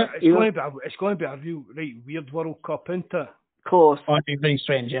 It's going to be a real weird World Cup, isn't it? Of course. Oh, it'd be very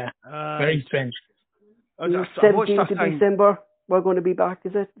strange, yeah. Very strange. 17th of December, we're going to be back,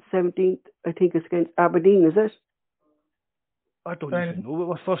 is it? 17th, I think it's against Aberdeen, is it? I don't even know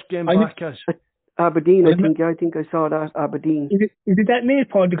what our first game back is. Aberdeen, I think I saw that, Aberdeen. Is it that late,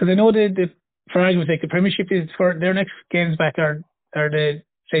 Paul? Because I know for argument's sake, the Premiership is for their next games back are the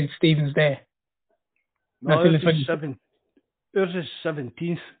St. Stephen's Day. No, ours is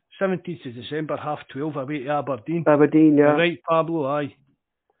 17th. 17th of December, 12:30 away to Aberdeen. Aberdeen, yeah. You're right, Pablo, aye.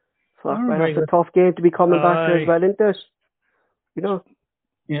 Fuck, man, that's a tough game to be coming back to as well, isn't it? You know?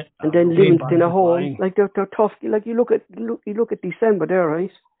 Yeah. And then Livingston at home. Like, they're tough. Like, you look at December there,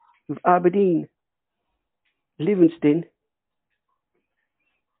 right? With Aberdeen, Livingston.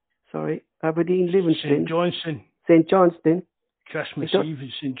 Aberdeen, Livingston. St. Johnston. Christmas Eve at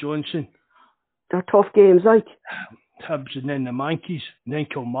St. Johnston. They're tough games, like. Hibs and then the Mankeys, and then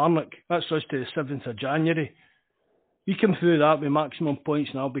Kilmarnock. That's us to the 7th of January. We come through that with maximum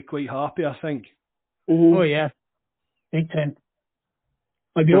points and I'll be quite happy, I think. Mm-hmm. Oh, yeah. Big time.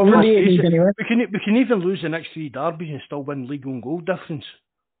 I'll be over the 80s anyway. We can even lose the next 3 derbies and still win league on goal difference.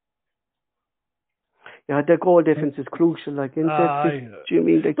 Yeah, the goal difference is crucial, like, isn't it? Do you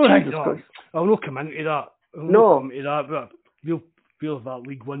mean, like, Jesus Christ? I'll not come into that. But we'll have that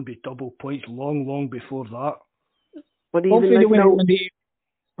League One be double points long before that. But hopefully they win it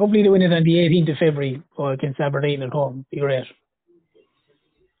on the 18th of February against Aberdeen at home. Be great.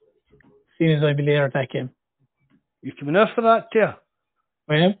 Seeing as I'll be there at that game. You coming out for that, too?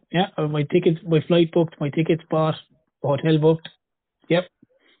 I am, yeah. I have my tickets, my flight booked, my tickets bought, the hotel booked. Yep.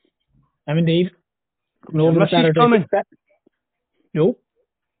 I'm indeed. Coming over Saturday. Coming? No.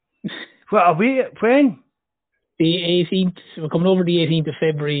 Well, are we, when? The 18th, we're coming over the 18th of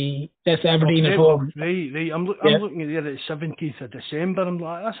February. That's Aberdeen at home. Right. I'm looking at the 17th of December. I'm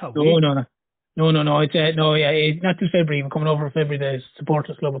like, that's a week. No. It's not till February. We're coming over in February. The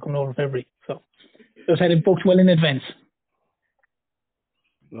supporters club are coming over in February. So just had it booked well in advance.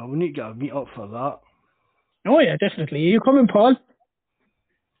 Well, we need to get a meet up for that. Oh yeah, definitely. Are you coming, Paul?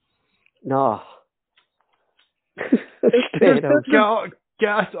 No.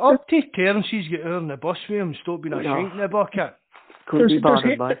 Get up to Terrence's, get her in the bus with him, stop being a shank in the bucket. Couldn't be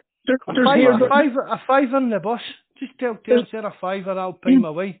bothered, man. A fiver in the bus. Just tell Terrence there a fiver, I'll pay my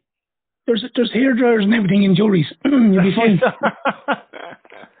way. There's hairdryers and everything in Jury's. You'll be fine.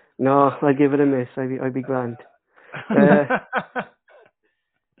 No, I'll give it a miss. I'll be grand.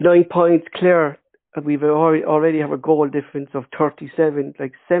 9 points clear. We've already have a goal difference of 37,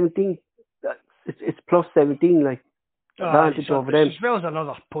 like 17. It's plus 17, like. Advantage over them. As well as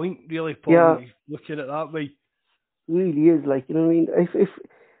another point, really, Paul, when you look at it that way. Really is, like, you know what I mean?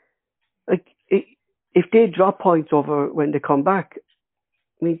 If they drop points over when they come back,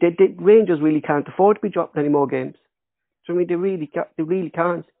 I mean, Rangers really can't afford to be dropping any more games. So, I mean, they really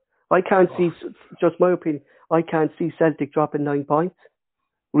can't. I can't see, just my opinion, I can't see Celtic dropping 9 points.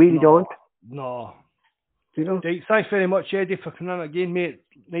 Really don't. No. You know? Thanks very much, Eddie, for coming on again, mate.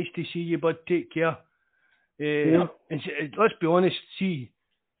 Nice to see you, bud. Take care. And let's be honest, see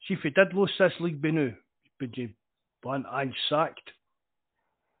if we did lose this league by now, would you want and sacked?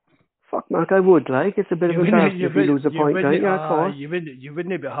 Fuck, Mark, I would, like. It's a bit of a chance if we lose a point, right? Yeah, of course. You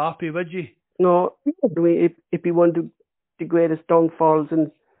wouldn't be happy, would you? No, it'd be one of the greatest downfalls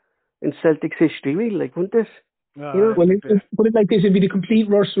in Celtic's history, really, like, wouldn't it? Well, put it like this, it'd be the complete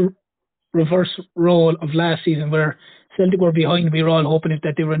reverse role of last season, where Celtic were behind. We were all hoping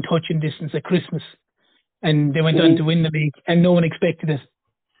that they were in touching distance at Christmas. And they went on to win the league, and no one expected it.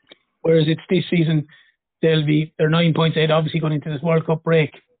 Whereas it's this season, they're 9 points ahead, obviously going into this World Cup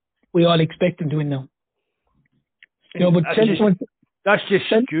break. We all expect them to win now. But that's just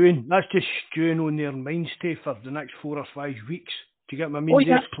stewing on their minds for the next 4 or 5 weeks. Do you get what I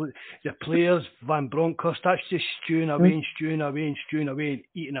mean? The players, Van Bronckhorst, that's just stewing away and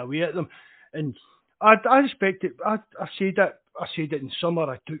eating away at them. And I respect it. I said it in summer.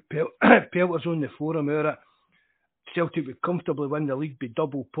 I took pelters on the forum out it. Celtic would comfortably win the league by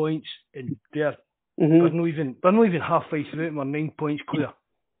double points, and we're not even halfway through it, and we're 9 points clear.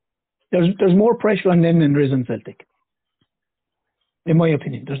 There's more pressure on them than there is on Celtic. In my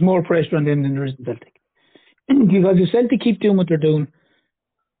opinion, there's more pressure on them than there is on Celtic. Because if Celtic keep doing what they're doing,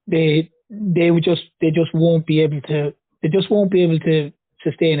 they just won't be able to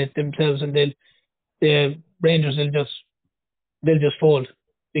sustain it themselves, and the Rangers they'll just fold,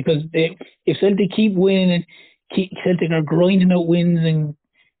 because if Celtic keep winning and Celtic are grinding out wins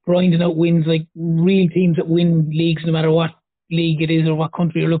like real teams that win leagues, no matter what league it is or what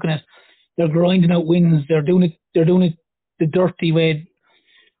country you're looking at, they're grinding out wins. They're doing it the dirty way,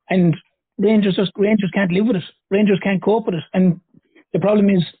 and Rangers can't live with it. Rangers can't cope with it, and the problem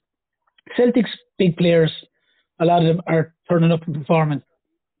is Celtic's big players, a lot of them are turning up and performing.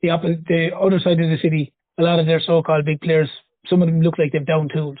 The other side of the city, a lot of their so-called big players, some of them look like they've down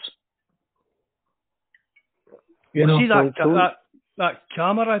tools. You know, see that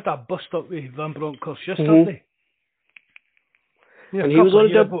camera that bust up with Van Bronckhorst yesterday. Yeah, and he was one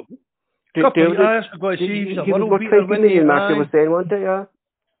of the he was what 20 million mark they were saying, weren't they?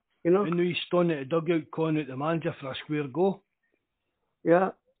 You know. And now he's standing at the dugout calling out the manager for a square goal.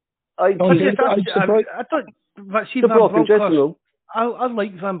 Yeah. I thought, but see, Van Bronckhorst, I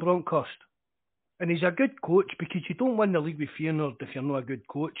like Van Bronckhorst, and he's a good coach because you don't win the league with Feyenoord if you're not a good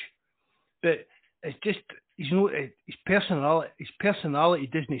coach. But it's just his personality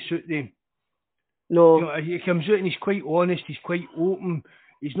doesn't suit them. No, you know, he comes out and he's quite honest. He's quite open.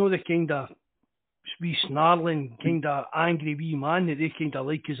 He's not the kind of wee snarling, kind of angry wee man that they kind of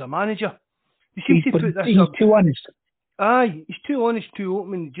like as a manager. He seems to put this he's too honest. Aye, he's too honest, too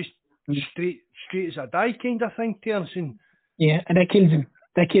open, just straight as a die kind of thing, Terence. Yeah, and that kills him.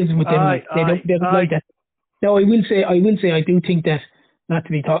 That kills him with them. They don't like that. Now, I will say, I do think that, not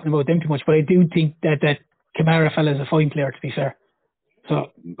to be talking about them too much, but I do think that Kamara fella is a fine player, to be fair.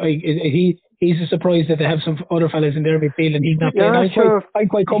 So he's a surprise that they have some other fellas in their midfield and he's not playing. I'm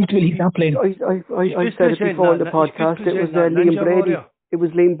quite comfortable he's not playing. I said it before in the podcast. It was Liam Brady. Warrior. It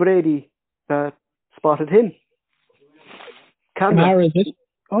was Liam Brady that spotted him. Kamara, is it?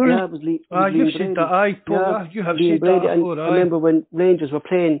 Oh, yeah, it was Liam you've said that, Paul. You have said Brady. that before, I remember when Rangers were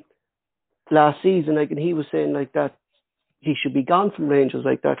playing last season, like, and he was saying like that he should be gone from Rangers,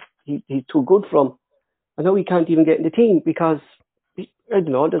 like that he's too good for him. I know he can't even get in the team because I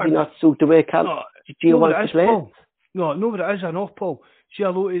don't know, does he not suit the way Gio wants to play? Paul. No, but it is enough, Paul. See, a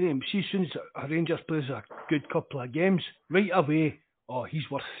lot of them, see, as soon as a Rangers plays a good couple of games, right away, he's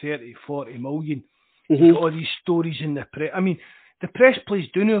worth 30, 40 million. Mm-hmm. All these stories in the press. I mean, the press plays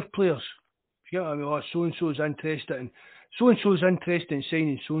down with players. You know what I mean? So-and-so's interested in so-and-so's interested in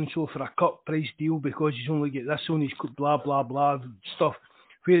signing so-and-so for a cut price deal because he's only get this on his blah, blah, blah stuff.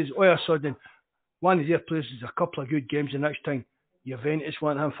 Whereas all of a sudden, one of their players is a couple of good games the next time. Juventus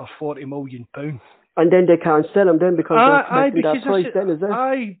want him for £40 million. And then they can't sell him then because they're expecting that price then, is it?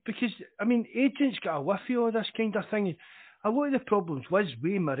 Aye, because, I mean, agents got a whiff of all this kind of thing. A lot of the problems was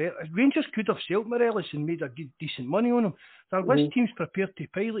with Morelos. Rangers could have sold Morelos and made a good, decent money on him. There was teams prepared to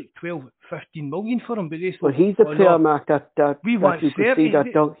pay like 12, 15 million for him, but they thought... Well, he's a player, Mark, that we want you 30,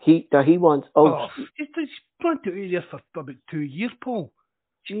 could see that he wants out. He's planted out there for about 2 years, Paul.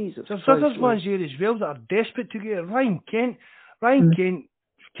 Jesus There's other ones here as well that are desperate to get Ryan Kent. Ryan Kent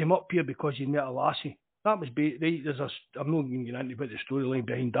came up here because he met a lassie. That was I'm not even getting into what the storyline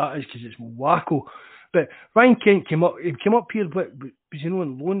behind that is because it's wacko. But Ryan Kent came up here, but was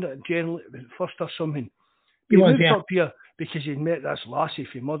on loan generally at first or something. He moved up here because he'd met this lassie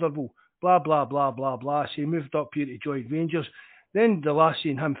from Motherwell. Blah blah blah blah blah. So he moved up here to join Rangers. Then the lassie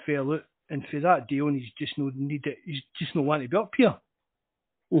and him fell out, and for that deal, he's just no wanting to be up here.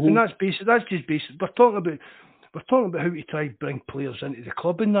 Mm-hmm. And that's just basic. We're talking about how to try to bring players into the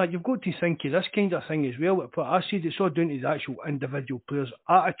club and that. You've got to think of this kind of thing as well. But I said it's all down to the actual individual players'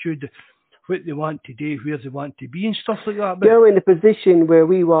 attitude, what they want to do, where they want to be and stuff like that. But they're in the position where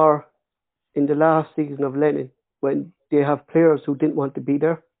we were in the last season of Lennon, when they have players who didn't want to be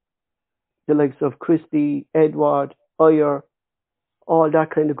there. The likes of Christie, Edward, Ayer, all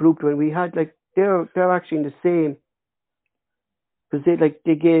that kind of group. When we had they're actually in the same, because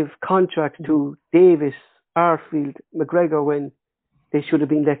they gave contracts to Davis, Arfield, McGregor when they should have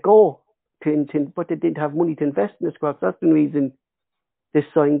been let go, but they didn't have money to invest in the squad. That's the reason they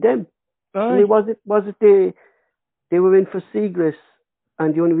signed them. I mean, was it they were in for Seagrass,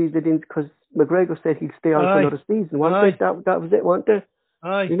 and the only reason they didn't, because McGregor said he'd stay on for another season. That was it, wasn't it?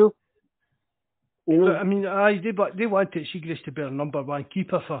 Aye. You know. But, I mean, they wanted Seagrass to be their number one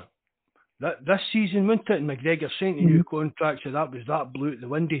keeper for this season, wasn't it? And McGregor signed a new contract, so that blew out the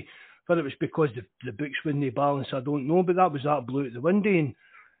window. Whether it was because the books wouldn't balance, I don't know, but that blew out the window. And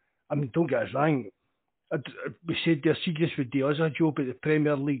I mean, don't get us wrong. We said their Seagrass would do us a job at the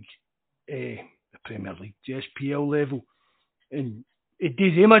Premier League, the SPL level, and it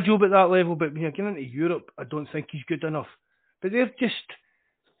did them a job at that level. But when you're getting into Europe, I don't think he's good enough. But it's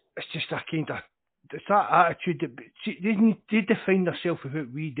just a kind of, it's that attitude that they define themselves with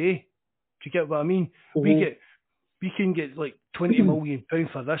what we do. Do you get what I mean? Mm-hmm. We can get like £20 million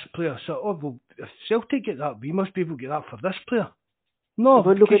for this player. So, if Celtic get that, we must be able to get that for this player. No,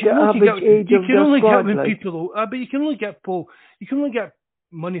 but look at the average age of their squad. But you can only get Paul. You can only get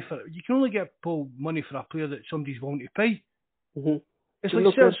money for. You can only get Paul money for a player that somebody's willing to pay. Mm-hmm. It's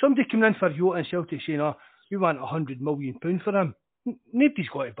like somebody coming in for Jota and Celtic saying, we want £100 million for him. Nobody's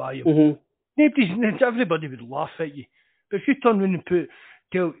got to buy him. Mm-hmm. Everybody would laugh at you. But if you turn around and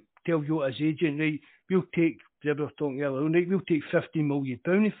tell Jota's agent, right, we'll take £15 million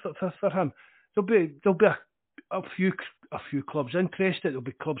for him. There'll be a few clubs interested. There'll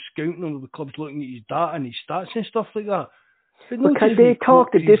be clubs scouting him. There'll be clubs looking at his data and his stats and stuff like that. But can they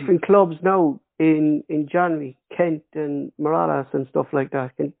talk to different clubs now in January, Kent and Morales and stuff like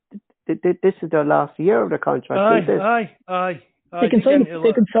that? This is their last year of their contract. Aye. They can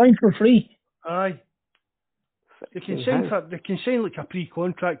sign for free. Aye. They can sign like a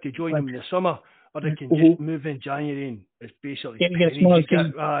pre-contract to join them in the summer, or they can just move in January and it's basically get a small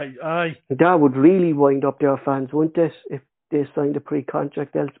team. Aye. That would really wind up their fans, wouldn't it? If they signed a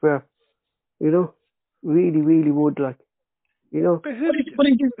pre-contract elsewhere, really, really would like. But who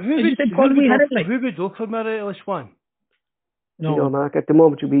would go for Morelos one? No, Mark. At the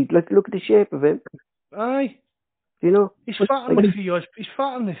moment, look at the shape of him. Aye. He's fat on the 3 years. He's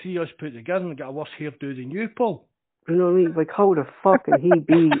fat on the 3 years put together and got a worse hairdo than you, Paul. You know what I mean? Like, how the fuck can he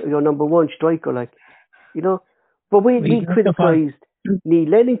be your number one striker? Like, But we criticised Neil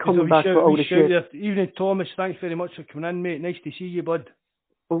Lennon coming back for all the shit. Evening, Thomas. Thanks very much for coming in, mate. Nice to see you, bud.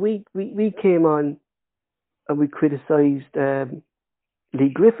 But we came on and we criticised Lee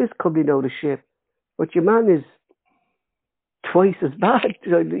Griffiths coming out of shape. But your man is twice as bad,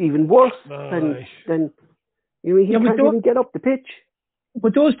 even worse than he can't even get up the pitch.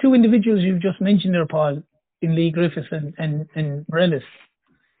 But those two individuals you've just mentioned there, Paul, in Lee Griffiths and Morelos,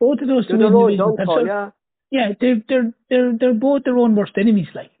 both of those two individuals, they're both their own worst enemies.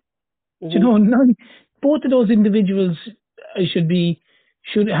 Like, both of those individuals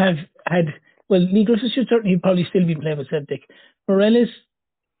should have had. Well, Lee Griffiths should certainly probably still be playing with Celtic. Morelos,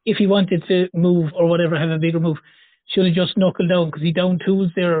 if he wanted to move or whatever, have a bigger move, should have just knuckled down because he down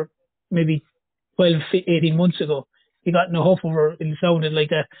tools there maybe 12, 18 months ago. He got in a huff over it sounded like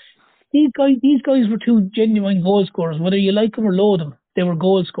that. These guys were two genuine goal scorers. Whether you like them or loathe them, they were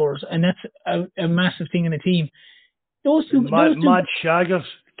goal scorers, and that's a massive thing in a team. Those two mad shaggers.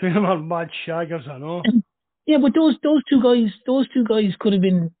 Two of them are mad shaggers, I know. Yeah, but those two guys could have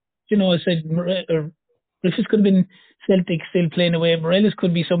been, I said, Griffiths could have been Celtic still playing away. Morelos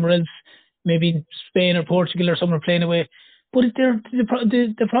could be somewhere else, maybe Spain or Portugal or somewhere playing away. But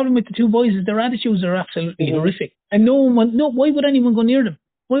the problem with the two boys is their attitudes are absolutely horrific. And why would anyone go near them?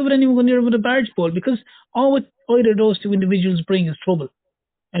 Why would anyone go near them with a barge pole? Because all what either of those two individuals bring is trouble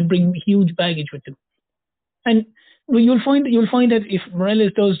and bring huge baggage with them. And you'll find that if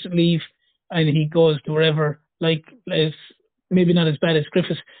Morelos does leave and he goes to wherever, like maybe not as bad as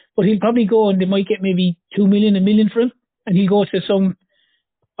Griffiths, but he'll probably go and they might get maybe 2 million, $1 million for him, and he'll go to some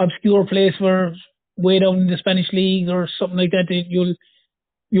obscure place where way down in the Spanish league or something like that. You'll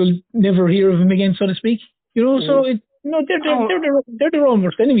never hear of him again, so to speak. So they're their own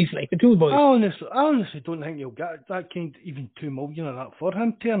worst enemies, like the two boys. I honestly don't think you'll get that kind, even 2 million or that for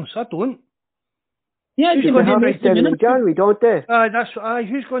him, Terence. I don't. Yeah, they're going to have them in January, don't they?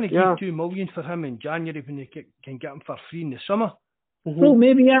 Who's going to give 2 million for him in January when they can get him for free in the summer? Well,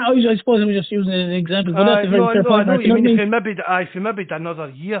 maybe, I suppose I was just using an example. But that's a very fair point. I know what you mean. If he maybe did another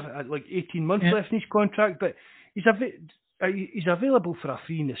year, like 18 months left in his contract, but he's available for a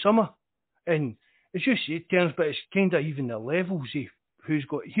free in the summer. And it's just it turns, but it's kind of even the levels of who's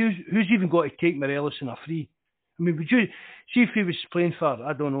even got to take Morelos in a free. I mean, would you see if he was playing for,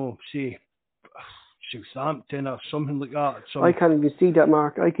 I don't know, say Southampton or something like that? I can't even see that,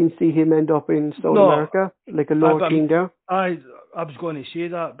 Mark. I can see him end up in South America, like a lower team there. I was going to say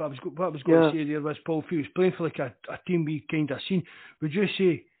that, but what I was going to say there was, Paul, if he was playing for like a team we kind of seen, would you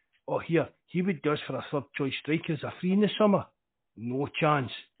say, he would do us for a third choice striker as a free in the summer? No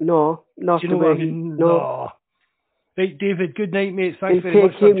chance. No, not the way. No. Right, David, good night, mate. Thanks very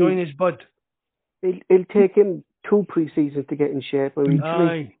much for joining us, bud. It'll take him 2 pre-seasons to get in shape.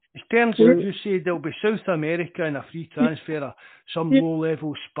 Aye. In terms of you say there'll be South America and a free transfer of some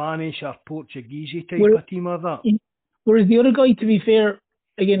low-level Spanish or Portuguese type of team or that. Whereas the other guy, to be fair,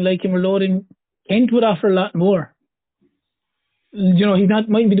 again, like him reloading, Kent would offer a lot more. He's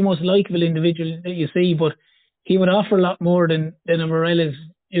mightn't be the most likeable individual that you see, but he would offer a lot more than a Morelos.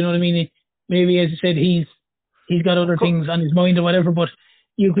 You know what I mean? Maybe, as you said, he's got other things on his mind or whatever, but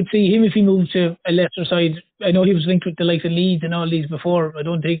you could see him if he moved to a lesser side. I know he was linked with the likes of Leeds and all these before. I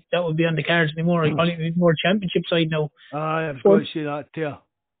don't think that would be on the cards anymore. He'd probably be more Championship side now. I was going to say that too.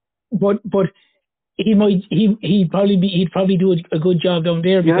 But he'd probably do a good job down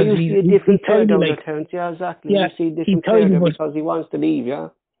there because he's a different player down the town. Yeah, exactly. You see a different player there because he wants to leave. Yeah.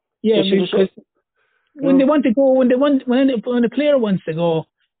 Yeah, because when they want to go, when a player wants to go,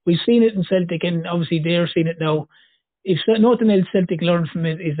 we've seen it in Celtic, and obviously they're seeing it now. If nothing else Celtic learned from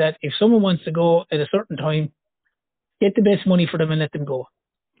it is that if someone wants to go at a certain time, get the best money for them and let them go.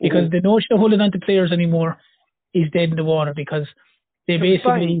 Because the notion of holding on to players anymore is dead in the water because they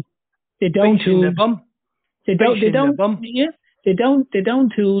basically they're down to They down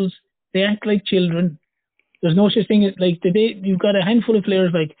tools. They act like children. There's no such thing as you've got a handful of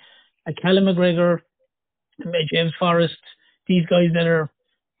players like Callum McGregor, James Forrest, these guys that are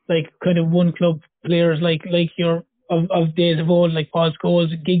like kind of one club players like your of days of old, like Paul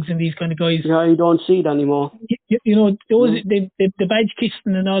Scholes, Giggs and these kind of guys. Yeah, you don't see it anymore. You know, those the badge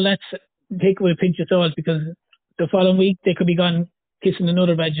kissing and all that's take with a pinch of salt, because the following week they could be gone kissing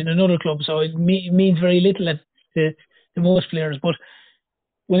another badge in another club, so it means very little to most players. But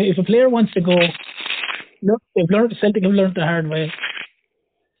if a player wants to go, look, Celtic have learned the hard way.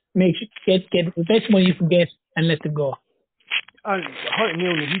 Make sure get the best money you can get and let them go. And hurt me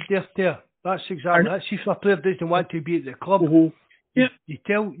on the head there. That's exactly that. See, if a player doesn't want to be at the club, you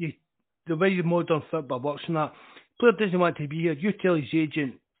tell the way the modern football works and that, player doesn't want to be here, you tell his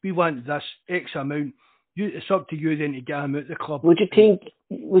agent, we want this X amount. It's up to you then to get him out the club. Would you think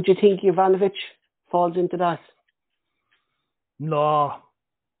Ivanovic falls into that? No,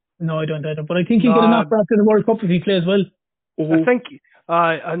 I don't. But I think he'll get an offer after the World Cup if he plays well. I think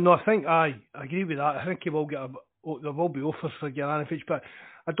I agree with that. I think he will get there will be offers for Juranovic, but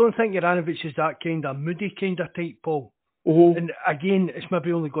I don't think Juranovic is that kind of moody kind of type, Paul. And again, it's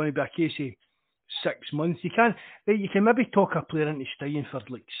maybe only going to be a case of 6 months. You can maybe talk a player into staying for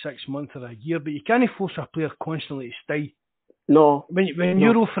like 6 months or a year, but you can't force a player constantly to stay. No. When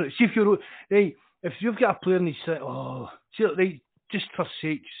you're over it, see if you've got a player and he's like, just for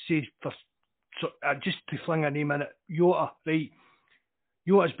sake, just to fling a name in it, Jota, right?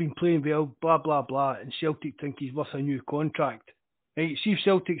 Jota's been playing well, blah blah blah, and Celtic think he's worth a new contract. Right? See if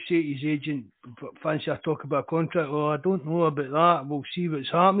Celtic say to his agent, fancy I talk about a contract, I don't know about that, we'll see what's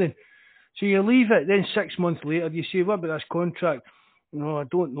happening. So you leave it, then 6 months later you say, what about this contract? No, I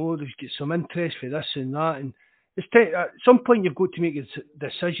don't know, there's get some interest for this and that, and at some point you've got to make a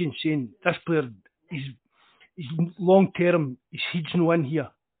decision saying, this player, he's long term, he's no in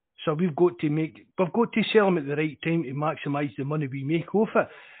here. So we've got to sell him at the right time to maximise the money we make off it.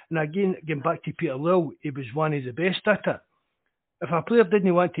 And again, getting back to Peter Lille, he was one of the best at it. If a player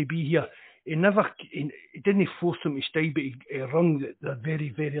didn't want to be here, he didn't force them to stay, but he wrung the very,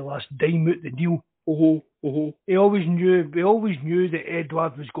 very last dime out the deal. He always knew that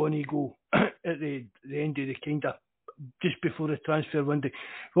Edward was going to go at the end of the kind of just before the transfer window.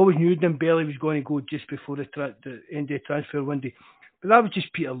 We always knew Dembele was going to go just before the end of the transfer window. But that was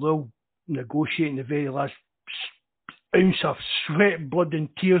just Peter Lille negotiating the very last ounce of sweat, blood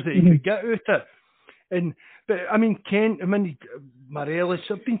and tears that he could get out it. But I mean, Morelos,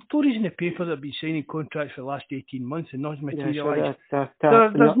 there have been stories in the paper that have been signing contracts for the last 18 months and not materialised. There's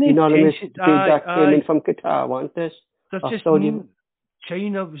no anonymous bid that came in from Qatar, wasn't this? There's just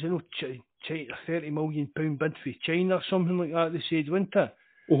China, was a £30 million bid for China or something like that, they said, wasn't it?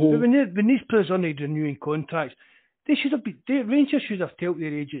 But when these players are not renewing contracts, Rangers should have told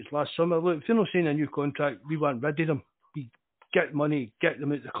their agents last summer, look, if they're not signing a new contract, we want rid of them. We get money, get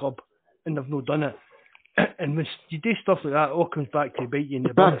them out the club, and they've not done it. And when you do stuff like that, it all comes back to bite you in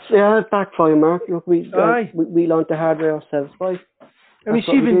the butt. Yeah, backfire, Mark. Look, we learned the hard way ourselves, boys. I mean,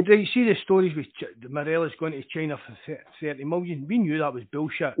 see the stories with Morelos going to China for 30 million. We knew that was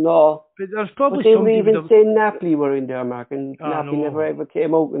bullshit. No. But there's probably but they even say Napoli were in there, Mark, and Napoli never ever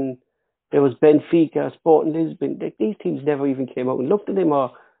came out, and there was Benfica, Sporting Lisbon. These teams never even came out and looked at them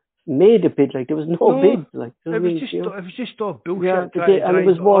or made a bid. Like, there was no bid. Like, it was just all bullshit. Yeah, and it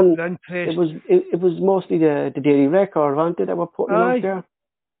was one. It was mostly the Daily Record, wasn't it, that were putting out there.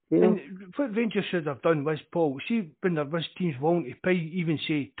 You know? And what Rangers should have done was, Paul, see when there was teams willing to pay, even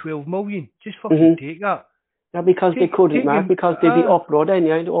say 12 million, just fucking take that. Yeah, because they couldn't, Mark, because they'd be uproar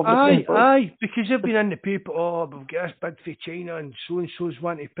anyway over the paper. Because they've been in the paper, we've got this bid for China and so-and-so's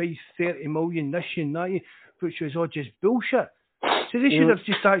want to pay 30 million this and that, which was all just bullshit. So they should have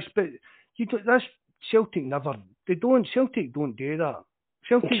just asked, but that's Celtic never, Celtic don't do that.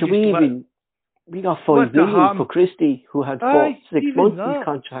 Celtic we got 5 million for Christie, who had 6 months in his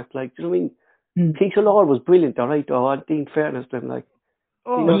contract. Like, do you know what I mean? Peter Lord was brilliant, all right, in fairness to him, like.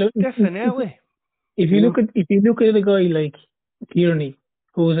 Definitely. If you look at a guy like Tierney,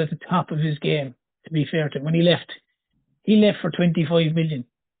 who was at the top of his game, to be fair to him, when he left for 25 million.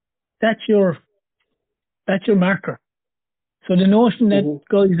 That's your marker. So the notion that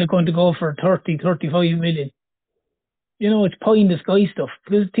guys are going to go for 30, 35 million, it's pie in the sky stuff.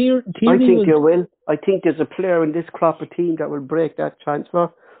 Because Tierney I think you will. I think there's a player in this crop of team that will break that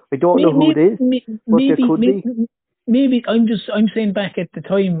transfer. I don't know who it is, but there could be. Maybe I'm saying back at the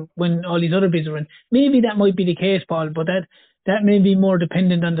time when all these other bids were in, maybe that might be the case, Paul, but that may be more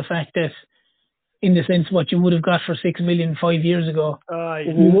dependent on the fact that in the sense what you would have got for 6 million 5 years ago.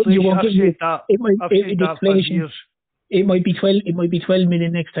 You won't get that. I've said that for years. It might be 12. It might be 12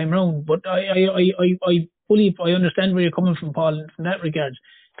 million next time round. But I fully understand where you're coming from, Paul, in that regard.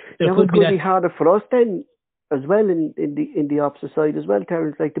 It could be harder for us then, as well, in the opposite side as well,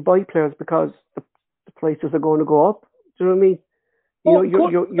 Terence, like to buy players because the prices are going to go up. Do you know what I mean?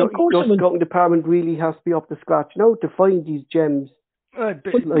 Your scouting department really has to be up to scratch now to find these gems. But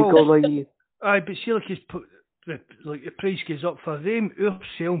see, like the price goes up for them, our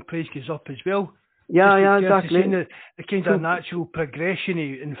selling price goes up as well. Yeah, exactly. The kind of natural progression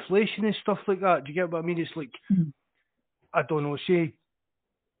of inflation and stuff like that. Do you get what I mean? It's like, I don't know, say,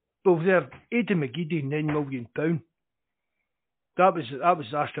 over there, Aidan McGeady, £9 million. That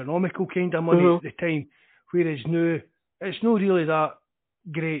was astronomical kind of money at the time. Whereas now, it's not really that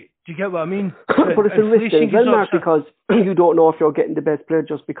great. Do you get what I mean? But it's a risk as well, Mark, because you don't know if you're getting the best player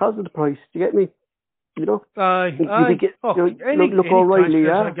just because of the price. Do you get me? You know? Look O'Reilly,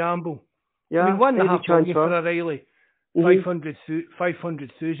 yeah. A gamble. Yeah, I mean, $1.5 million for O'Reilly,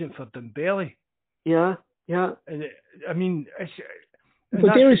 500,000 for Dembele. Yeah. And I mean,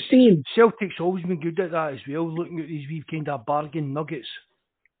 but there is still Celtic's always been good at that as well, looking at these wee kind of bargain nuggets.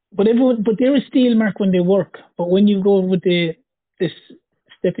 But there is still, Mark, when they work. But when you go with this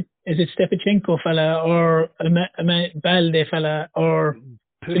Stepachenko fella or Balde fella or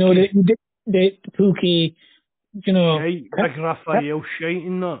Pookie. the Pookie, Big Raphael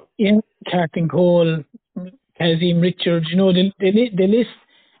Shaitan, that. Yeah, Carton Cole, Kazim Richards. The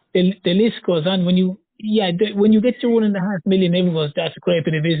list goes on. When you get to $1.5 million, everyone goes, that's a great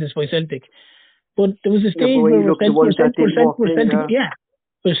bit of business by Celtic. But there was a stage where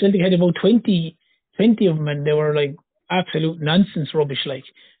Celtic had about 20 of them, and they were like absolute nonsense rubbish. Like,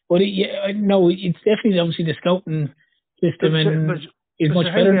 but it's definitely obviously the scouting system is much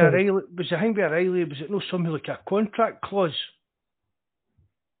better. Was the thing with O'Reilly? Was it not something like a contract clause?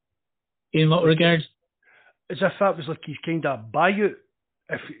 In what regards? As if that was like his kind of buyout.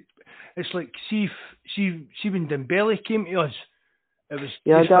 If it's like, see when Dembele came to us, it was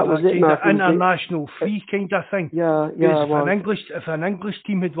that was it, Mark. International fee kind of thing. If an English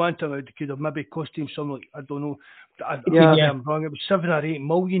team had wanted him, it could have maybe cost him something like, I don't know. I'm wrong. It was 7 or 8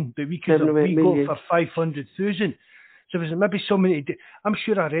 million, but we could have got for 500,000. So was it maybe somebody? I'm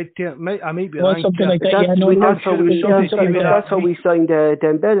sure I read it. I might be wrong. Something like that. That's how we signed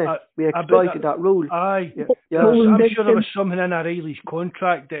Dembele. We exploited that rule. Aye. I'm sure there was something in O'Reilly's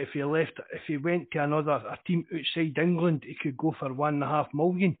contract that if he went to a team outside England, he could go for $1.5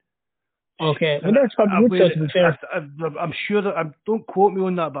 million. Okay, well that's probably good. To be fair, I'm sure. Don't quote me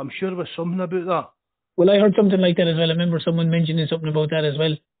on that, but I'm sure there was something about that. Well, I heard something like that as well. I remember someone mentioning something about that as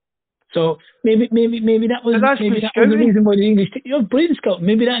well. So maybe that was the reason why the English brilliant scout.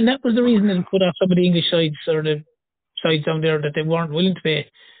 Maybe that was the reason they put off some of the English sides or the sides down there that they weren't willing to pay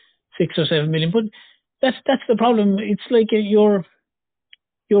 6 or 7 million. But that's the problem. It's like you're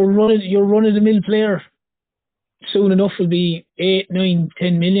run of the mill player. Soon enough will be 8, 9,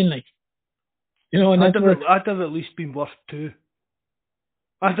 10 million. Like, and I'd have at least been worth 2.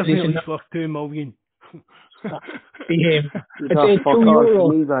 I'd have been at least worth 2 million. Behave. That's fuck all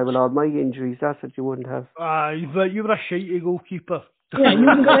for me, with all my injuries. That's what you wouldn't have. But you were a shitey goalkeeper. Yeah, you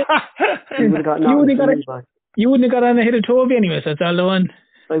wouldn't have got you wouldn't have got on ahead of Toby anyways. That's all the one.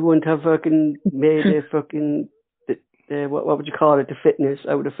 I wouldn't have fucking made a fucking what would you call it? The fitness.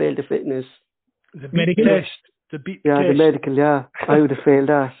 I would have failed the fitness. The medical test. The medical. Yeah, I would have failed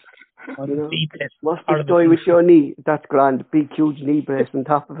that. What's the story with your knee? That's grand. Big, huge knee brace on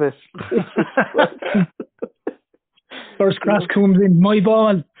top of it. First cross comes in, my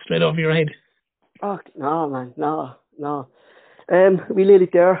ball, straight over your head. Oh, no, man, no. We laid it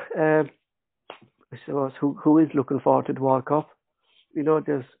there. I suppose who is looking forward to the World Cup? There'll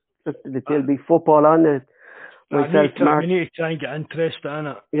be football on it. Myself, Mark. We need to try and get interest in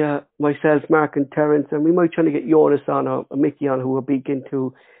it. Yeah, myself, Mark, and Terence, and we might try to get Jonas on or Mickey on, who are big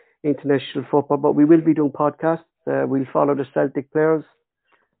into international football. But we will be doing podcasts. We'll follow the Celtic players.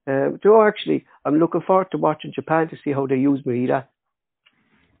 Actually, I'm looking forward to watching Japan to see how they use Maeda.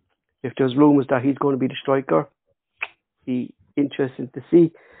 If there's rumours that he's going to be the striker, be interesting to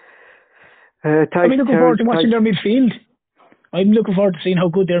see. I'm looking forward to watching their midfield. I'm looking forward to seeing how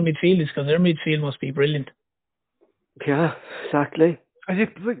good their midfield is, because their midfield must be brilliant. Yeah, exactly.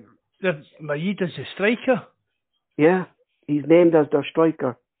 Maeda's a striker? Yeah, he's named as their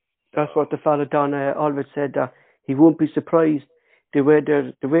striker. That's what the fella Don Alvid said, that he won't be surprised. The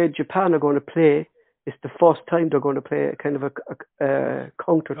way Japan are going to play, it's the first time they're going to play a kind of a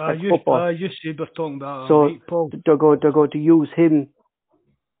counter-attack football. You see, we're talking about so they're going to use him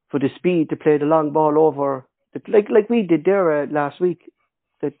for the speed to play the long ball over, like we did there last week.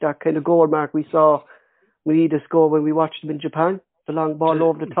 That kind of goal, Mark, we saw Marida's score when we watched them in Japan. The long ball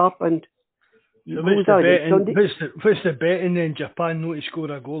over the top, and so what's the betting in Japan not to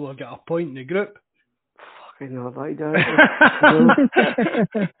score a goal or get a point in the group? Fucking hell, right.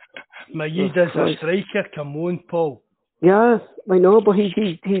 Marida's a striker, come on, Paul. Yes, I know, but he's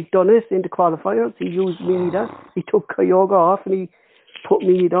done this in the qualifiers. He used Marida. He took Kyoga off and he put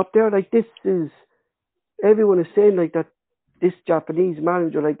Marida up there. Like, this is, everyone is saying like that this Japanese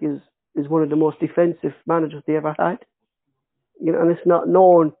manager like is one of the most defensive managers they ever had. You know, and it's not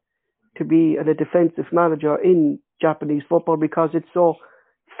known to be a defensive manager in Japanese football because it's so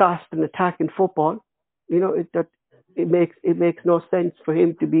fast and attacking football. You know, it makes no sense for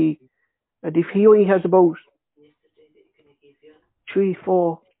him to be. If he only has about 3,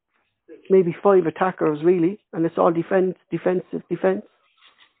 4, maybe 5 attackers really, and it's all defense.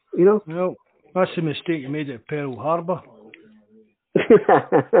 You know. No, that's the mistake you made at Pearl Harbor.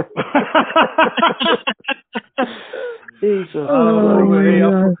 Jesus.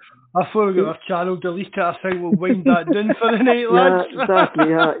 I thought we got our channel deleted. I think we'll wind that down for the night, lads.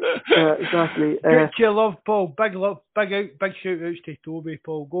 Yeah, exactly. Good to love, Paul. Big shout outs to Toby,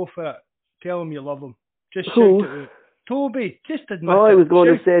 Paul. Go for it. Tell him you love him. Just shout it out. Toby, just admit it. I was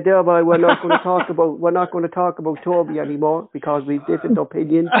going to say there, but we're not going to talk about Toby anymore because we've different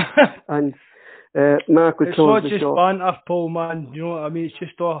opinions. And Mark was close the show. It's not just banter, Paul, man. You know what I mean? It's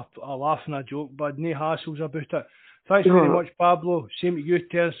just a laugh and a joke, but no hassles about it. Thanks very much, Pablo. Same to you,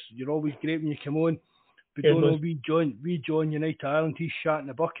 Ters. You're always great when you come on. But don't know, we join United Ireland. He's shat in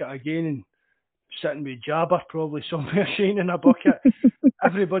the bucket again and sitting with Jabber probably somewhere shaking in a bucket.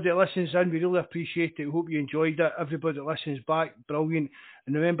 Everybody that listens in, we really appreciate it. Hope you enjoyed it. Everybody that listens back, brilliant.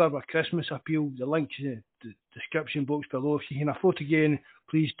 And remember our Christmas appeal, the link's in the description box below. If you can afford to get in,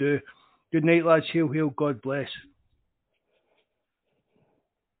 please do. Good night, lads. Hail, hail. God bless.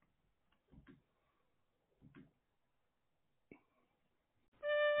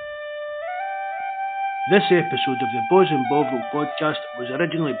 This episode of the Bawz and Bovril podcast was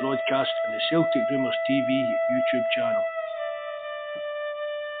originally broadcast on the Celtic Rumours TV YouTube channel.